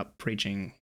you stop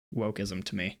preaching wokeism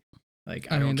to me?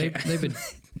 Like, I mean, don't care. they've been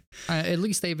at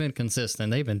least they've been consistent.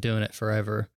 They've been doing it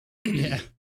forever. yeah.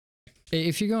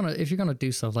 If you're gonna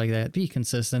do stuff like that, be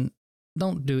consistent.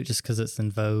 Don't do it just because it's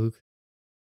in vogue.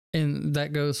 And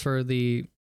that goes for the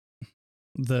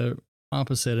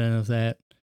opposite end of that.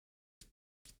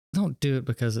 Don't do it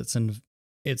because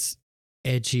it's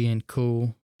edgy and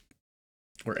cool.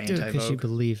 Or Do it because you anti-vogue.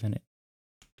 believe in it.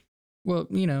 Well,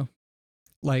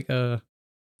 like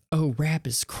rap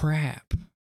is crap.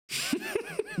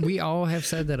 We all have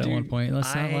said that at one Dude, point.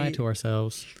 Let's not lie I- to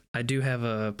ourselves. I do have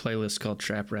a playlist called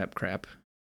Trap Rap Crap.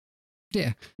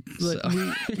 Yeah. Look,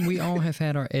 So- we all have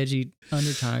had our edgy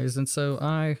undertones, and so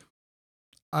I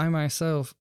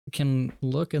myself can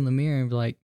look in the mirror and be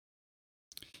like,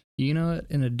 you know what?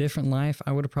 In a different life,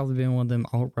 I would have probably been one of them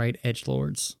alt-right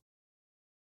edgelords.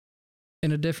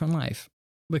 In a different life,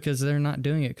 because they're not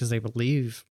doing it because they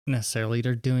believe necessarily.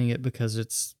 They're doing it because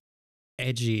it's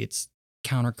edgy. It's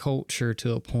counterculture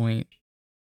to a point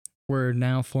where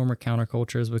now former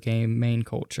countercultures became main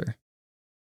culture.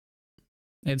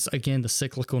 It's again the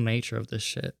cyclical nature of this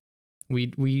shit.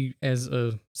 We as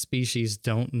a species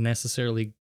don't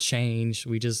necessarily change.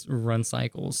 We just run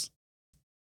cycles.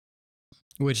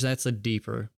 Which that's a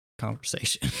deeper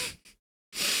conversation.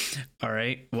 All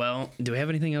right. Well, do we have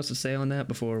anything else to say on that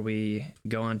before we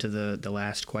go on to the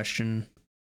last question?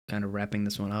 Kind of wrapping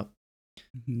this one up.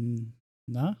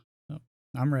 No,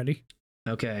 I'm ready.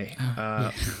 Okay.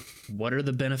 Yeah. What are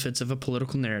the benefits of a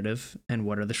political narrative and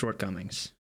what are the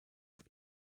shortcomings?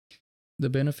 The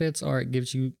benefits are it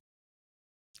gives you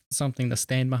something to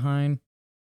stand behind,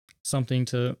 something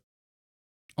to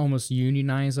almost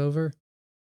unionize over.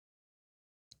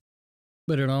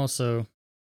 But it also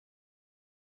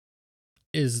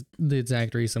is the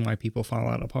exact reason why people fall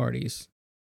out of parties.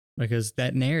 Because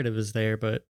that narrative is there,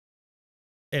 but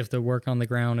if the work on the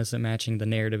ground isn't matching the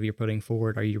narrative you're putting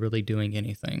forward, are you really doing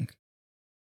anything?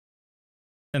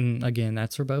 And again,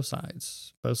 that's for both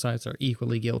sides. Both sides are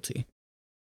equally guilty.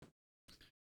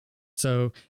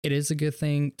 So it is a good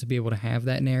thing to be able to have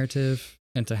that narrative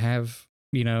and to have,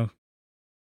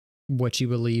 what you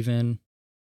believe in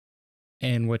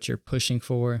and what you're pushing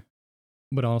for.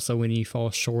 But also when you fall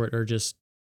short or just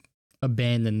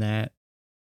abandon that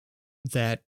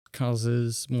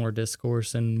causes more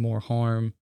discourse and more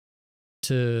harm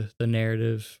to the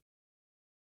narrative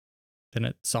than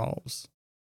it solves.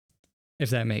 If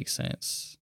that makes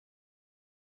sense.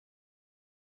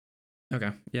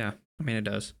 Okay. Yeah. I mean, it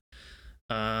does.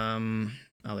 I'll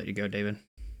let you go, David.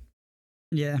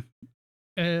 Yeah.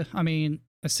 I mean,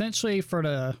 essentially for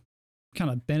the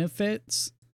kind of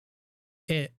benefits,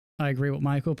 I agree with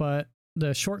Michael, but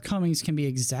the shortcomings can be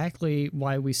exactly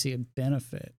why we see a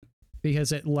benefit.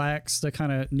 because it lacks the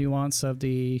kind of nuance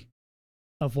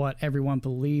of what everyone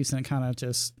believes, and it kind of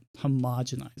just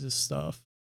homogenizes stuff.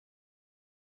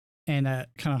 And that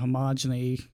kind of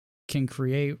homogeneity can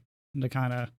create the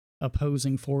kind of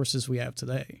opposing forces we have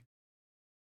today.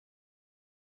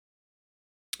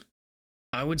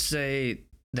 I would say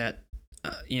that,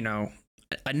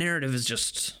 a narrative is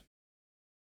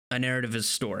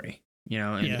story,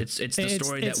 and Yeah. it's the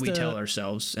story that we tell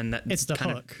ourselves, and that It's the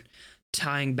kind hook. of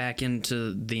tying back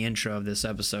into the intro of this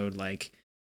episode, like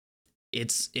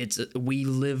we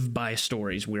live by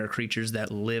stories. We are creatures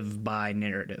that live by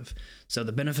narrative. So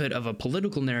the benefit of a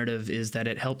political narrative is that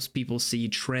it helps people see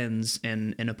trends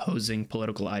in an opposing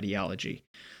political ideology.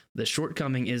 The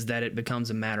shortcoming is that it becomes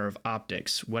a matter of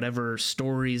optics. Whatever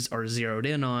stories are zeroed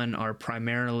in on are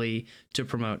primarily to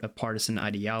promote a partisan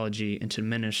ideology and to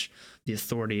diminish the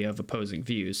authority of opposing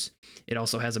views. It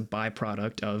also has a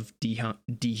byproduct of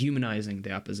dehumanizing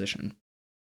the opposition.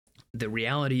 The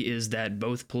reality is that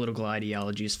both political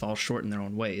ideologies fall short in their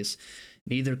own ways.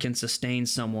 Neither can sustain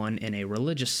someone in a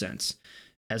religious sense.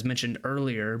 As mentioned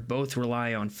earlier, both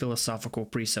rely on philosophical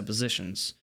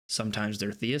presuppositions. Sometimes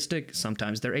they're theistic,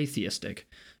 sometimes they're atheistic.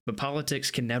 But politics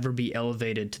can never be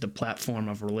elevated to the platform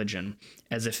of religion,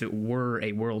 as if it were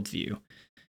a worldview.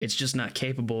 It's just not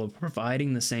capable of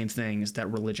providing the same things that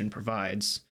religion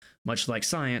provides. Much like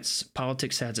science,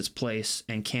 politics has its place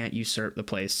and can't usurp the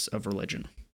place of religion.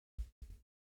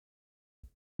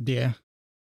 Yeah.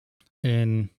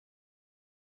 And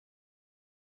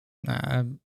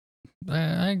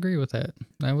I agree with that.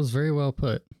 That was very well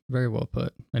put,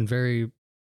 and very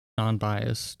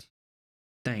non-biased.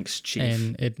 Thanks, Chief.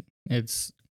 And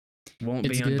it's won't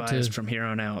it's be good unbiased to- from here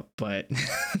on out, but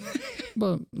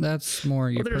well, that's more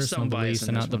your there's personal some bias beliefs in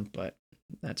and this not the. one, but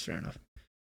that's fair enough.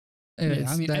 Yeah,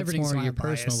 I mean, that's everything's more your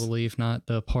bias. personal belief, not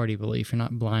the party belief. You're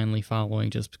not blindly following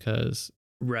just because.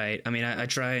 Right. I mean, I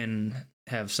try and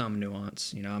have some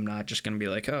nuance. I'm not just gonna be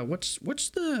like, oh, what's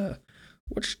the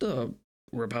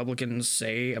Republicans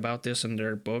say about this in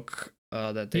their book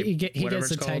that they He whatever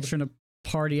gets a it's text called. from a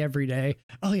party every day.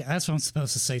 Oh yeah, that's what I'm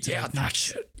supposed to say today. Yeah, that Nice.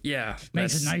 shit. Yeah,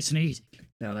 Makes that's- it nice and easy.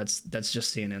 No, that's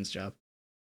just CNN's job.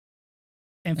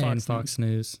 And And Fox, Fox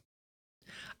News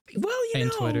Well,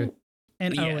 And Twitter.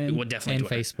 and yeah, ON. well, definitely and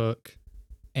Twitter. Facebook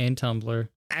and Tumblr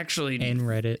Actually, and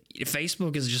Reddit.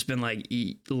 Facebook has just been like,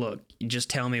 look, just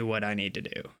tell me what I need to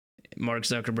do. Mark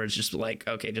Zuckerberg's just like,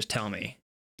 okay, just tell me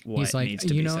what He's like, needs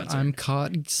to be censored. I'm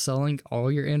caught selling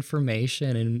all your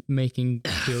information and making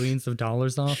billions of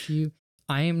dollars off you.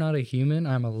 I am not a human.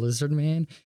 I'm a lizard man.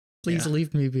 Please Yeah.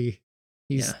 leave me be.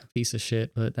 He's Yeah. a piece of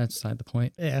shit, but that's beside the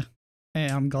point. Yeah. And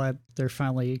I'm glad they're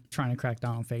finally trying to crack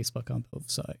down on Facebook on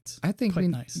both sides. I think Quite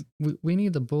nice. we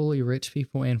need to bully rich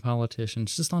people and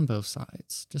politicians just on both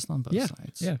sides. Just on both Yeah,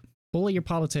 sides. yeah. Bully your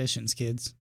politicians,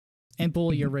 kids. And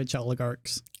bully your rich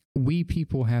oligarchs. We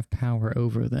people have power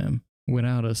over them.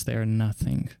 Without us, they are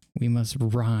nothing. We must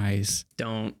rise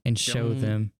don't and show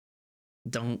them.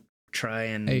 don't try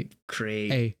and Hey,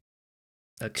 create Hey,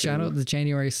 a coup. shout out the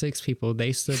January 6th people.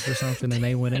 They stood for something and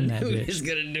they went in that Who bitch. is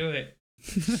gonna do it?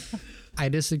 I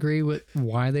disagree with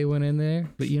why they went in there,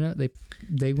 but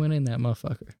they went in that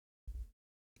motherfucker.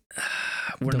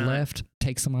 We're The not. left,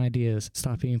 take some ideas.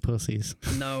 Stop being pussies.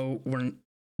 No,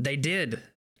 they did.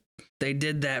 They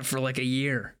did that for like a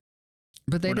year.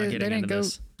 But they We're not did. They getting didn't into go.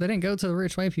 this. They didn't go to the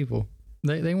rich white people.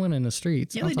 They went in the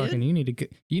streets. Yeah, I'm they talking. did. You need to.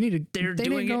 You need to. They're they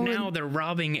doing it didn't go now. in- They're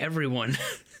robbing everyone.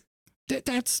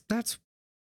 That's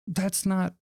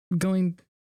not going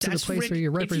to That's the place where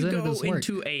your representatives if you go work.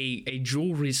 into a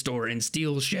jewelry store and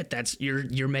steal shit, that's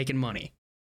you're making money.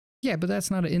 Yeah, but that's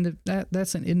not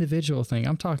that's an individual thing.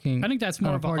 I'm talking. I think that's more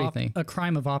On a of party thing. a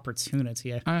crime of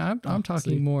opportunity. I'm honestly.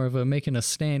 talking more of a making a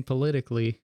stand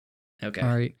politically. Okay.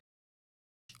 All right.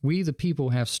 We the people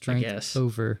have guess. strength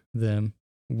over them.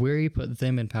 We put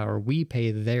them in power. We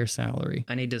pay their salary.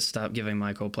 I need to stop giving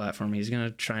Michael a platform. He's gonna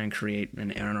try and create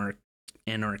an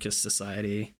anarchist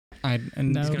society. No,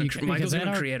 Michael's because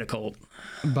gonna create a cult.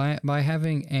 By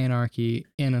having anarchy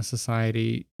in a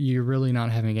society, you're really not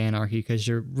having anarchy because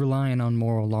you're relying on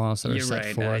moral laws that are You're set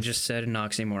right. forth. I just said an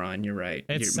oxymoron. You're right.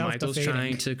 It's Michael's self-defeating.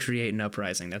 trying to create an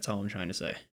uprising. That's all I'm trying to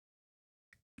say.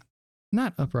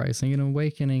 Not uprising, an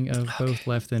awakening of both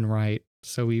left and right.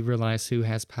 So we realize who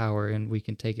has power and we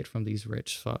can take it from these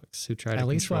rich fucks who try to At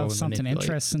least we'll control have and something manipulate.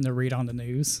 interesting to read on the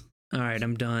news. All right,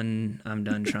 I'm done. I'm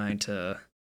done trying to.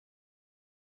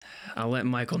 I'll let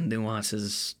Michael nuance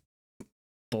his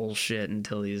bullshit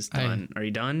until he's done. Are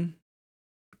you done?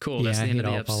 Cool. That's Yeah, the I end hate of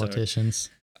the all episode. politicians.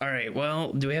 All right.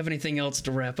 Well, do we have anything else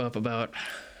to wrap up about?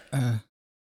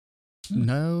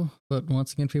 No, but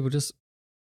once again, people just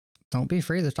don't be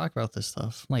afraid to talk about this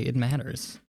stuff. Like, it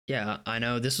matters. Yeah, I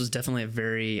know this was definitely a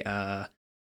very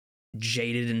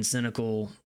jaded and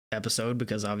cynical episode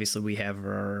because obviously we have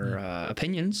our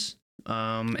opinions.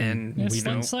 And It's you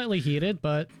know, slightly heated,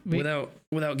 but without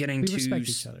getting we too respect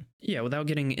each other. yeah, without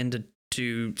getting into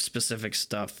too specific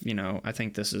stuff, you know, I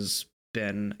think this has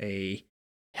been a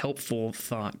helpful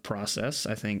thought process.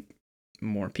 I think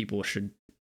more people should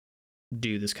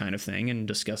do this kind of thing and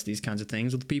discuss these kinds of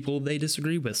things with people they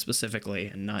disagree with specifically,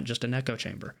 and not just an echo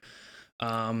chamber.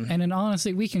 And in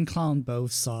honesty, we can clown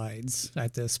both sides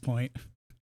at this point.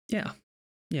 Yeah,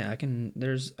 I can.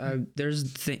 There's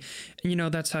you know,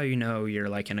 that's how you know you're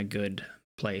like in a good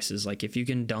place, is like if you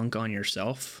can dunk on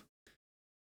yourself.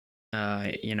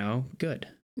 You know, good.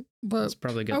 But That's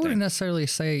probably a good I thing. wouldn't necessarily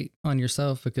say on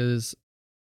yourself, because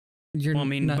you're Well, I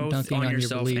mean, not both dunking on on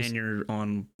yourself your beliefs. and you're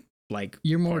on like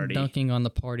You're more party. dunking on the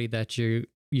party that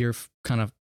you're kind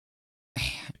of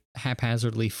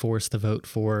haphazardly forced to vote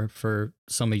for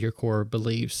some of your core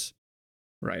beliefs.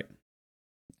 Right.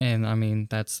 And I mean,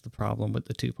 that's the problem with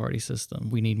the two-party system.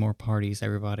 We need more parties,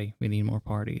 everybody. We need more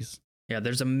parties. Yeah,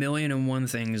 there's a million and one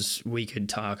things we could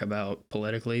talk about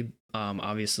politically.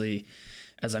 Obviously,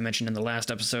 as I mentioned in the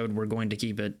last episode, we're going to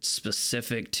keep it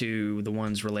specific to the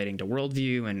ones relating to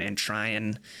worldview and try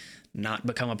and not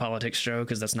become a politics show,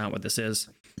 because that's not what this is.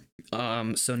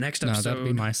 So next No, episode, that'd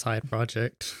be my side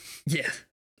project. yeah.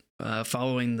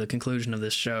 Following the conclusion of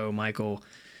this show, Michael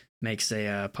makes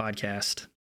a podcast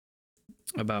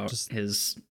about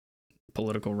his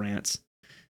political rants,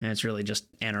 and it's really just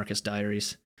Anarchist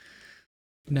Diaries.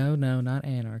 No, not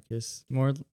anarchist.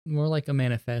 More like a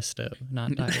manifesto,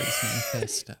 not diaries.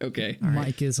 Manifesto. Okay. All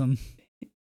right. Mikeism.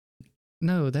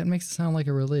 No, that makes it sound like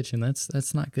a religion.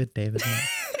 That's not good, David. No.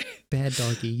 Bad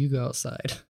doggy, you go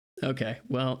outside. Okay.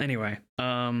 Well, anyway,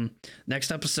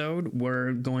 next episode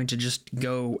we're going to just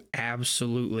go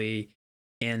absolutely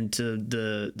into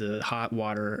the hot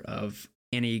water of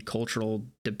any cultural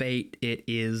debate. It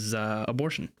is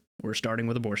abortion. We're starting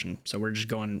with abortion, so we're just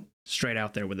going straight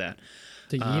out there with that.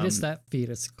 The yeetus that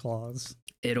fetus clause.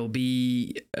 It'll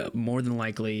be more than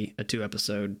likely a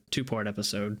two-part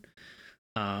episode.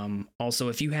 Also,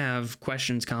 if you have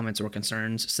questions, comments, or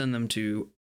concerns, send them to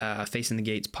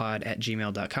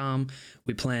facingthegatespod@gmail.com.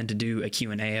 We plan to do a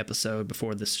Q&A episode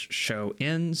before this show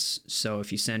ends, so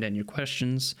if you send in your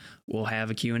questions, we'll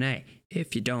have a Q&A.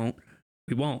 If you don't,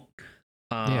 we won't.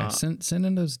 Yeah, send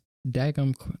in those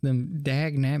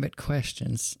dag-nabbit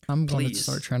questions. I'm going to Please.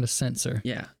 start trying to censor.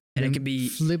 Yeah, and it can be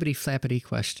flippity-flappity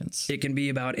questions. It can be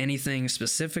about anything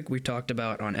specific we talked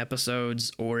about on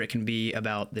episodes, or it can be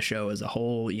about the show as a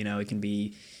whole. You know, it can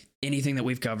be anything that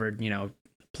we've covered. You know,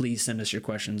 please send us your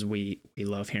questions. We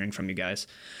love hearing from you guys.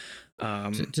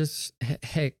 Just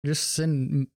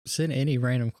send any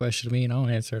random question to me and I'll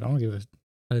answer it. I don't give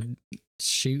a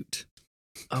shoot.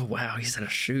 Oh wow, he said a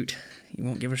shoot. He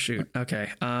won't give a shoot. Okay.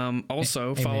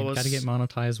 Also Hey, follow man, us. Gotta get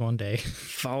monetized one day.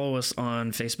 Follow us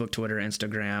on Facebook, Twitter,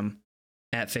 Instagram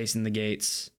at Facing the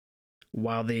Gates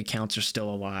while the accounts are still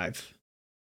alive.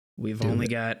 We've only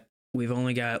got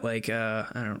like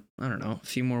I don't know, a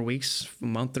few more weeks, a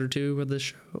month or two of the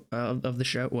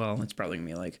show. Well, it's probably gonna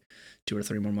be like 2 or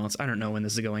 3 more months. I don't know when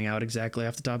this is going out exactly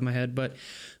off the top of my head, but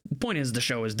the point is the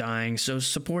show is dying, so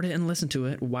support it and listen to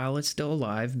it while it's still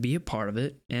alive. Be a part of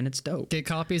it, and it's dope. Get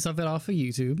copies of it off of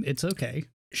YouTube. It's okay.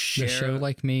 Share The show,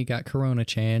 like me, got Corona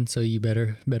Chan, so you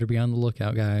better be on the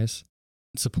lookout, guys.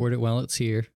 Support it while it's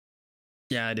here.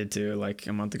 Yeah, I did too, like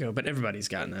a month ago, but everybody's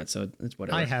gotten that, so it's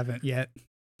whatever. I haven't yet.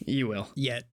 You will.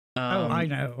 Yet. I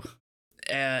know.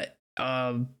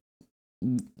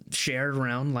 Share it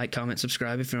around, like, comment,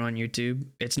 subscribe if you're on YouTube.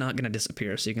 It's not going to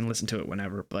disappear, so you can listen to it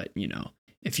whenever. But, you know,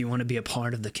 if you want to be a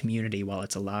part of the community while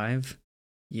it's alive,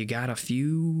 you got a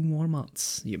few more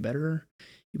months. You better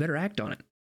act on it,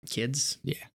 kids.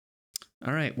 Yeah.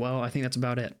 All right. Well, I think that's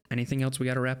about it. Anything else we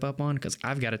got to wrap up on? Because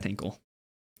I've got a tinkle.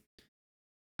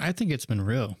 I think it's been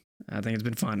real. I think it's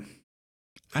been fun.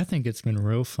 I think it's been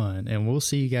real fun, and we'll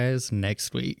see you guys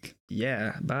next week.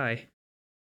 Yeah. Bye.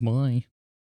 Bye.